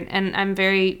tired. And I'm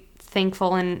very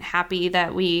thankful and happy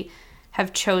that we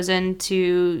have chosen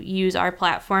to use our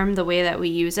platform the way that we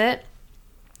use it.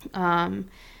 And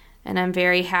I'm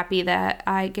very happy that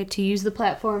I get to use the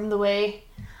platform the way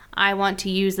I want to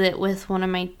use it with one of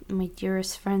my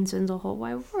dearest friends in the whole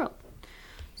wide world.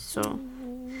 So,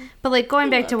 but like going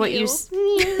back to what you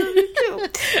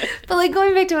but like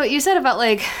going back to what you said about,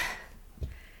 like,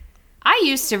 I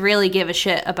used to really give a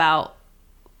shit about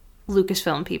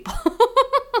Lucasfilm people.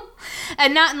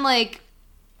 And not in like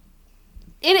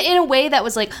in a way that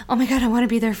was like, oh my god, I want to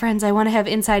be their friends, I want to have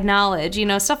inside knowledge, you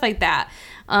know, stuff like that.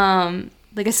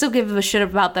 Like, I still give a shit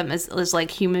about them as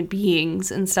like human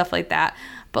beings and stuff like that.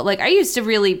 But like, I used to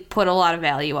really put a lot of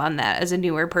value on that as a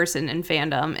newer person in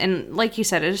fandom. And like you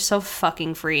said, it is so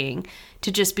fucking freeing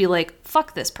to just be like,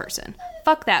 fuck this person,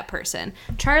 fuck that person.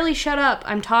 Charlie, shut up,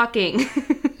 I'm talking.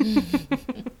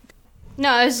 No,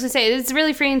 I was gonna say, it's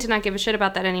really freeing to not give a shit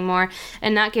about that anymore,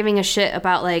 and not giving a shit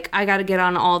about, like, I gotta get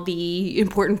on all the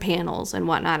important panels and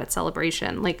whatnot at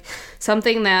Celebration. Like,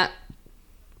 something that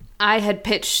I had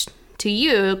pitched to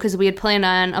you, because we had planned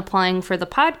on applying for the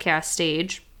podcast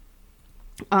stage.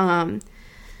 So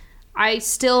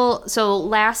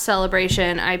last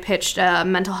Celebration, I pitched a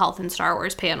mental health and Star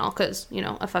Wars panel, because, you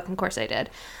know, of fucking course I did.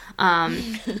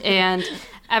 And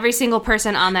every single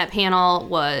person on that panel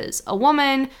was a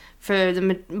woman. For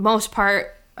the most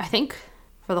part, I think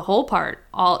for the whole part,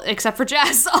 all except for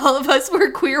Jess, all of us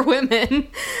were queer women.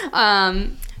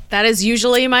 That is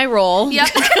usually my role. Yep.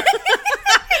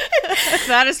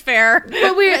 That is fair.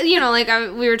 But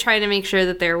we were trying to make sure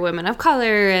that they're women of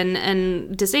color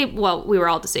and disabled. Well, we were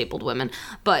all disabled women,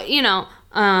 but you know,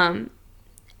 and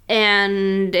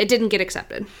it didn't get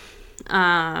accepted.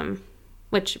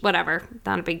 Which, whatever,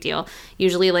 not a big deal.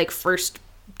 Usually, like, first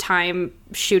time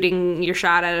shooting your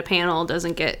shot at a panel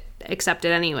doesn't get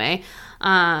accepted anyway.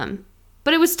 But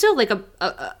it was still like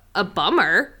a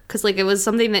bummer, because like it was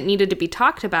something that needed to be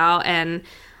talked about, and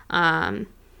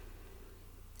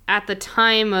at the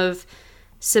time of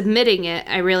submitting it,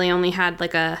 I really only had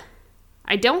like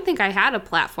I don't think I had a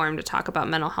platform to talk about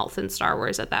mental health in Star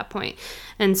Wars at that point.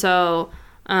 And so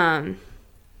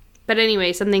but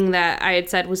anyway, something that I had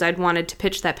said was I'd wanted to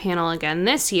pitch that panel again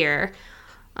this year.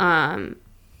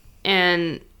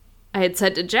 And I had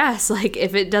said to Jess, like,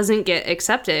 if it doesn't get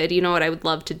accepted, you know what I would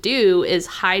love to do is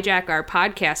hijack our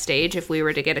podcast stage, if we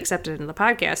were to get accepted into the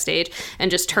podcast stage,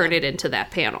 and just turn it into that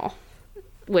panel,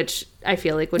 which I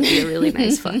feel like would be a really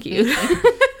nice fuck you.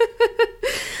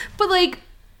 But, like,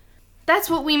 that's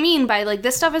what we mean by, like,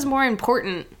 this stuff is more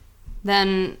important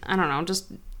than, I don't know, just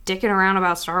dicking around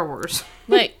about Star Wars.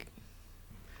 Like,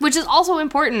 which is also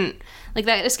important. Like,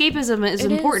 that escapism is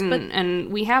It is, important, but-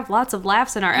 and we have lots of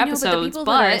laughs in our I know, episodes, but the people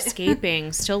that are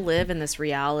escaping still live in this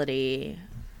reality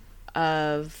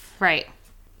of right.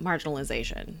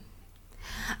 marginalization.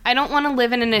 I don't want to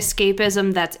live in an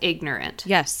escapism that's ignorant.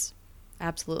 Yes,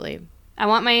 absolutely. I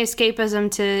want my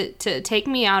escapism to take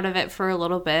me out of it for a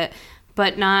little bit,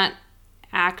 but not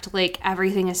act like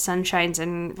everything is sunshines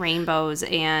and rainbows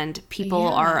and people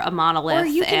are a monolith. Or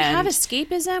you can have and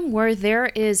escapism where there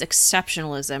is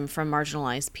exceptionalism from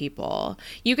marginalized people.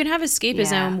 You can have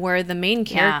escapism Yeah. where the main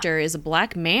character is a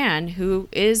black man who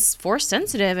is force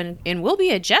sensitive and will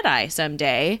be a Jedi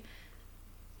someday.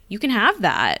 You can have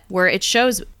that where it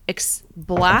shows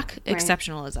black Right.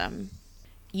 exceptionalism.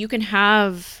 You can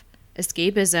have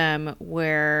escapism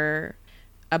where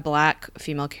a black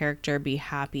female character be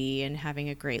happy and having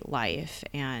a great life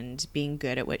and being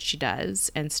good at what she does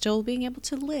and still being able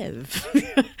to live.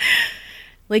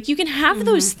 Like, you can have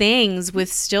those things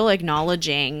with still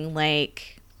acknowledging,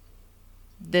 like,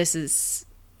 this is,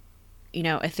 you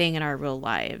know, a thing in our real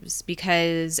lives.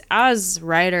 Because as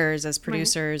writers, as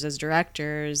producers, as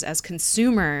directors, as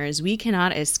consumers, we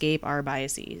cannot escape our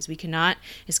biases. We cannot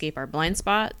escape our blind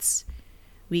spots.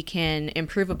 We can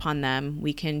improve upon them.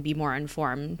 We can be more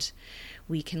informed.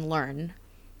 We can learn.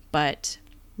 But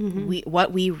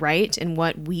what we write and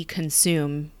what we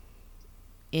consume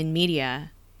in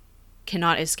media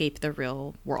cannot escape the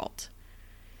real world.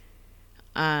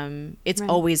 It's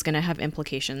always going to have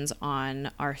implications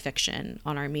on our fiction,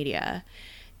 on our media.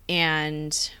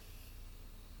 And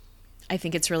I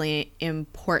think it's really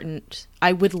important.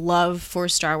 I would love for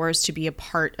Star Wars to be a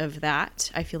part of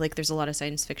that. I feel like there's a lot of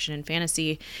science fiction and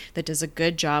fantasy that does a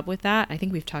good job with that. I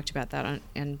think we've talked about that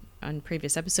on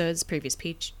previous episodes, previous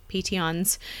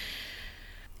Patreons.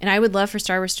 And I would love for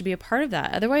Star Wars to be a part of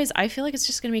that. Otherwise, I feel like it's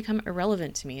just going to become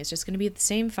irrelevant to me. It's just going to be the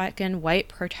same fucking white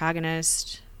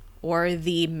protagonist or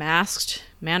the masked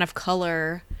man of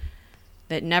color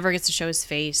that never gets to show his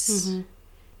face.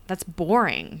 That's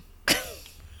boring.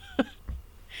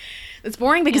 It's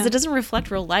boring because it doesn't reflect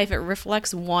real life. It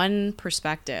reflects one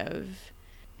perspective.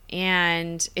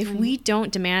 And if we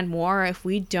don't demand more, if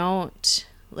we don't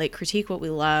like critique what we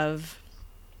love,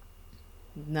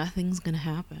 nothing's going to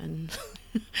happen.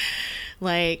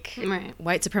 Like,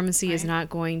 white supremacy is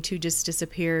not going to just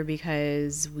disappear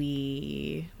because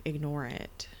we ignore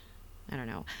it. I don't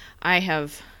know. I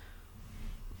have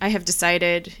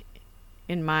decided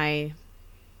in my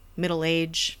middle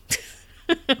age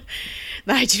that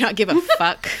I do not give a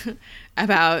fuck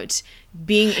about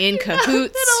being in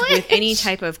cahoots with any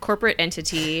type of corporate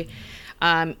entity,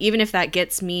 even if that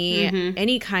gets me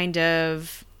any kind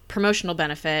of promotional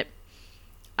benefit.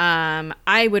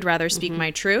 I would rather speak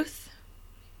my truth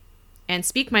and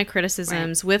speak my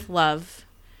criticisms with love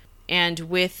and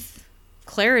with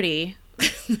clarity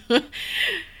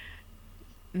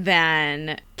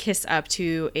than kiss up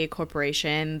to a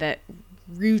corporation that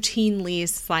routinely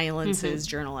silences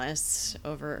journalists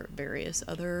over various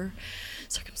other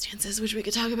circumstances, which we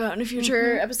could talk about in a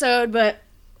future episode. But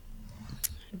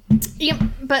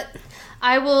but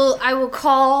I will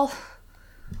call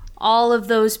all of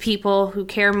those people who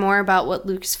care more about what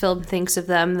Lucasfilm thinks of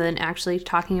them than actually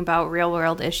talking about real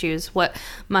world issues. What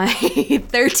my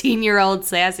 13-year-old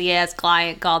sassy ass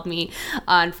client called me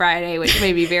on Friday, which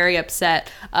made me very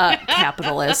upset.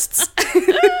 Capitalists.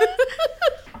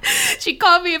 She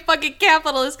called me a fucking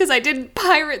capitalist because I didn't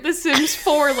pirate The Sims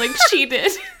 4 like she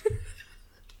did.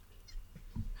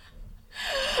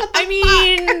 I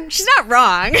mean, she's not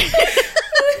wrong.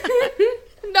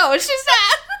 No, she's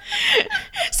not.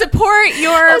 Support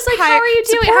your I was like, how are you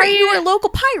doing? Support How are you- your local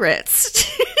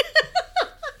pirates.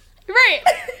 Right.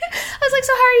 I was like,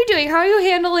 so how are you doing? How are you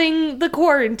handling the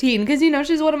quarantine? Because, you know,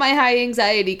 she's one of my high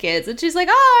anxiety kids. And she's like,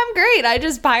 oh, I'm great. I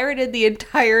just pirated the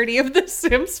entirety of The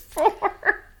Sims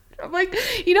 4. I'm like,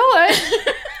 you know what?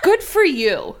 Good for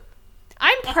you.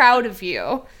 I'm proud of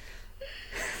you.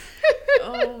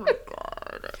 Oh my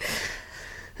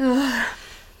god.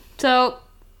 So,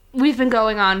 we've been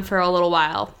going on for a little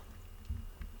while.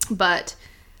 But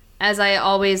as I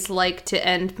always like to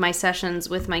end my sessions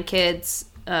with my kids,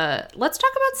 let's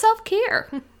talk about self-care.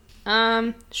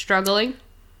 Struggling.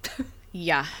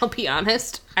 Yeah. I'll be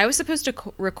honest. I was supposed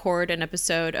to record an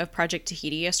episode of Project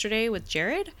Tahiti yesterday with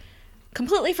Jared.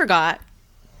 Completely forgot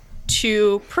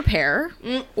to prepare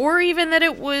or even that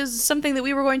it was something that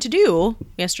we were going to do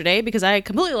yesterday because I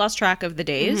completely lost track of the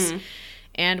days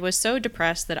and was so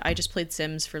depressed that I just played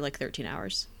Sims for like 13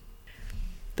 hours.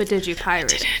 But did you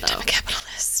pirate it, though? I'm a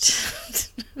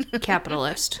capitalist.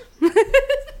 Capitalist.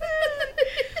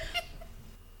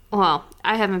 Well,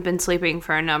 I haven't been sleeping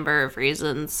for a number of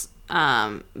reasons,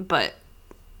 but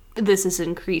this has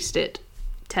increased it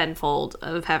tenfold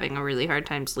of having a really hard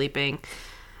time sleeping.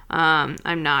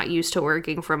 I'm not used to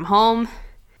working from home.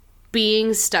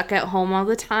 Being stuck at home all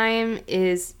the time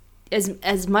is,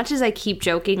 as much as I keep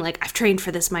joking, like, I've trained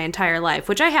for this my entire life,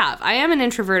 which I have. I am an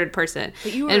introverted person,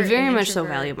 But you are and very an much so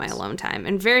introvert. value my alone time,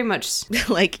 and very much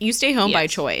Like, you stay home by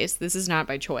Yes. choice. This is not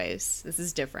by choice. This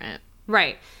is different.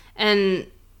 right. And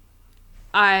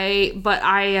I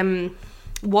am,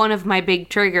 one of my big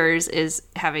triggers is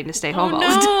having to stay home all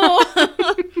the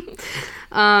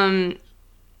time. no.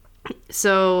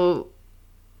 So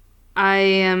I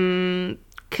am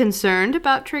concerned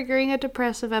about triggering a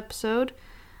depressive episode.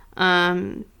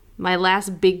 My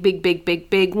last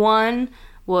big one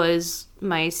was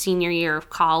my senior year of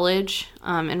college,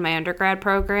 in my undergrad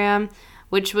program,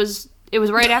 it was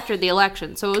right after the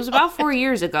election. So it was about 4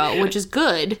 years ago, which is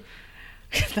good.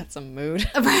 That's a mood.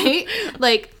 Right?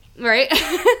 Like, right?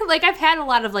 Like, I've had a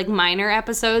lot of, like, minor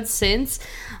episodes since.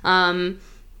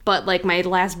 But, like, my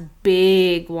last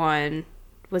big one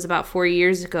was about 4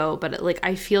 years ago. But, like,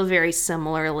 I feel very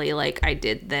similarly like I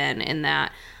did then, in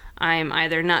that I'm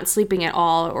either not sleeping at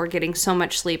all or getting so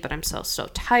much sleep, but I'm so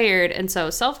tired. And so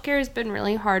self-care has been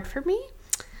really hard for me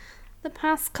the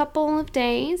past couple of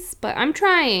days. But I'm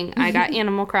trying. I got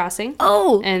Animal Crossing.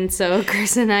 Oh. And so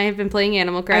Chris and I have been playing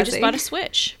Animal Crossing. I just bought a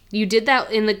Switch. You did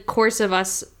that in the course of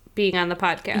us being on the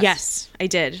podcast. Yes, I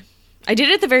did. I did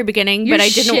it at the very beginning, You're but I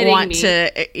didn't shitting want me.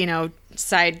 to,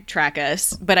 sidetrack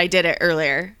us. But I did it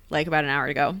earlier, like about an hour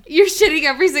ago. You're shitting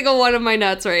every single one of my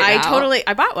nuts right now.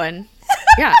 I bought one.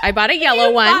 Yeah, I bought a yellow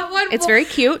You one. bought one. It's very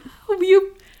cute.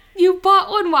 You bought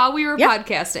one while we were Yep.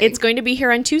 podcasting. It's going to be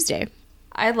here on Tuesday.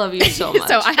 I love you so much.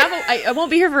 So I won't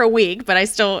be here for a week, but I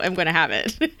still am going to have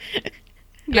it.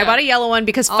 Yeah. I bought a yellow one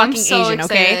because Oh, I'm fucking so Asian,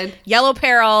 okay? excited. Yellow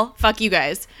peril, fuck you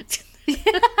guys.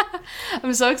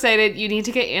 I'm so excited. You need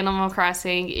to get Animal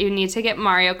Crossing. You need to get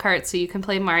Mario Kart so you can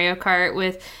play Mario Kart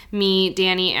with me,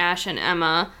 Danny, Ash, and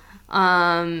Emma.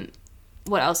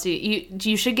 What else do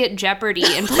you should get Jeopardy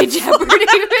and play Jeopardy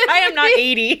with I am not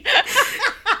 80.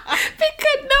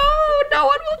 because no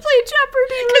one will play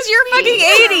Jeopardy Because you're fucking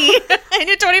 80 in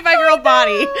your 25-year-old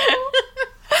body.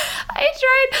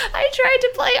 I tried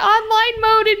to play online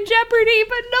mode in Jeopardy,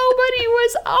 but nobody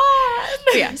was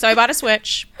on. Yeah, so I bought a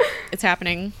Switch. It's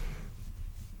happening.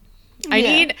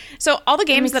 Yeah. So all the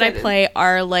games that I excited. play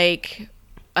are like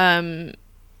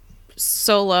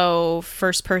solo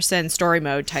first person story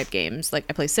mode type games. Like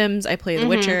I play Sims, I play The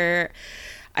Witcher.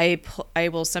 I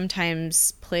will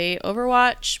sometimes play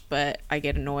Overwatch, but I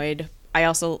get annoyed. I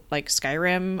also like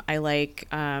Skyrim. I like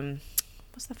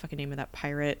what's the fucking name of that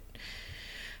pirate?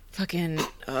 Fucking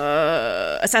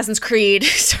Assassin's Creed.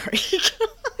 Sorry.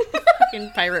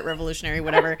 Fucking pirate revolutionary,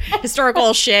 whatever.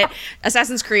 Historical shit.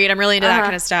 Assassin's Creed. I'm really into that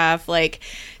kind of stuff. Like,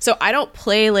 so I don't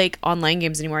play like online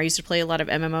games anymore. I used to play a lot of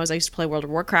MMOs. I used to play World of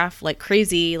Warcraft like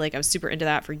crazy. Like I was super into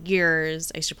that for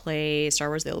years. I used to play Star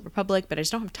Wars: The Old Republic, but I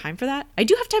just don't have time for that. I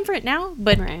do have time for it now,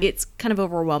 but Right. it's kind of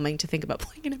overwhelming to think about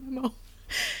playing an MMO.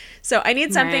 So I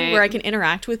need something Right. where I can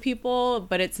interact with people,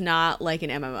 but it's not like an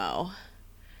MMO.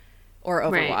 Or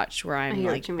Right. Overwatch, where I'm hear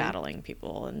what like you mean. battling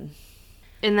people, and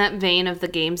In that vein of the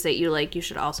games that you like, you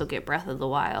should also get Breath of the I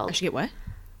Wild. should get what?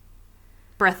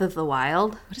 Breath of the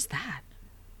Wild, What is that?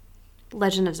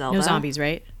 Legend of Zelda. No zombies,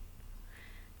 right?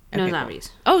 No Okay, cool.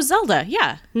 zombies. Oh, Zelda,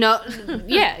 yeah, No,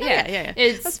 yeah. yeah.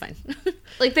 It's That's fine.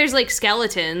 like there's like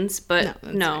skeletons, but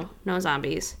No, that's no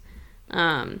zombies.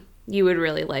 You would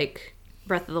really like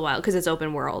Breath of the Wild because it's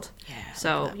open world. Yeah,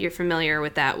 So you're familiar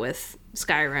with that with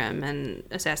Skyrim and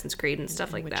Assassin's Creed and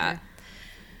stuff like Witcher. that.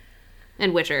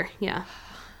 And Witcher, yeah.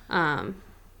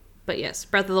 But yes,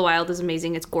 Breath of the Wild is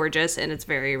amazing. It's gorgeous and it's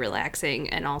very relaxing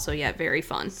and also yet very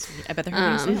fun. I bet they're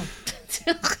having a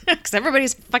sale. Because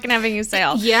everybody's fucking having a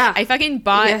sale. Yeah. I fucking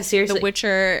bought Yeah, seriously. The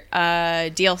Witcher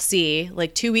DLC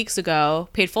like 2 weeks ago,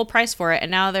 paid full price for it,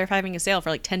 and now they're having a sale for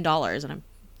like $10, and I'm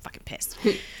fucking pissed.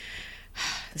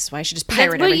 This is why I should just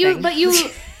pirate everything.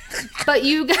 But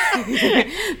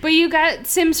you got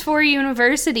Sims 4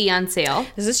 University on sale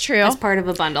This is true. as part of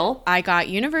a bundle. I got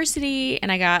University, and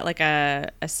I got like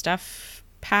a stuff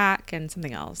pack and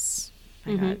something else.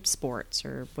 I got sports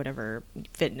or whatever,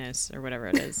 fitness or whatever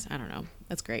it is. I don't know.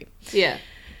 That's great. Yeah.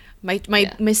 My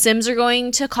Sims are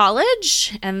going to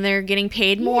college, and they're getting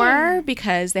paid more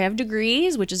because they have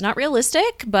degrees, which is not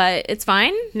realistic, but it's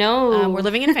fine. No. We're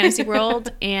living in a fantasy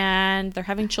world, and they're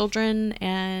having children,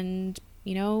 and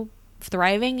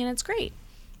thriving, and it's great.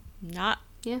 Not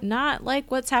like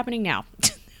what's happening now.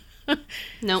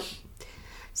 Nope.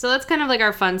 So that's kind of like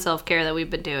our fun self-care that we've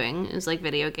been doing is like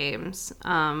video games.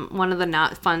 One of the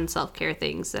not fun self-care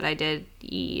things that I did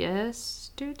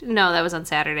that was on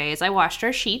Saturday, is I washed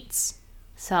our sheets.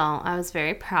 So I was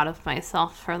very proud of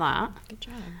myself for that. Good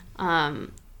job.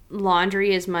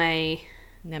 Laundry is my...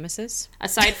 Nemesis?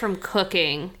 Aside from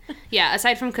cooking,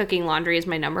 laundry is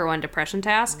my number one depression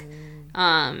task.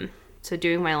 So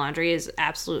doing my laundry is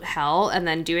absolute hell. And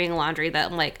then doing laundry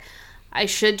that I'm like, I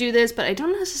should do this, but I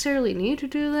don't necessarily need to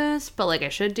do this, but like I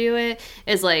should do it,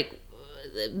 is like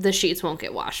the sheets won't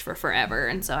get washed for forever.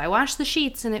 And so I wash the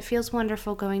sheets and it feels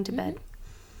wonderful going to bed.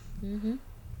 Mm-hmm.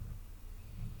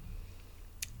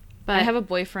 But I have a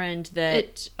boyfriend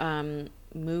that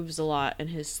moves a lot in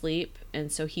his sleep,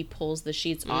 and so he pulls the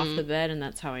sheets off the bed, and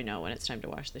that's how I know when it's time to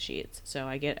wash the sheets. So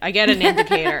I get an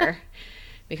indicator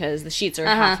because the sheets are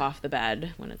half off the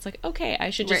bed. When it's like, okay,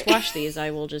 I should just wash these,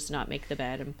 I will just not make the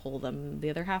bed and pull them the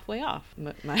other halfway off.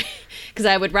 Because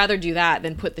I would rather do that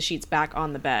than put the sheets back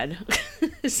on the bed.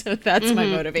 So that's my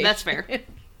motivation. That's fair.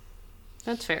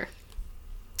 That's fair.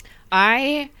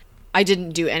 I didn't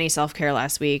do any self-care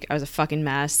last week. I was a fucking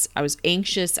mess. I was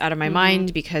anxious out of my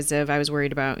mind because I was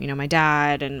worried about, my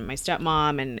dad and my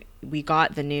stepmom, and we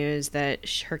got the news that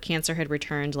her cancer had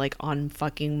returned like on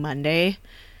fucking Monday,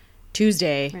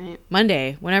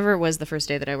 whenever it was the first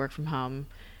day that I worked from home.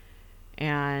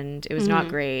 And it was not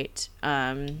great.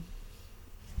 Didn't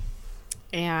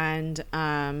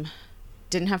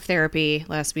have therapy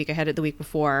last week. I had it the week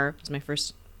before. It was my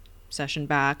first session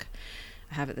back.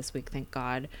 I have it this week, thank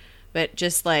God. But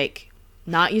just like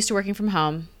not used to working from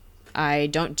home. I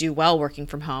don't do well working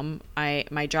from home.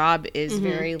 My job is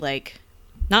very like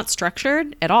not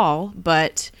structured at all,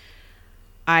 but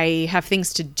I have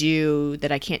things to do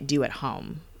that I can't do at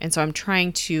home. And so I'm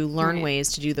trying to learn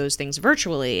ways to do those things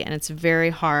virtually. And it's very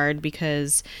hard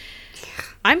because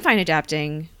I'm fine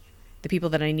adapting. The people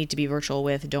that I need to be virtual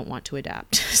with don't want to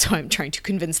adapt. So I'm trying to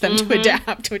convince them to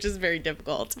adapt, which is very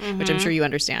difficult, which I'm sure you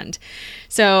understand.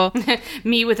 So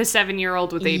me with a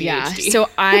 7-year-old with ADHD. Yeah. So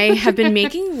I have been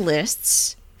making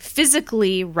lists,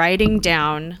 physically writing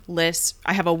down lists.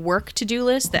 I have a work to-do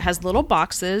list that has little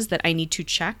boxes that I need to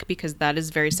check because that is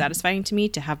very satisfying to me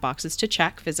to have boxes to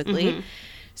check physically.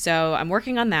 So I'm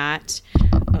working on that.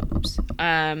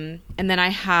 And then I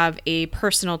have a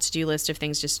personal to-do list of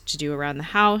things just to do around the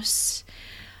house,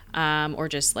 or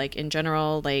just like in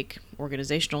general, like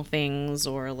organizational things,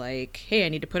 or like, hey, I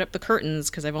need to put up the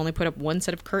curtains because I've only put up one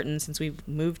set of curtains since we've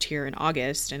moved here in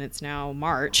August and it's now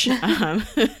March. And,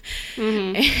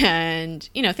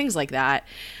 things like that.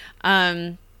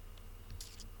 And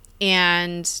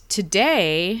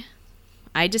today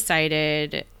I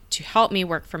decided to help me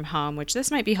work from home, which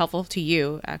this might be helpful to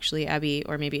you, actually, Abby,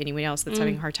 or maybe anyone else that's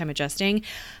having a hard time adjusting.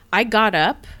 I got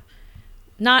up,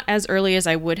 not as early as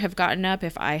I would have gotten up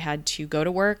if I had to go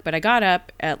to work, but I got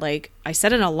up at I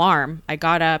set an alarm. I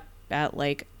got up at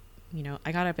I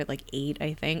got up at 8,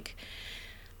 I think.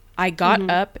 I got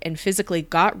up and physically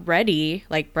got ready,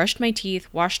 brushed my teeth,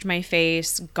 washed my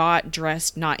face, got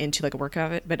dressed, not into a work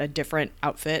outfit, but a different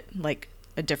outfit,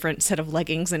 a different set of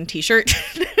leggings and t-shirt.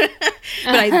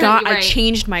 But I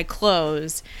changed my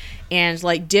clothes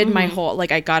and did my whole,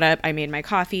 I got up, I made my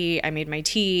coffee, I made my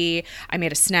tea, I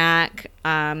made a snack,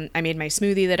 I made my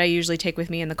smoothie that I usually take with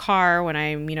me in the car when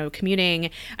I'm, commuting.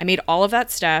 I made all of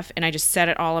that stuff and I just set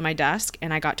it all on my desk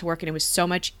and I got to work, and it was so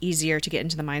much easier to get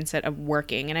into the mindset of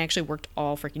working. And I actually worked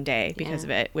all freaking day because of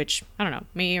it, which I don't know,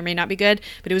 may or may not be good,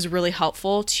 but it was really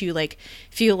helpful to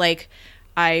feel like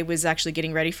I was actually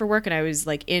getting ready for work and I was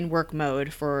in work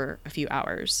mode for a few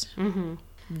hours.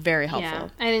 Very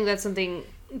helpful. Yeah, I think that's something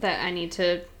that I need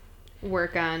to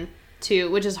work on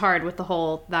too, which is hard with the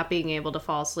whole not being able to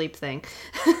fall asleep thing.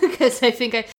 Because I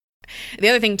think the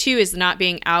other thing too is not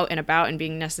being out and about and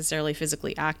being necessarily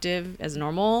physically active as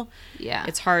normal. Yeah.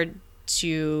 It's hard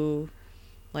to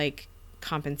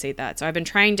compensate that. So I've been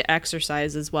trying to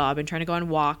exercise as well. I've been trying to go on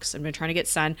walks. I've been trying to get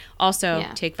sun. Also,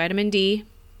 take vitamin D.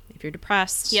 If you're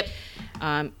depressed,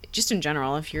 just in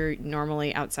general, if you're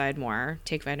normally outside more,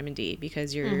 take vitamin D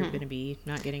because you're going to be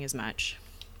not getting as much.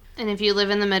 And if you live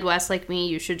in the Midwest like me,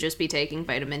 you should just be taking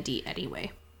vitamin D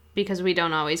anyway because we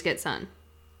don't always get sun.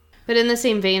 But in the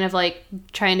same vein of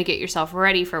trying to get yourself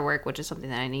ready for work, which is something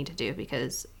that I need to do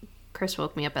because Chris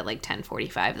woke me up at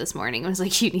 10:45 this morning. I was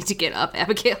like, you need to get up,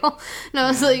 Abigail. And I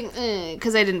was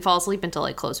because I didn't fall asleep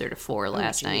until closer to 4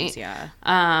 last night. Yeah,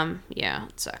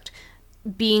 it sucked.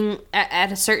 Being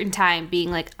at a certain time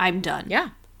being I'm done. Yeah,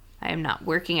 I am not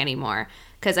working anymore,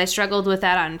 because I struggled with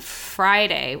that on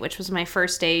Friday, which was my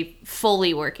first day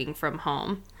fully working from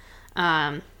home.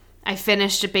 I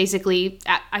finished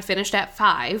at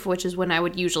 5, which is when I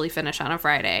would usually finish on a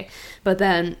Friday. But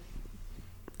then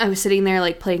I was sitting there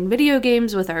like playing video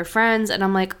games with our friends, and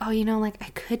I'm like, oh, like I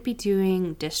could be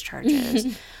doing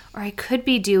discharges or I could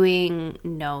be doing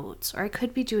notes or I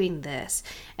could be doing this.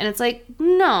 And it's like,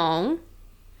 no,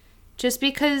 just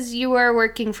because you are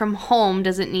working from home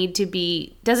doesn't mean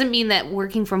that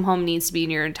working from home needs to be in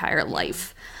your entire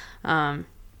life. And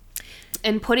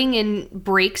putting in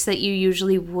breaks that you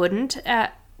usually wouldn't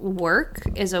at work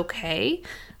is okay.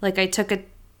 Like I took a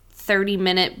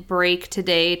 30-minute break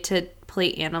today to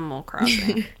play Animal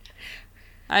Crossing.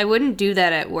 I wouldn't do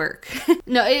that at work.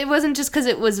 No, it wasn't just because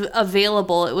it was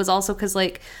available. It was also because,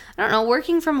 like, I don't know,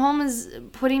 working from home is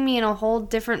putting me in a whole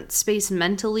different space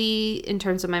mentally in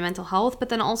terms of my mental health, but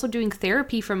then also doing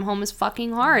therapy from home is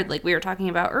fucking hard. Like we were talking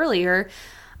about earlier,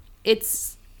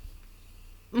 it's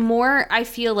more, I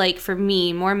feel like for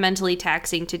me, more mentally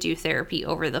taxing to do therapy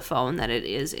over the phone than it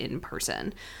is in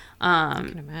person. I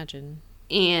can imagine.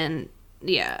 And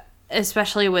yeah,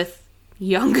 especially with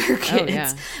younger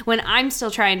kids, when I'm still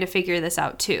trying to figure this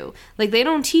out too. Like they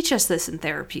don't teach us this in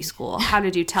therapy school, how to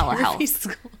do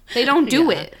telehealth. They don't do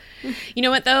it. You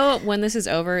know what though? When this is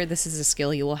over, this is a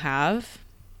skill you will have.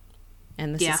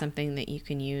 And this is something that you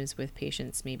can use with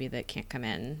patients maybe that can't come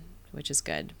in, which is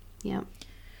good. Yeah.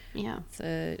 Yeah. It's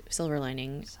a silver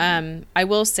lining. I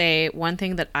will say one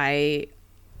thing that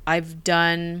I've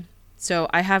done. So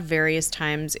I have various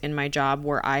times in my job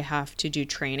where I have to do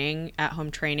training,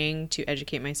 at-home training, to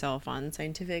educate myself on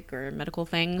scientific or medical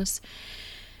things.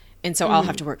 And so I'll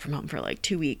have to work from home for like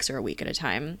 2 weeks or a week at a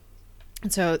time.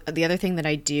 And so the other thing that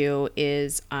I do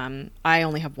is I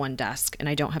only have one desk, and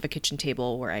I don't have a kitchen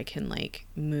table where I can like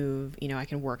move, I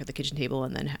can work at the kitchen table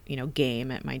and then, game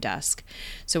at my desk.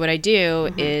 So what I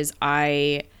do is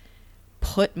I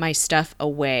put my stuff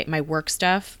away. My work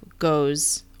stuff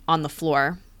goes on the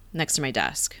floor next to my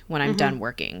desk when I'm done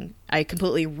working. I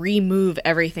completely remove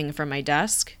everything from my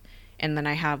desk, and then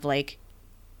I have like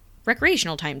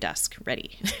recreational time desk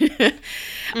ready.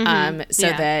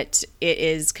 That it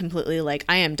is completely like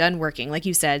I am done working. Like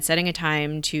you said, setting a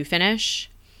time to finish,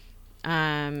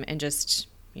 and just,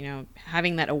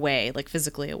 having that away, like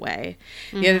physically away.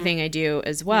 The other thing I do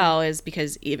as well is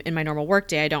because in my normal work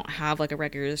day, I don't have like a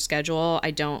regular schedule.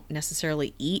 I don't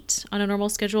necessarily eat on a normal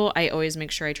schedule. I always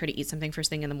make sure I try to eat something first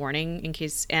thing in the morning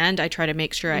and I try to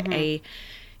make sure I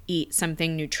eat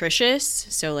something nutritious.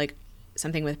 So like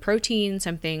something with protein,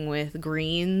 something with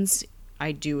greens.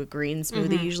 I do a green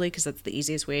smoothie usually because that's the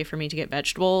easiest way for me to get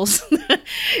vegetables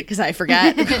because I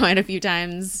forget quite a few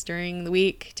times during the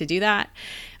week to do that.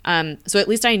 So at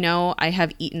least I know I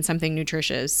have eaten something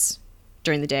nutritious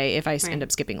during the day if I end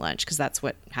up skipping lunch, because that's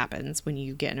what happens when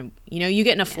you get in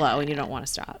a flow and you don't want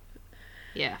to stop.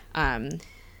 Yeah. I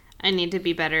need to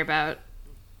be better about,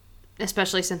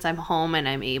 especially since I'm home and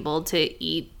I'm able to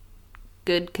eat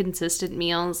good, consistent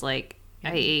meals. Like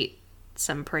I ate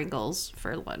some Pringles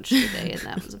for lunch today, and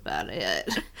that was about it.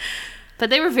 But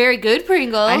they were very good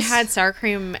Pringles. I had sour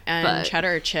cream and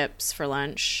cheddar chips for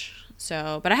lunch.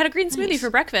 But I had a green smoothie for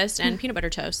breakfast and peanut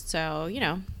butter toast. So,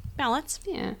 balance.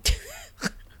 Yeah.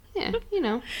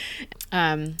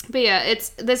 But yeah,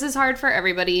 this is hard for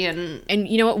everybody. And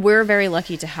you know what? We're very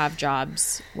lucky to have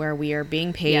jobs where we are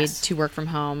being paid to work from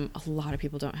home. A lot of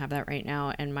people don't have that right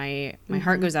now. And my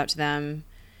heart goes out to them,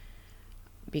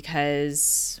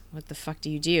 because what the fuck do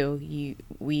you do?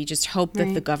 We just hope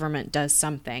that the government does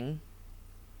something.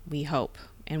 We hope.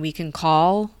 And we can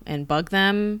call and bug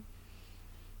them.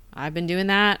 I've been doing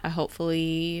that.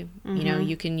 Hopefully,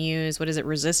 you can use,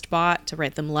 ResistBot to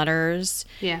write them letters.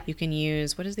 Yeah. You can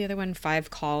use, what is the other one? 5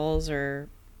 calls,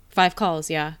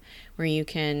 yeah. Where you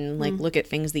can look at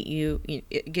things that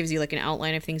it gives you like an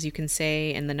outline of things you can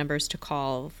say and the numbers to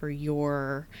call for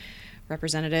your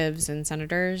representatives and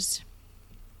senators.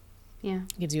 Yeah.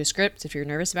 It gives you a script if you're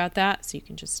nervous about that. So you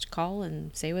can just call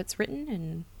and say what's written,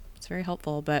 and it's very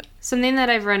helpful. But something that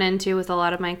I've run into with a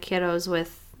lot of my kiddos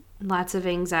with lots of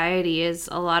anxiety is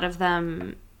a lot of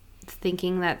them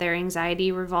thinking that their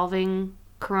anxiety revolving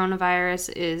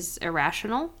coronavirus is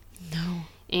irrational. No.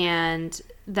 And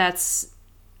that's,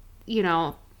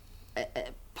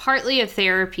 partly a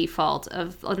therapy fault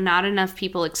of not enough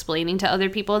people explaining to other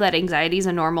people that anxiety is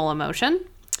a normal emotion.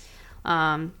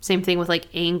 Same thing with like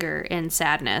anger and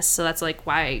sadness. So that's like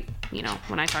why,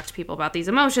 when I talk to people about these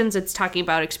emotions, it's talking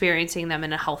about experiencing them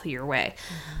in a healthier way.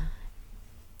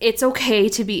 It's okay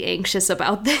to be anxious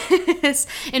about this.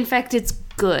 In fact, it's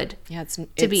good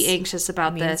to be anxious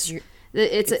about this.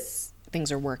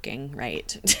 Things are working,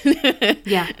 right?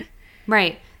 Yeah,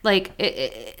 right. Like,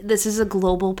 this is a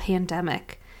global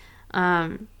pandemic.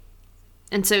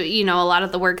 And so, a lot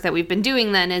of the work that we've been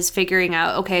doing then is figuring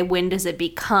out, okay, when does it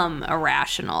become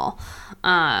irrational?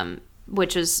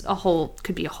 Which is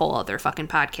could be a whole other fucking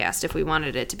podcast if we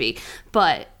wanted it to be.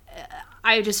 But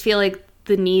I just feel like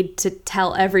the need to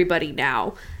tell everybody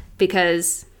now,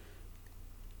 because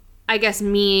I guess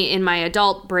me in my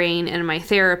adult brain and my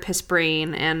therapist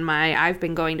brain and my I've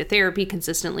been going to therapy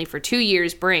consistently for 2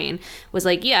 years brain was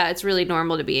like, yeah, it's really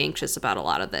normal to be anxious about a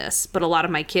lot of this, but a lot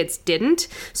of my kids didn't.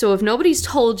 So if nobody's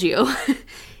told you,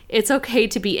 it's okay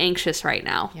to be anxious right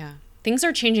now. Yeah. Things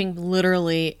are changing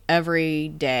literally every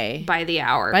day. By the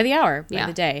hour. By the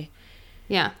Yeah. day.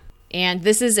 Yeah. And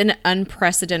this is an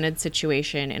unprecedented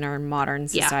situation in our modern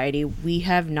society. Yeah. We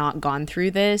have not gone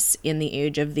through this in the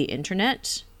age of the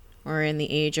internet or in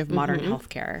the age of modern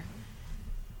healthcare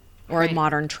or Right.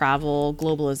 modern travel,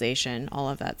 globalization, all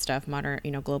of that stuff, modern,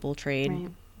 global trade. Right.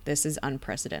 This is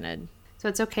unprecedented. So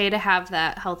it's okay to have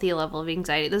that healthy level of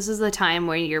anxiety. This is the time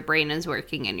when your brain is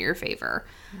working in your favor.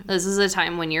 This is a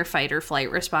time when your fight or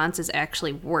flight response is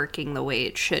actually working the way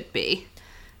it should be.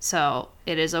 So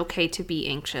it is okay to be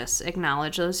anxious.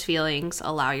 Acknowledge those feelings.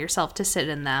 Allow yourself to sit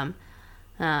in them.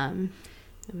 And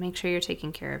make sure you're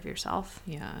taking care of yourself.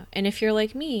 Yeah. And if you're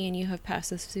like me and you have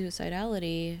passive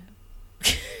suicidality,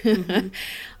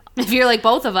 If you're like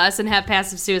both of us and have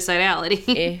passive suicidality.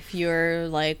 if you're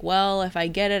like, well, if I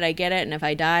get it, I get it. And if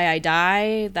I die, I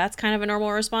die. That's kind of a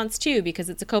normal response too, because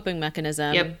it's a coping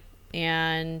mechanism. Yep.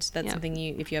 And that's Yep. something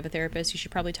if you have a therapist, you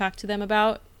should probably talk to them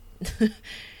about.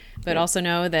 But also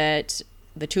know that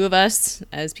the two of us,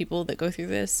 as people that go through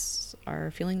this,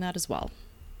 are feeling that as well.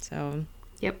 So,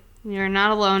 Yep. You're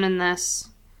not alone in this.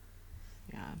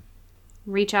 yeah.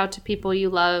 Reach out to people you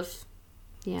love.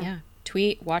 Yeah.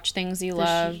 Tweet, watch things you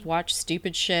love, watch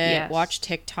stupid shit, Yes. watch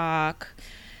TikTok.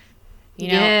 You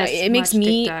know, Yes, it makes watch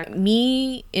TikTok.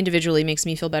 me individually makes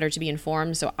me feel better to be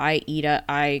informed. So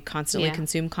I constantly Yeah.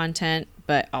 consume content,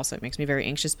 but also it makes me very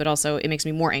anxious, but also it makes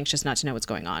me more anxious not to know what's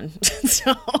going on.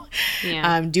 So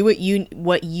Yeah. do what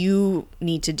you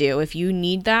need to do. If you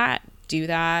need that, do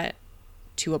that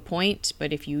to a point.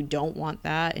 But if you don't want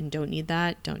that and don't need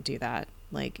that, don't do that.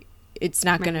 Like, it's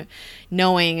not going to,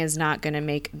 knowing is not going to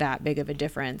make that big of a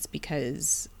difference,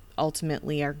 because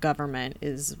ultimately our government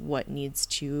is what needs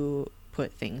to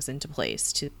put things into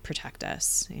place to protect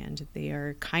us. And they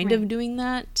are kind of doing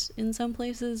that in some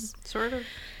places. Sort of.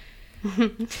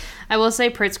 I will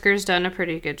say Pritzker's done a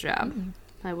pretty good job.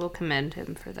 I will commend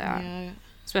him for that. Yeah.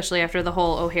 Especially after the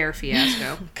whole O'Hare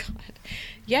fiasco. God.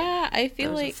 Yeah, I feel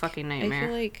That was a like fucking I nightmare.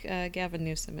 feel like Gavin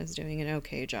Newsom is doing an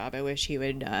okay job. I wish he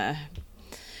would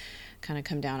kind of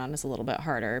come down on us a little bit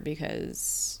harder,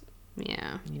 because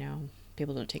Yeah.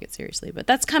 people don't take it seriously. But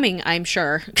that's coming, I'm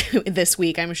sure. This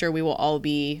week, I'm sure we will all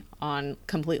be on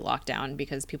complete lockdown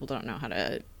because people don't know how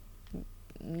to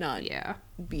not Yeah.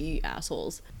 be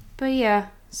assholes. But yeah,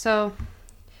 so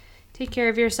take care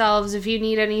of yourselves. If you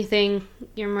need anything,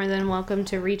 you're more than welcome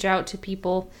to reach out to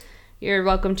people. You're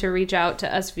welcome to reach out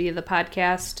to us via the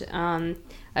podcast.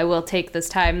 I will take this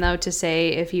time, though, to say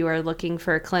if you are looking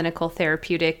for clinical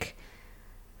therapeutic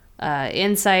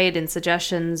insight and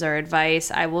suggestions or advice,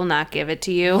 I will not give it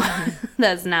to you.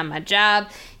 That's not my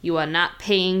job. You are not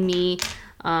paying me.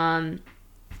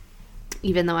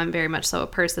 Even though I'm very much so a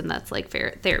person that's like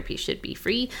therapy should be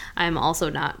free, I'm also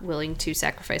not willing to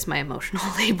sacrifice my emotional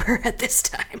labor at this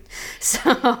time.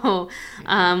 So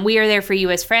we are there for you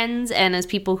as friends and as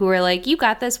people who are like, you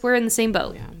got this, we're in the same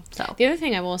boat. So The other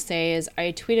thing I will say is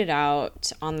I tweeted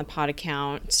out on the pod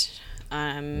account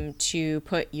to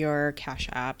put your Cash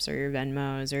Apps or your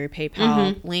Venmos or your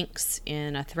PayPal links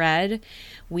in a thread.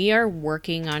 We are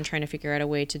working on trying to figure out a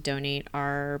way to donate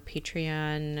our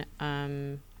Patreon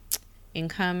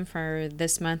income for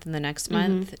this month and the next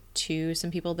month to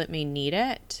some people that may need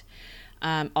it.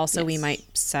 Also, we might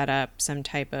set up some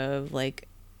type of like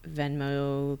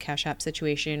Venmo Cash App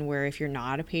situation where if you're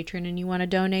not a patron and you want to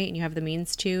donate and you have the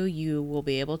means to, you will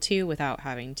be able to without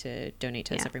having to donate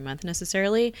to us every month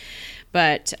necessarily.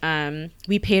 But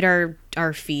we paid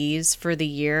our fees for the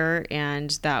year, and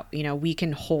that, we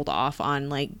can hold off on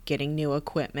like getting new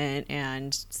equipment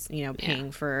and,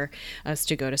 paying for us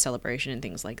to go to Celebration and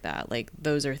things like that. Like,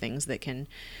 those are things that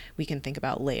we can think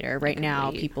about later. Right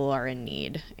now, people are in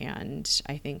need, and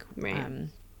I think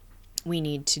we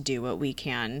need to do what we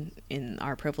can in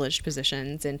our privileged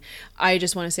positions. And I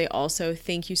just want to say also,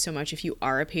 thank you so much if you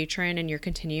are a patron and you're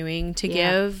continuing to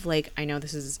give. Like, I know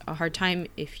this is a hard time.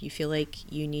 If you feel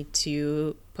like you need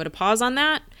to put a pause on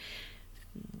that,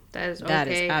 that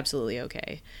is absolutely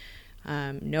okay.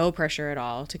 No pressure at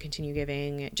all to continue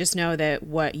giving. Just know that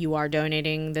what you are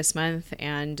donating this month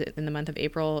and in the month of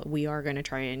April, we are going to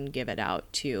try and give it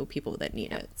out to people that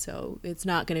need it. So it's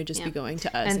not going to just be going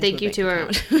to us. And thank you to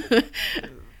our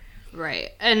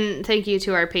right. And thank you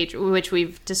to our patron, which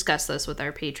we've discussed this with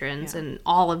our patrons, and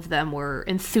all of them were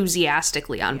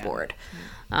enthusiastically on board.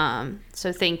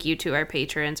 So thank you to our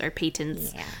patrons, our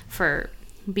patons, for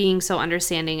being so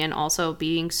understanding and also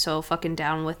being so fucking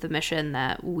down with the mission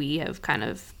that we have kind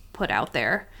of put out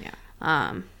there.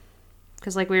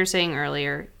 Because like we were saying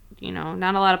earlier, you know,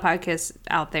 not a lot of podcasts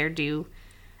out there do,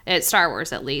 at Star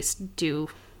Wars at least, do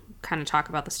kind of talk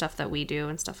about the stuff that we do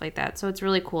and stuff like that. So it's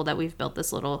really cool that we've built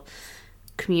this little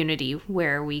community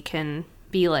where we can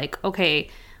be like,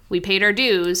 okay, we paid our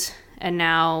dues and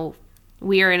now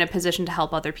we are in a position to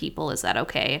help other people. Is that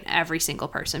okay? And every single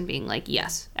person being like,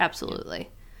 yes, absolutely.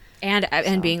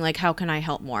 And being like, how can I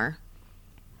help more?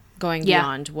 Going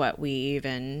beyond what we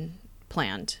even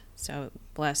planned. So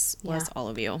bless all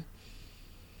of you.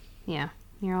 Yeah,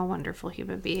 you're all wonderful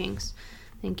human beings.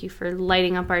 Thank you for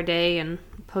lighting up our day and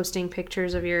posting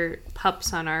pictures of your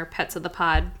pups on our Pets of the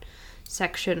Pod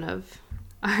section of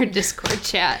our Discord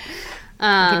chat.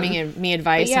 Giving me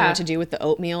advice on what to do with the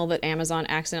oatmeal that Amazon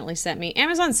accidentally sent me.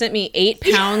 Amazon sent me 8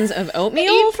 pounds of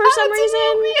oatmeal for some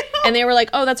reason. And they were like,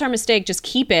 oh, that's our mistake. Just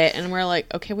keep it. And we're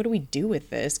like, okay, what do we do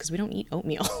with this? Because we don't eat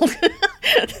oatmeal.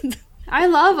 I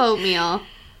love oatmeal.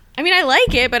 I mean, I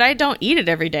like it, but I don't eat it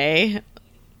every day.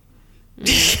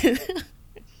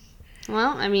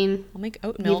 Well, I mean, I'll make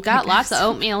oatmeal. You've got lots of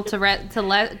oatmeal to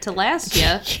last you.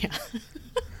 Yeah.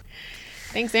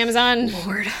 Thanks, Amazon.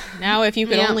 Lord. Now, if you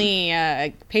could only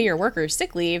pay your workers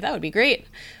sick leave, that would be great.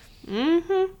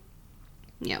 Mm-hmm.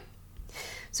 Yep.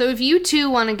 So if you too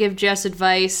want to give Jess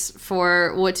advice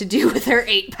for what to do with her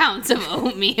 8 pounds of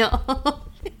oatmeal,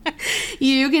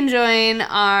 you can join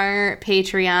our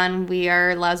Patreon. We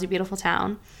are Lousy Beautiful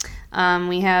Town.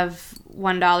 We have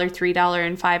 $1, $3,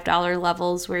 and $5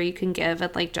 levels where you can give.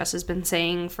 And like Jess has been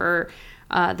saying, for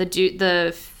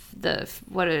the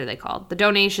what are they called? The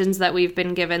donations that we've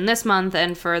been given this month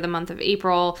and for the month of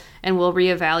April, and we'll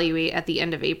reevaluate at the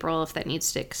end of April if that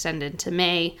needs to extend into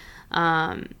May,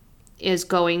 is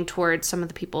going towards some of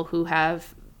the people who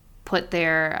have put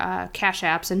their Cash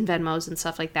Apps and Venmos and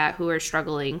stuff like that who are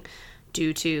struggling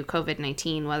due to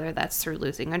COVID-19, whether that's through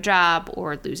losing a job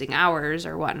or losing hours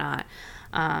or whatnot.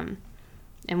 And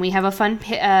we have a fun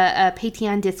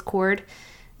Patreon Discord,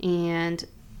 and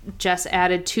Jess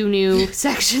added 2 new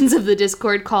sections of the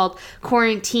Discord called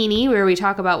Quarantini, where we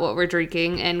talk about what we're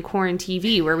drinking, and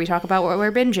Quarantv, where we talk about what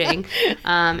we're binging.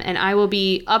 And I will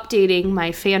be updating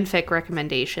my fanfic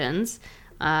recommendations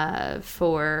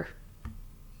for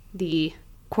the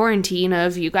quarantine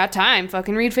of you got time,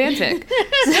 fucking read fanfic.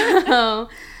 So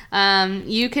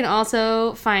you can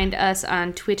also find us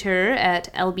on Twitter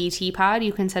at LBTpod.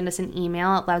 You can send us an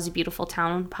email at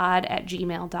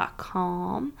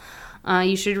lousybeautifultownpod@gmail.com.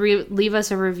 You should leave us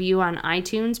a review on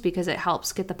iTunes because it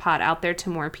helps get the pod out there to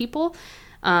more people.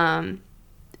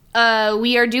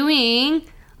 We are doing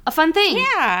a fun thing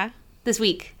this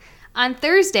week. On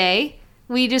Thursday,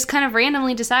 we just kind of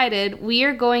randomly decided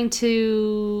we're going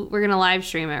to live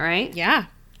stream it, right? Yeah.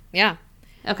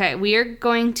 Okay, we are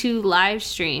going to live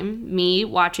stream me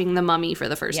watching The Mummy for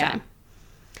the first time.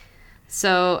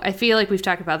 So I feel like we've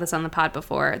talked about this on the pod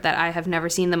before, that I have never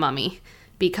seen The Mummy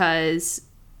because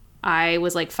I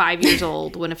was like 5 years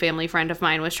old when a family friend of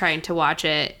mine was trying to watch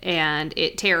it, and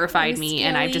it terrified me,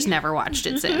 and I've just never watched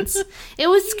it since. It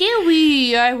was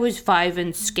scary. I was 5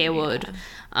 and scared.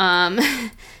 Yeah.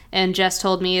 And Jess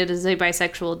told me it is a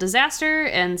bisexual disaster,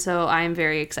 and so I'm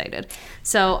very excited.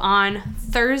 So on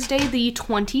Thursday the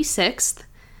 26th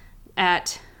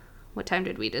at, what time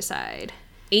did we decide?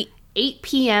 8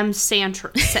 p.m.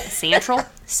 Central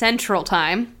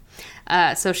time,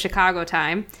 so Chicago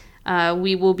time.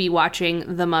 We will be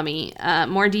watching The Mummy.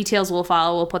 More details will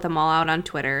follow. We'll put them all out on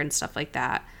Twitter and stuff like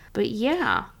that. But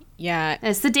yeah.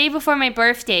 It's the day before my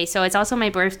birthday, so it's also my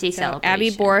birthday celebration.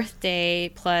 Abby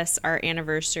birthday plus our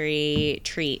anniversary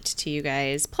treat to you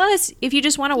guys. Plus, if you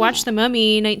just want to watch The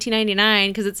Mummy 1999,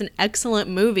 because it's an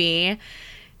excellent movie,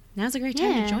 now's a great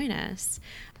time to join us.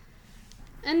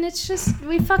 And it's just,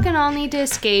 we fucking all need to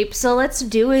escape, so let's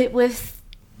do it with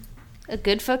a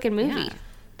good fucking movie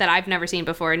that I've never seen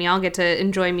before, and y'all get to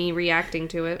enjoy me reacting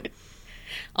to it.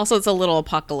 Also, it's a little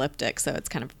apocalyptic, so it's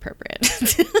kind of appropriate.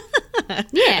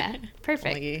 Yeah,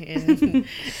 perfect. Only in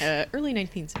early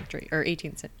 19th century or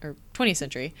 18th or 20th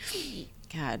century.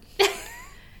 God.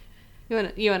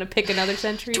 You wanna pick another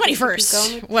century? Just to keep going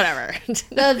 21st, with- whatever.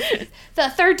 The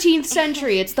 13th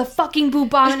century. It's the fucking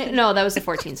bubonic. No, that was the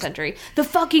 14th century. The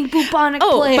fucking bubonic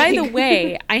plague. By the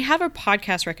way, I have a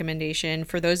podcast recommendation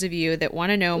for those of you that want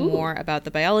to know more about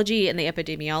the biology and the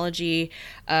epidemiology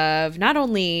of not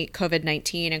only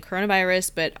COVID-19 and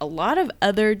coronavirus, but a lot of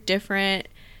other different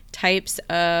types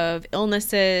of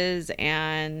illnesses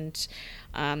and,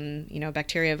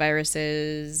 bacteria,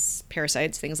 viruses,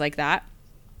 parasites, things like that.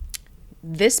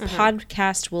 This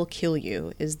podcast will kill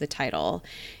you is the title.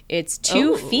 It's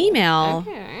two female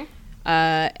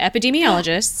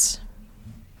epidemiologists.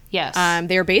 Yes.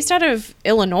 They're based out of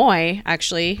Illinois,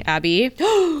 actually, Abby.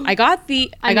 I got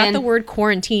the word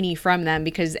quarantini from them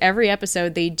because every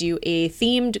episode they do a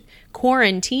themed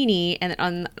quarantini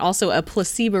and also a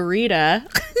placebo-rita.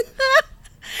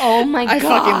 Oh my god. I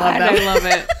fucking love them. I love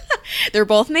it. They're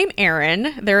both named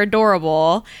Erin. They're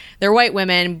adorable. They're white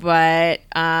women, but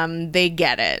they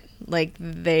get it. Like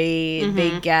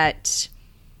they get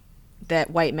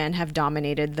that white men have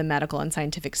dominated the medical and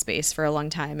scientific space for a long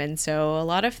time, and so a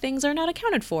lot of things are not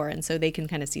accounted for, and so they can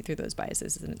kind of see through those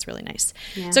biases, and it's really nice.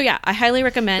 So yeah, I highly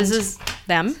recommend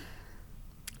them.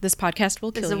 This podcast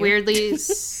will kill you. It's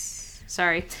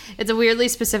a weirdly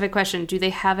specific question. Do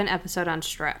they have an episode on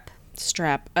strep?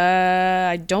 Strep.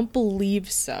 I don't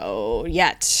believe so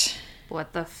yet.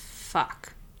 What the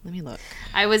fuck? Let me look.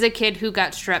 I was a kid who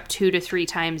got strep 2 to 3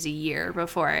 times a year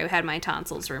before I had my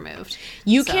tonsils removed.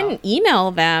 You can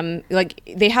email them. Like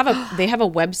they have a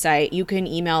website. You can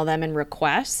email them and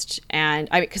request. And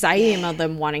because I emailed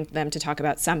them wanting them to talk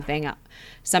about some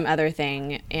other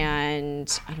thing,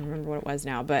 and I don't remember what it was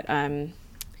now. But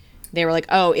they were like,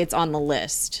 "Oh, it's on the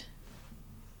list."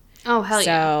 Oh hell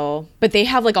yeah! But they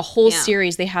have like a whole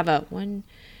series. They have a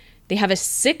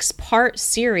 6-part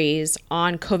series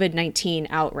on COVID-19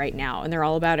 out right now, and they're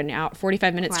all about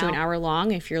 45 minutes to an hour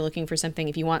long. If you're looking for something,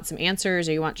 if you want some answers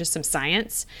or you want just some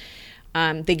science,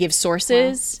 they give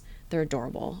sources. They're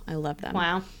adorable. I love them.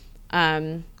 Wow. Let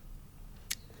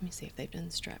me see if they've done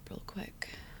strep real quick.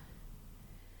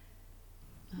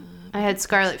 I had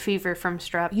scarlet fever from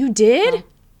strep. You did?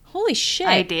 Holy shit!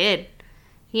 I did.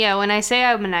 Yeah, when I say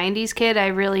I'm a 90s kid, I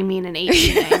really mean an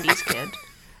 1890s kid.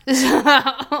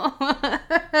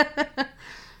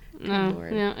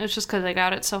 Yeah, it's just because I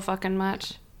got it so fucking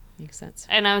much. Makes sense.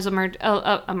 And I was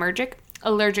allergic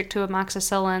to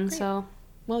amoxicillin, so...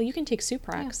 Well, you can take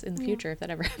Suprax in the future if that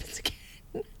ever happens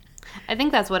again. I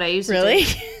think that's what I used to really?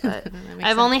 do. But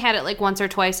I've only had it like once or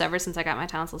twice ever since I got my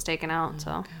tonsils taken out,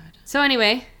 so... So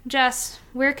anyway, Jess,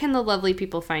 where can the lovely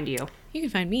people find you? You can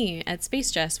find me at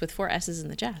Space Jess with 4 S's in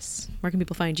the Jess. Where can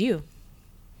people find you?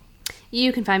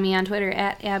 You can find me on Twitter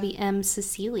at Abby M.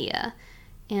 Cecilia.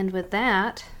 And with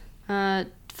that,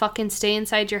 fucking stay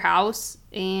inside your house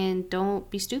and don't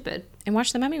be stupid. And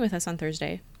watch The Mummy with us on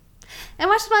Thursday. And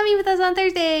watch The Mummy with us on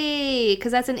Thursday,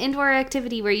 because that's an indoor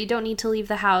activity where you don't need to leave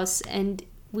the house, and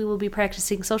we will be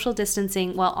practicing social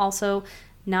distancing while also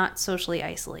not socially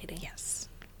isolating. Yes.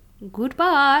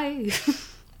 Goodbye.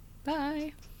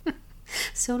 Bye.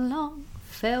 So long,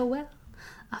 farewell,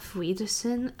 auf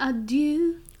Wiedersehen,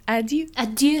 adieu. Adieu.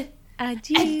 Adieu.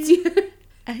 Adieu. Adieu.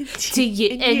 Adieu. To you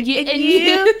and you and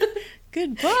you.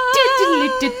 Goodbye.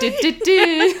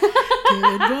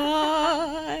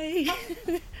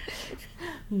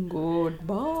 Goodbye.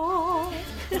 Goodbye.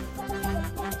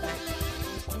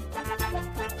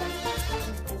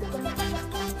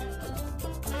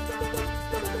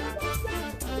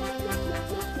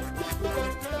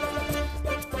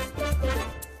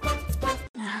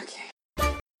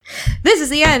 This is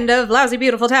the end of Lousy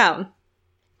Beautiful Town.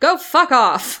 Go fuck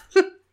off.